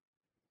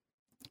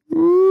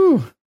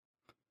 Woo!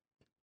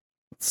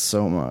 That's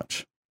so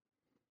much.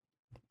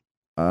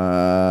 Do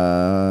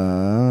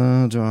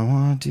I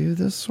want to do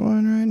this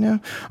one right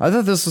now? I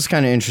thought this was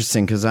kind of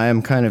interesting because I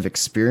am kind of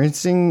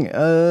experiencing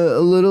a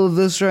little of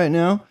this right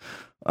now.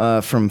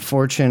 From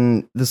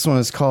Fortune, this one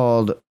is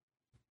called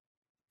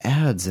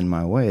Ads in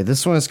My Way.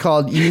 This one is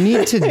called You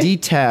Need to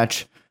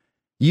Detach.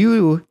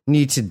 You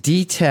need to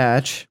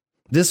detach.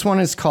 This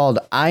one is called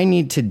I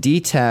Need to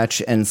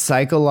Detach and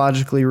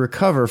Psychologically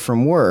Recover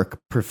from Work,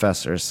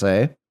 professors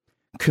say.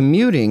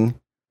 Commuting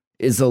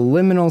is a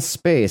liminal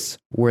space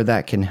where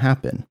that can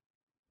happen.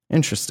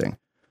 Interesting.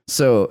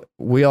 So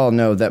we all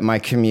know that my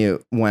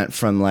commute went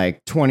from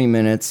like 20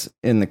 minutes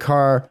in the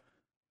car,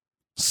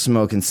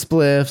 smoking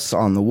spliffs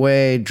on the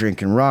way,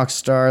 drinking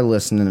Rockstar,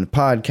 listening to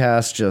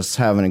podcasts, just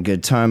having a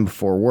good time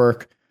before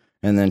work,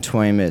 and then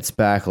 20 minutes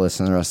back,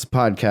 listening to the rest of the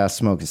podcast,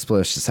 smoking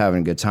spliffs, just having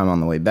a good time on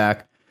the way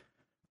back.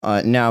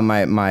 Now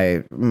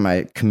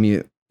my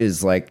commute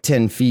is like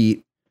 10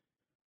 feet.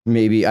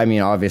 Maybe, I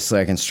mean, obviously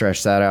I can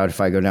stretch that out if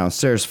I go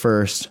downstairs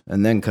first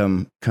and then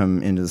come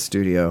into the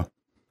studio.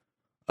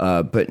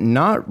 But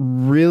not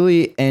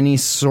really any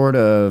sort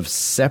of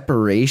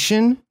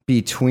separation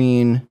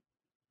between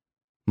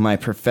my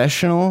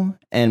professional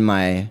and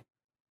my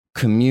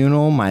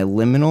communal, my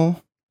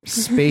liminal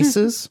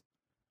spaces,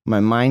 my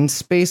mind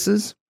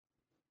spaces.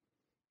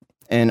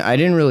 And I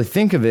didn't really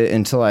think of it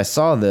until I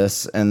saw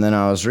this. And then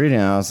I was reading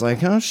it. I was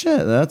like, oh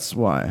shit, that's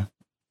why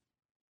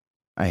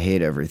I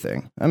hate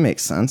everything. That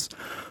makes sense.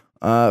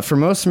 For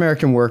most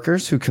American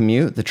workers who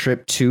commute, the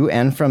trip to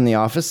and from the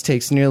office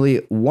takes nearly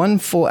 1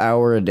 full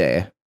hour a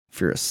day. If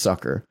you're a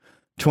sucker.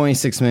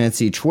 26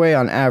 minutes each way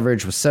on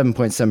average, with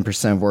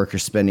 7.7% of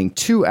workers spending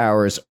 2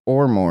 hours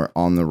or more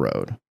on the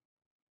road.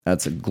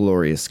 That's a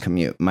glorious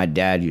commute. My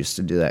dad used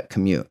to do that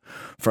commute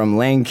from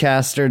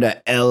Lancaster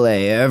to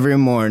LA every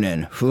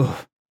morning. Whew.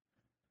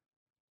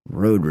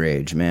 Road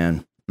rage,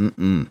 man.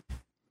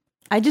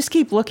 I just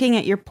keep looking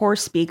at your poor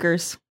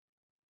speakers.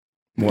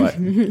 What?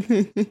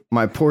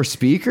 My poor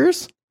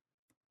speakers?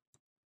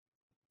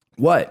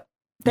 What?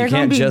 They're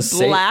going to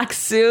be black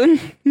soon.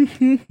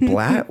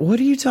 Black? What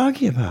are you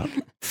talking about?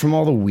 From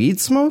all the weed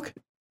smoke?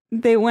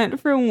 They went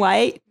from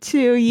white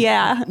to,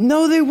 yeah.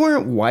 No, they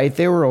weren't white.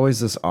 They were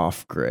always this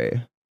off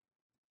gray.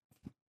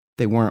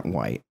 They weren't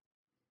white.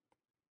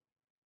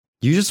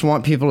 You just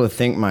want people to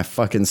think my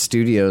fucking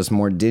studio is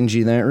more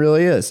dingy than it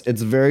really is.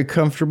 It's very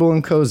comfortable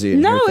and cozy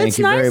in here. Thank it's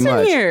you nice very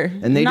much. in here.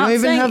 And they don't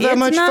even have that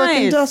much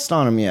fucking nice. dust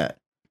on them yet.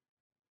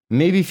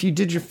 Maybe if you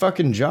did your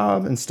fucking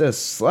job instead of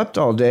slept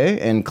all day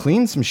and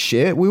cleaned some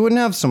shit, we wouldn't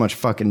have so much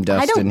fucking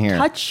dust in here. I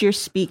don't touch your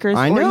speakers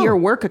or your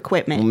work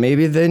equipment. Well,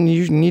 maybe then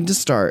you need to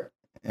start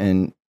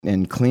and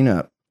clean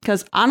up.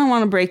 Because I don't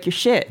want to break your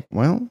shit.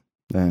 Well,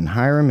 then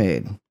hire a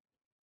maid.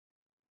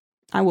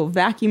 I will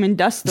vacuum and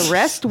dust the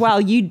rest while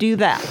you do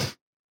that.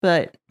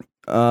 But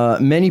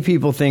many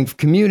people think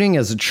commuting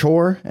as a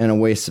chore and a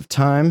waste of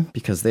time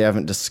because they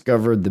haven't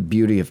discovered the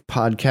beauty of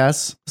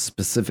podcasts,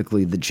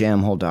 specifically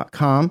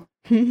thejamhole.com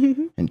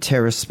and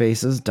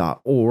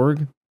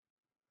terraspaces.org.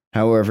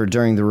 However,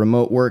 during the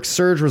remote work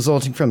surge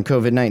resulting from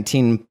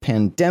COVID-19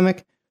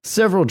 pandemic,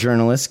 several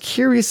journalists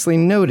curiously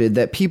noted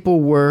that people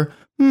were,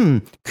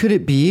 could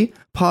it be,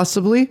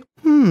 possibly,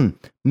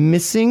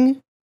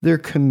 missing their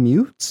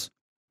commutes?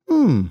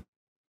 One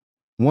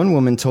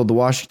woman told the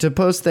Washington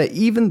Post that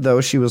even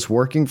though she was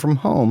working from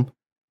home,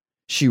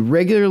 she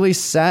regularly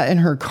sat in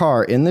her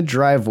car in the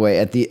driveway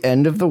at the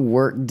end of the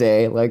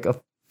workday like a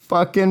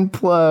fucking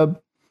pleb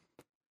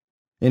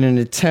in an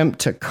attempt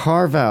to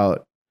carve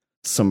out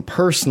some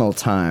personal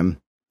time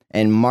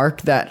and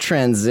mark that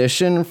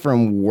transition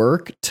from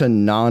work to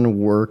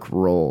non-work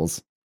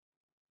roles.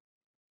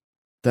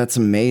 That's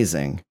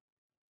amazing.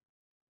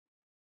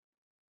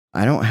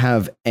 I don't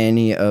have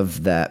any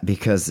of that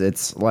because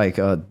it's like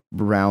a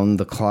round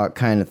the clock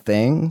kind of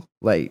thing.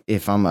 Like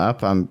if I'm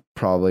up, I'm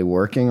probably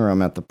working, or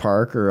I'm at the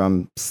park, or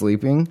I'm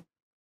sleeping,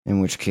 in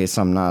which case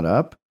I'm not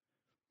up.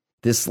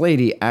 This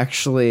lady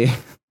actually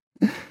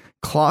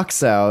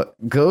clocks out,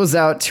 goes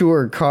out to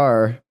her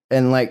car,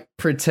 and like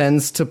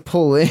pretends to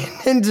pull in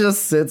and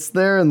just sits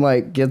there and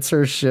like gets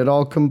her shit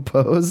all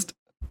composed.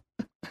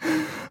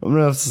 I'm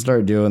gonna have to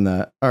start doing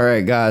that. All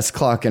right, guys,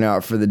 clocking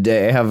out for the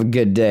day. Have a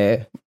good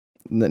day.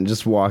 And then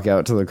just walk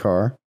out to the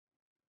car.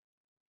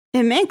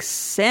 It makes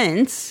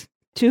sense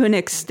to an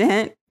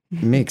extent.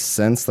 It makes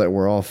sense that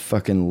we're all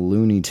fucking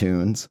Looney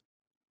Tunes.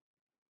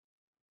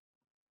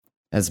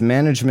 As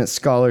management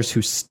scholars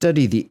who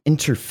study the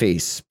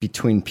interface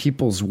between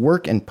people's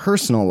work and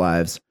personal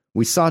lives,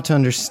 we sought to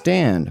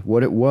understand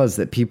what it was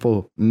that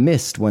people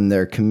missed when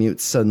their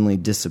commute suddenly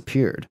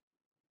disappeared.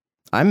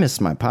 I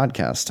miss my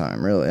podcast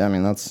time, really. I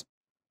mean,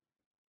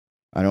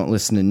 I don't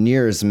listen to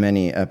near as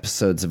many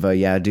episodes of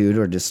Yeah Dude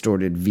or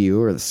Distorted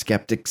View or The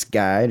Skeptic's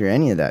Guide or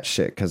any of that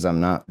shit because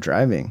I'm not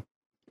driving.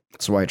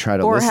 That's why I try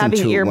to listen to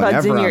it or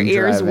having earbuds in your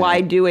ears driving.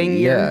 while doing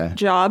your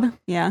job.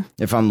 Yeah.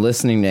 If I'm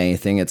listening to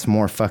anything, it's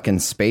more fucking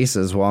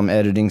spaces while I'm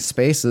editing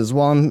spaces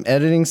while I'm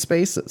editing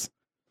spaces.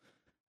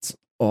 It's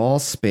all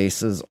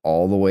spaces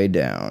all the way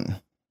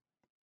down.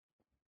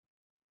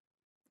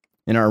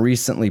 In our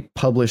recently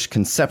published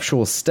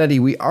conceptual study,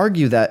 we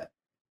argue that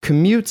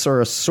commutes are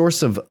a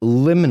source of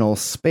liminal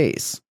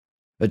space,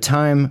 a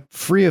time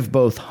free of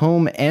both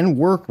home and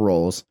work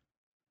roles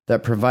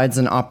that provides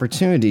an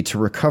opportunity to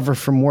recover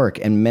from work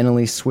and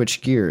mentally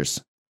switch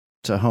gears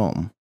to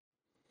home.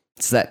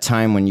 It's that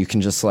time when you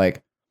can just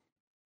like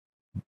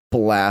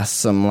blast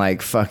some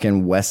like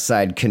fucking West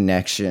Side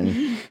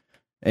Connection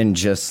and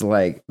just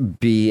like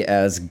be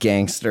as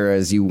gangster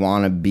as you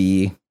want to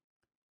be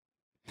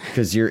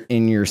because you're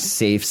in your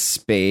safe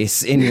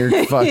space in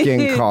your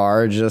fucking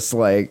car, just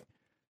like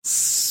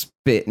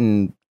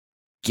spitting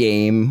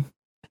game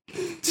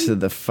to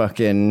the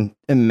fucking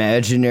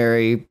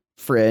imaginary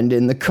friend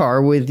in the car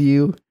with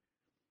you.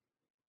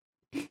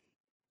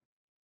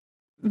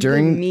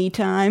 During me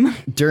time.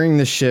 During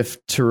the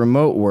shift to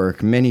remote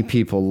work, many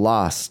people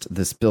lost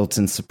this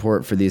built-in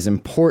support for these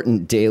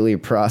important daily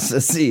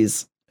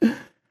processes.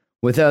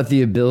 Without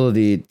the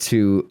ability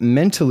to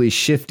mentally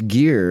shift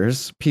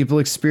gears, people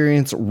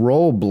experience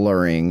role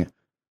blurring,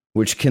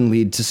 which can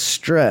lead to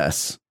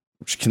stress,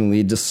 which can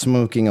lead to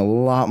smoking a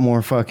lot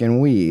more fucking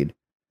weed.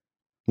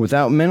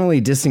 Without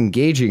mentally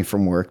disengaging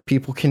from work,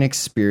 people can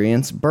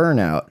experience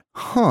burnout.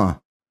 Huh.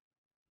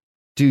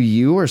 Do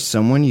you or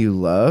someone you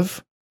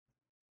love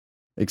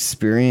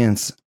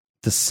experience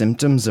the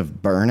symptoms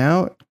of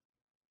burnout?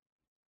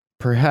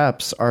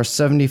 Perhaps our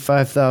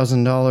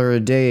 $75,000 a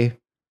day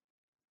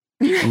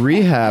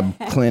rehab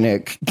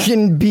clinic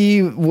can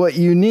be what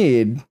you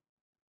need.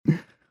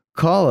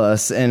 Call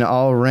us and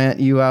I'll rent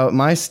you out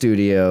my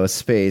studio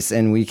space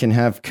and we can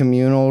have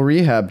communal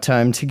rehab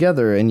time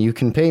together and you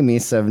can pay me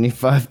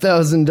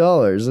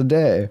 $75,000 a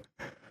day.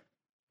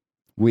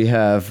 We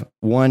have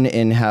one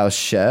in-house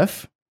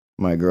chef,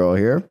 my girl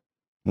here,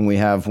 and we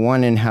have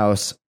one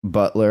in-house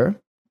butler,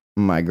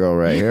 my girl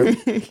right here.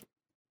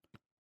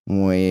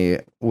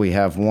 We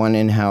have one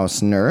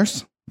in-house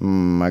nurse,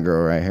 my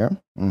girl right here.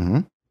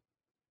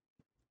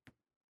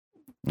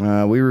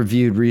 We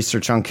reviewed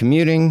research on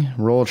commuting,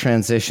 role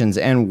transitions,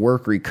 and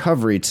work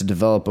recovery to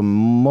develop a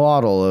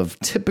model of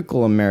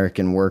typical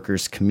American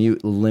workers'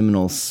 commute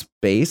liminal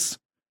space.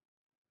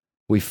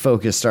 We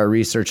focused our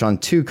research on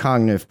two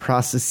cognitive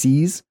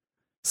processes: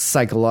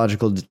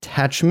 psychological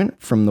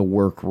detachment from the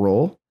work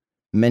role,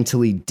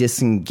 mentally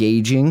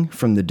disengaging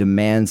from the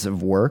demands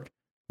of work,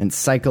 and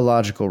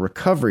psychological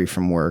recovery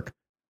from work,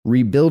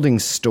 rebuilding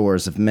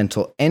stores of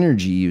mental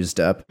energy used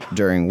up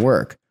during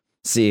work.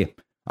 See,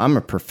 I'm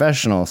a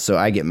professional, so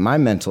I get my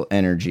mental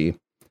energy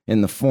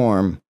in the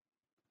form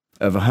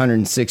of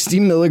 160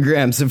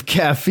 milligrams of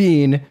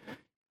caffeine,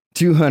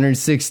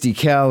 260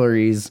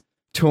 calories,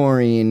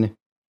 taurine.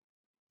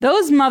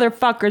 Those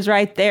motherfuckers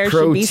right there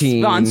protein. Should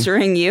be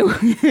sponsoring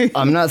you.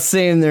 I'm not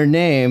saying their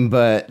name,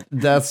 but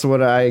that's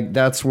where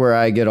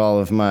I get all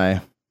of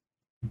my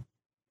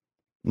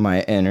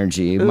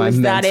energy, Ooh, my is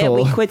mental.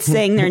 That it? We quit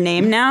saying their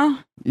name now?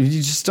 You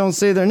just don't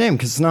say their name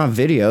because it's not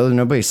video.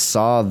 Nobody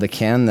saw the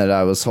can that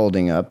I was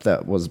holding up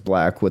that was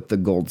black with the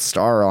gold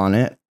star on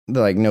it.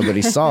 Like,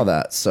 nobody saw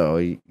that. So,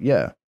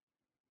 yeah.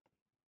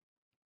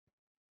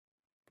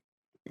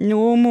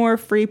 No more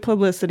free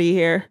publicity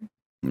here.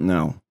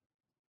 No.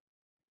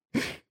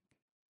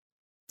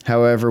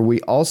 However,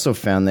 we also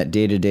found that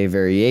day-to-day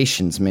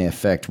variations may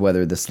affect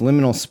whether this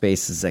liminal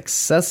space is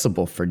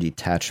accessible for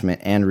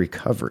detachment and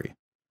recovery.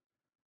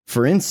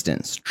 For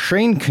instance,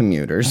 train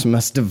commuters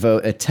must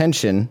devote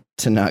attention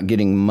to not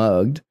getting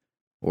mugged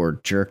or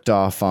jerked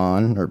off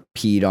on or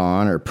peed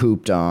on or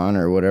pooped on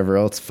or whatever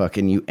else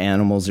fucking you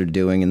animals are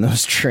doing in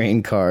those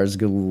train cars.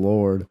 Good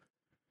Lord.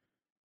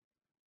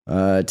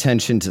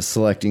 Attention to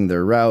selecting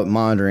their route,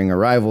 monitoring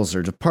arrivals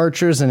or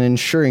departures, and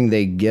ensuring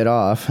they get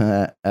off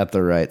at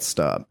the right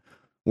stop.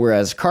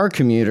 Whereas car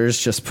commuters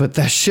just put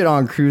that shit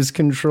on cruise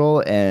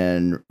control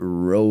and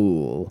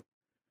roll.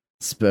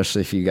 Especially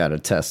if you got a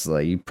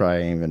Tesla, you probably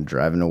ain't even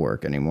driving to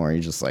work anymore.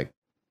 You just like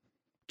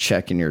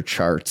checking your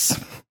charts.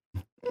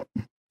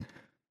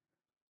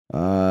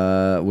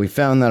 We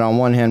found that on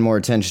one hand, more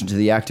attention to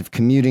the act of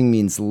commuting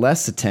means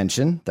less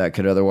attention that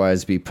could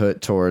otherwise be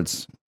put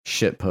towards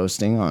shit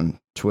posting on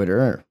Twitter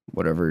or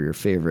whatever your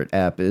favorite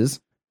app is.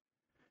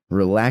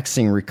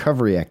 Relaxing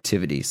recovery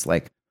activities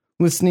like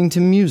listening to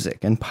music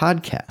and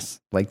podcasts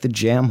like the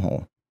Jam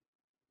Hole.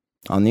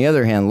 On the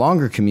other hand,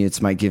 longer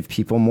commutes might give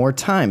people more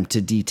time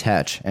to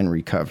detach and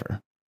recover.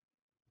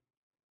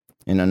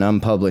 In an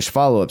unpublished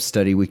follow-up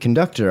study we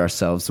conducted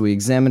ourselves, we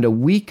examined a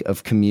week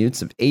of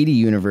commutes of 80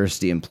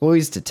 university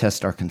employees to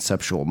test our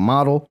conceptual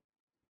model.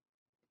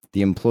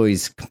 The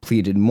employees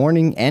completed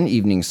morning and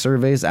evening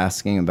surveys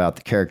asking about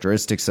the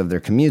characteristics of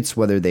their commutes,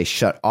 whether they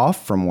shut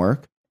off from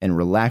work and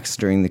relaxed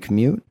during the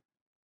commute,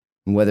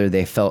 and whether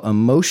they felt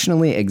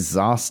emotionally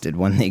exhausted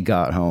when they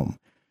got home.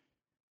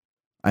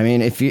 I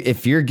mean, if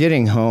you're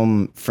getting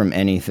home from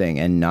anything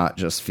and not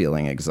just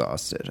feeling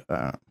exhausted,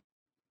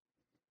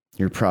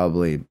 you're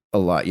probably a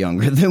lot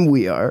younger than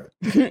we are.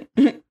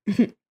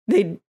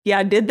 Did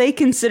they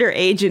consider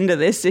age into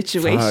this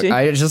situation?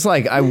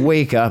 I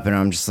wake up and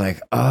I'm just like,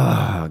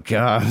 oh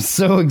God, I'm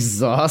so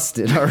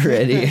exhausted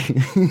already.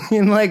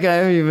 And like, I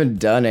haven't even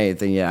done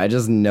anything yet. I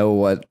just know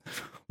what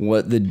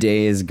the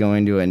day is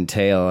going to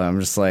entail. I'm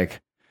just like,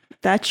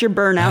 that's your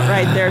burnout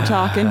right there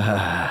talking.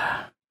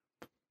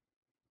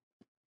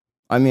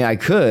 I mean, I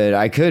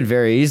could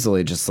very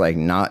easily just like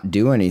not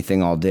do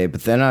anything all day,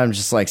 but then I'm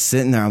just like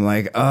sitting there. I'm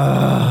like,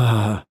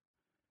 I'm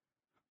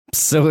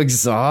so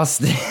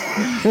exhausted.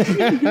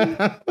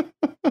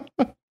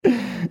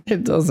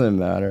 It doesn't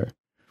matter.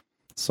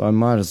 So I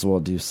might as well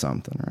do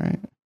something,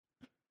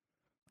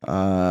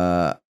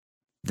 right?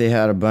 They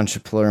had a bunch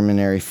of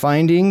preliminary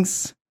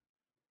findings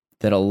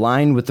that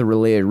aligned with the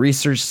related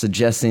research,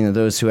 suggesting that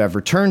those who have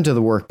returned to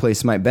the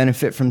workplace might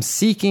benefit from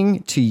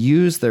seeking to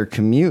use their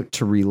commute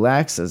to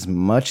relax as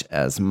much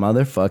as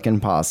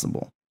motherfucking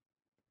possible.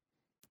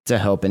 To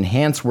help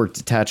enhance work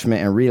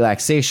detachment and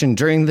relaxation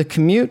during the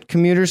commute,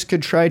 commuters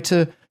could try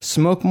to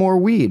smoke more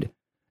weed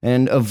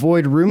and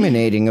avoid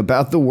ruminating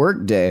about the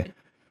workday.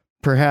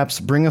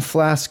 Perhaps bring a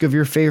flask of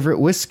your favorite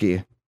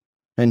whiskey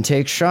and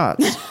take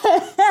shots.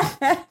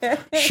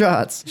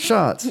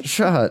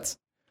 Shots.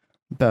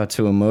 About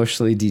to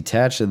emotionally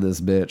detach of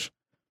this bitch.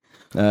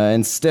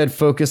 Instead,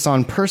 focus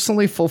on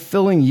personally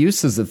fulfilling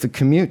uses of the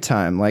commute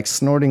time, like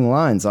snorting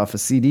lines off a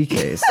CD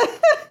case.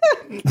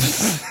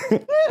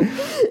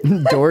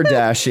 Door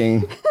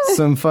dashing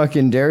some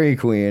fucking Dairy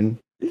Queen.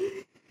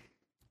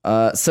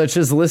 Such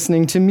as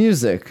listening to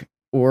music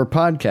or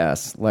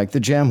podcasts like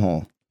The Jam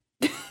Hole.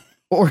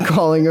 Or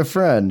calling a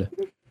friend.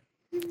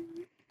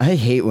 I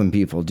hate when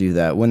people do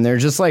that. When they're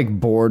just like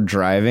bored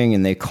driving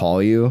and they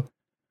call you.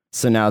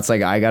 So now it's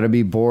like, I gotta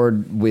be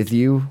bored with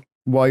you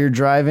while you're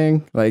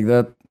driving. Like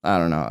that, I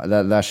don't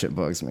know. That shit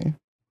bugs me.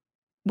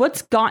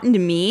 What's gotten to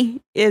me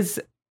is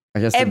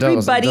I guess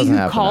everybody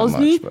who calls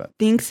me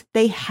thinks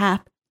they have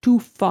to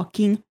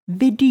fucking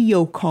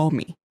video call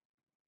me.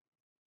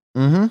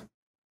 Mm-hmm.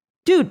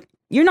 Dude,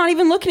 you're not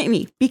even looking at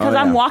me because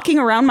I'm walking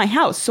around my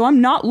house. So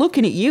I'm not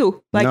looking at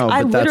you. Like, no,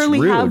 I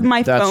literally have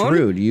my phone. That's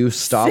rude. You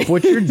stop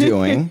what you're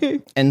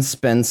doing and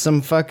spend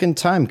some fucking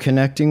time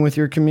connecting with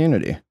your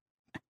community.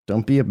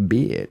 Don't be a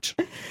bitch.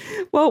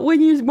 Well,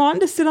 when you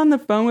want to sit on the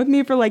phone with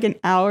me for like an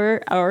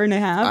hour and a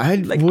half, I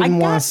wouldn't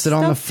want to sit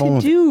on the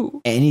phone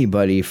with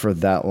anybody for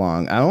that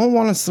long. I don't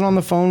want to sit on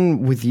the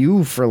phone with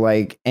you for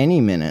like any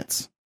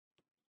minutes.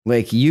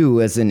 Like you,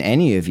 as in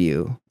any of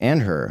you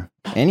and her,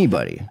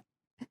 anybody.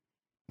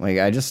 Like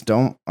I just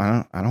don't.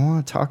 I don't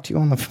want to talk to you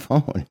on the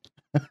phone.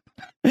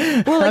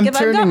 Well, like if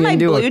I've got my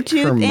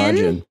Bluetooth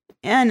in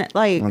and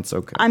like that's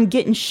okay. I'm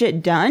getting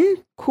shit done,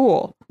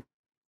 cool.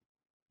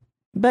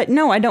 But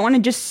no, I don't want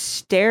to just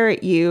stare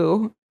at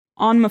you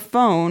on my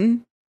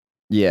phone.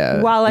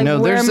 Yeah. While I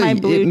wear my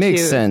Bluetooth. It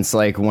makes sense,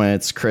 like when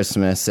it's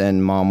Christmas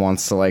and mom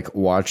wants to like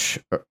watch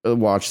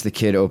the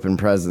kid open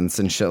presents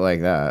and shit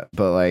like that.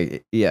 But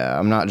like, yeah,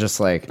 I'm not just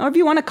like. Or if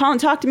you want to call and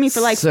talk to me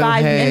for like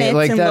 5 minutes,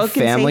 like and that look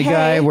Family and say,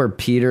 Guy hey. where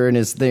Peter and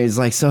he's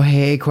like, so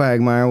hey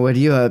Quagmire, what are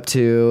you up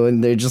to?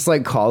 And they just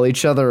like call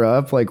each other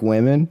up like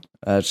women.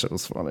 That shit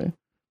was funny.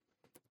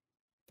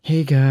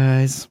 Hey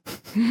guys.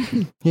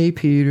 Hey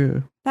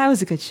Peter. That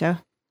was a good show.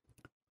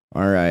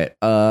 All right.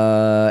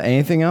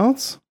 Anything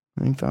else?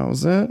 I think that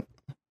was it.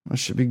 That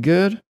should be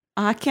good.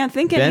 I can't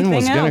think of anything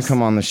else. Ben was going to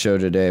come on the show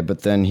today,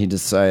 but then he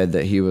decided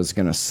that he was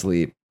going to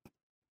sleep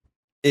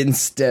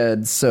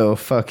instead. So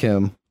fuck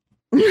him.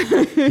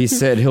 He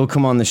said he'll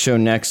come on the show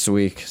next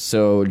week.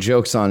 So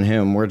joke's on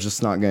him. We're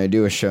just not going to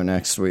do a show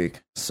next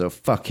week. So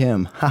fuck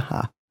him.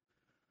 Haha.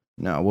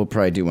 No, we'll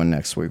probably do one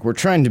next week. We're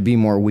trying to be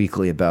more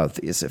weekly about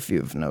these, if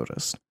you've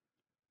noticed.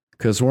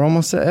 Because we're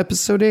almost at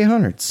episode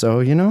 800, so,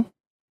 you know.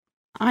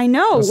 I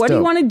know. What do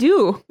you want to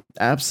do?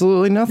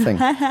 Absolutely nothing.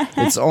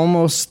 It's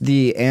almost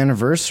the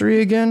anniversary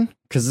again,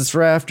 because it's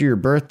right after your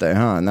birthday,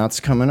 huh? And that's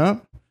coming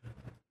up?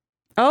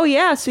 Oh,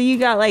 yeah. So you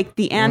got, like,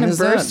 the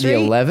anniversary. When is that? The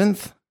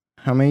 11th?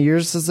 How many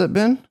years has it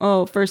been?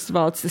 Oh, first of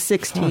all, it's the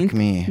 16th. Fuck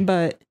me.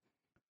 But.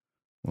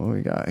 What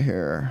we got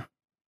here?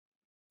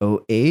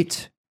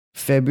 08?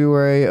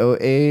 February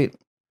 08?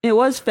 It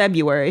was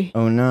February.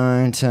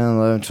 09, 10,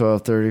 11,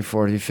 12, 13,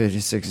 14, 15,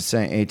 16,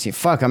 17, 18.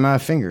 Fuck, I'm out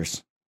of fingers.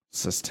 It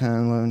says 10,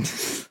 11.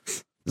 This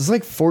is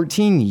like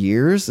 14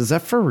 years? Is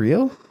that for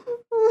real?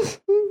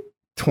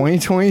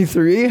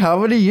 2023? How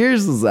many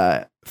years is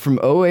that? From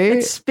 08?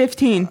 It's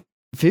 15.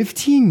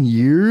 15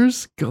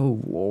 years? Go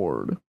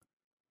Lord.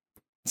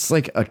 It's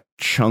like a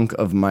chunk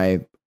of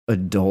my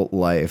adult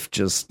life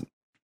just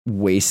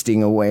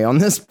wasting away on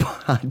this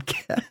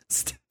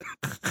podcast.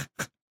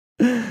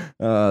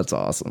 Oh, that's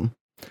awesome.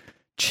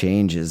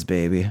 Changes,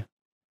 baby.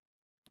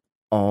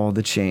 All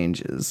the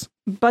changes.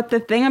 But the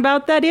thing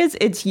about that is,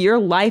 it's your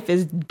life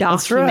is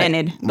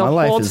documented the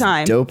whole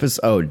time. Dope as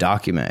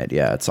documented.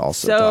 Yeah, it's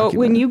also so documented.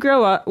 when you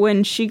grow up,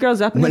 when she grows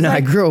up, and when is I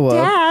like, grow up,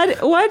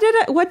 Dad,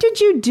 what did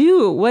you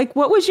do? Like,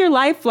 what was your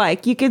life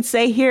like? You could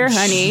say, "Here,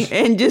 honey,"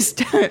 and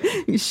just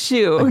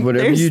shoot.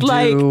 Whatever you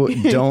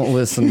do, don't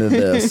listen to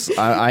this.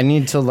 I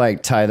need to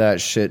like tie that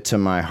shit to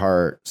my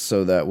heart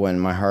so that when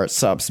my heart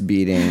stops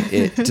beating,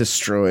 it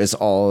destroys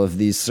all of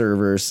these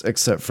servers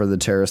except for the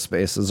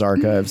TerraSpaces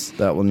archives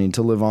that will need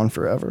to live on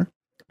forever.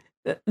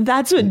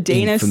 That's what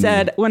Dana Infamy.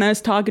 said when I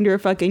was talking to her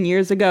fucking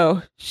years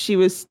ago. She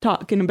was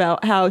talking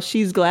about how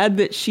she's glad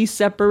that she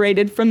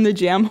separated from the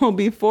jam hole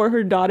before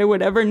her daughter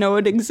would ever know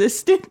it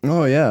existed.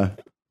 Oh, yeah.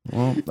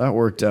 Well, that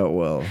worked out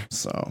well.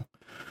 So,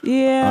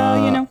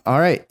 yeah, All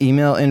right.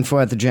 Email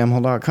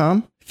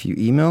info@thejamhole.com. If you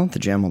email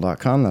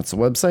thejamhole.com, that's the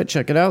website.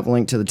 Check it out. The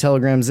link to the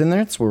Telegram's in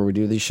there. It's where we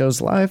do these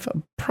shows live.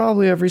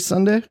 Probably every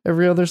Sunday,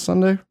 every other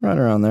Sunday, right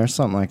around there,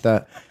 something like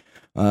that.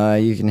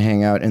 You can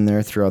hang out in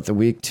there throughout the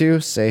week too.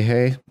 Say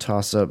hey,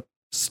 toss up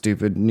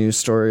stupid news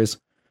stories,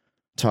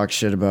 talk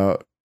shit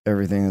about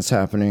everything that's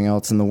happening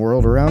else in the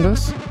world around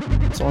us.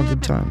 It's all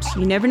good times.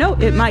 You never know.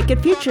 It might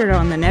get featured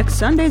on the next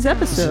Sunday's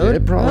episode.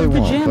 It probably of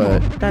the won't, Jam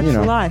but Hole. That's you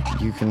know, a lie.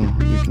 You can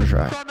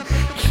try.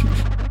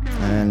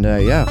 And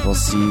yeah, we'll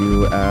see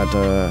you at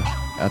the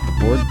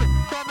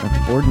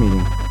board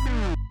meeting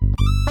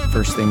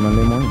first thing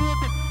Monday morning.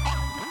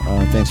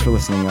 Thanks for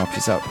listening, y'all.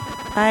 Peace out.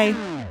 Bye.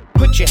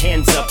 Put your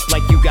hands up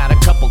like you got a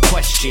couple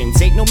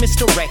questions. Ain't no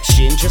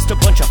misdirection, just a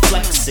bunch of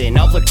flexing.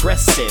 All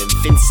aggressive,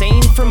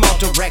 insane from all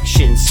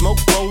directions. Smoke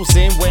rolls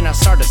in when I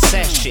start a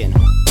session.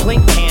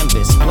 Blank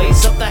canvas,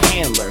 blaze up the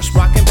handlers.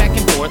 Rocking back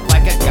and forth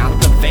like I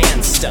got the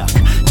van stuck.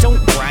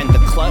 Don't grind the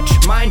clutch,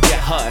 mind your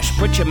hush.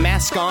 Put your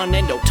mask on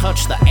and don't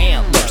touch the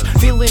antlers.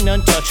 Feeling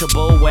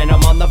untouchable when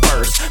I'm on the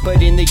verse.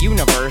 But in the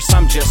universe,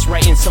 I'm just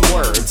writing some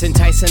words.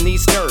 Enticing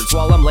these nerds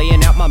while I'm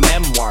laying out my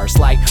memoirs.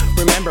 Like,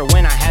 remember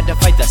when I had to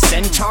fight the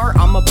centaur?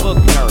 I'm a book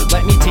nerd,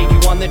 let me take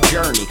you on the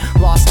journey.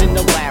 Lost in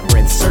the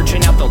labyrinth,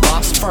 searching out the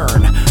lost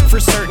fern. For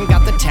certain,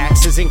 got the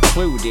taxes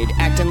included.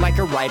 Acting like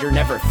a writer,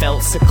 never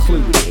felt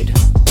secluded.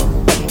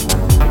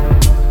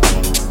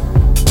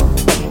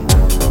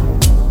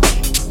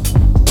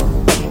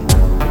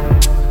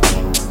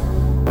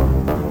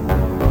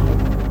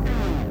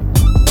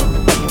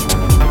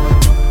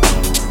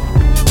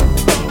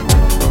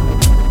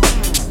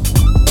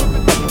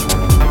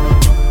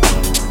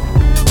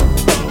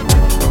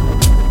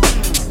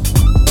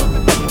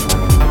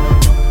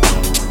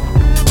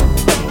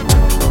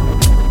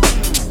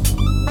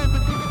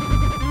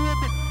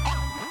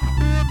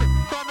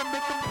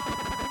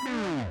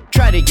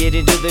 Get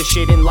into the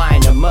shit and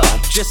line them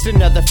up. Just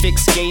another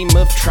fixed game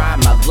of try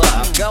my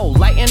luck. Go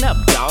lighten up,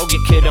 dog,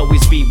 it could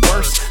always be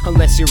worse.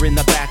 Unless you're in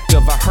the back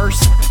of a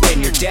hearse,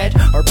 then you're dead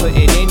or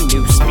putting in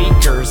new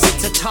speakers.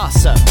 It's a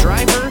toss-up,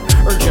 driver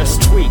or just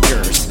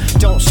tweakers.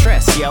 Don't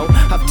stress, yo,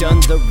 I've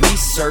done the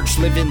research.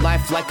 Living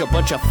life like a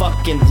bunch of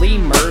fucking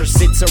lemurs.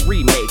 It's a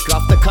remake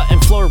off the cutting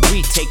floor.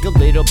 We take a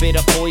little bit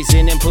of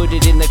poison and put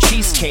it in the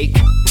cheesecake.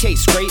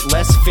 Tastes great,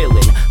 less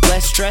filling,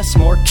 less stress,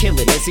 more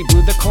killing. As he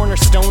blew the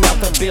cornerstone out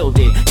the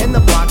building and the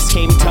blocks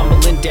came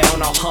tumbling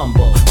down, all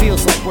humble.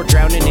 Feels like we're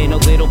drowning in a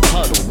little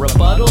puddle.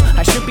 Rebuttal,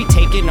 I should be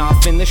taking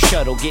off in the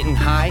shuttle, getting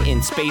high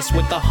in space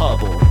with the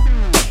Hubble.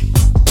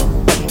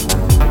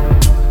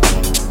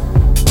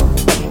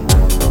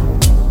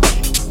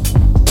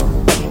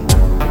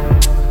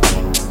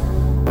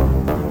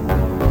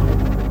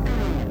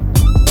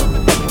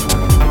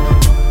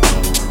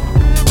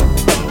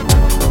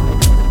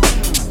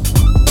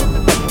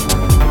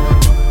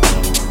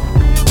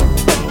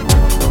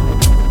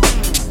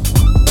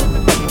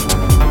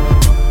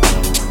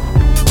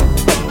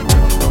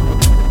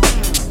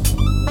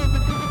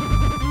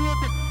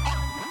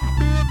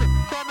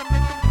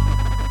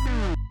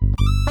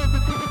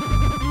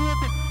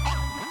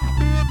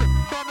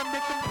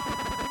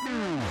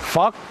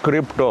 Fuck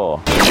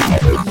crypto.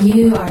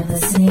 You are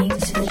listening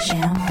to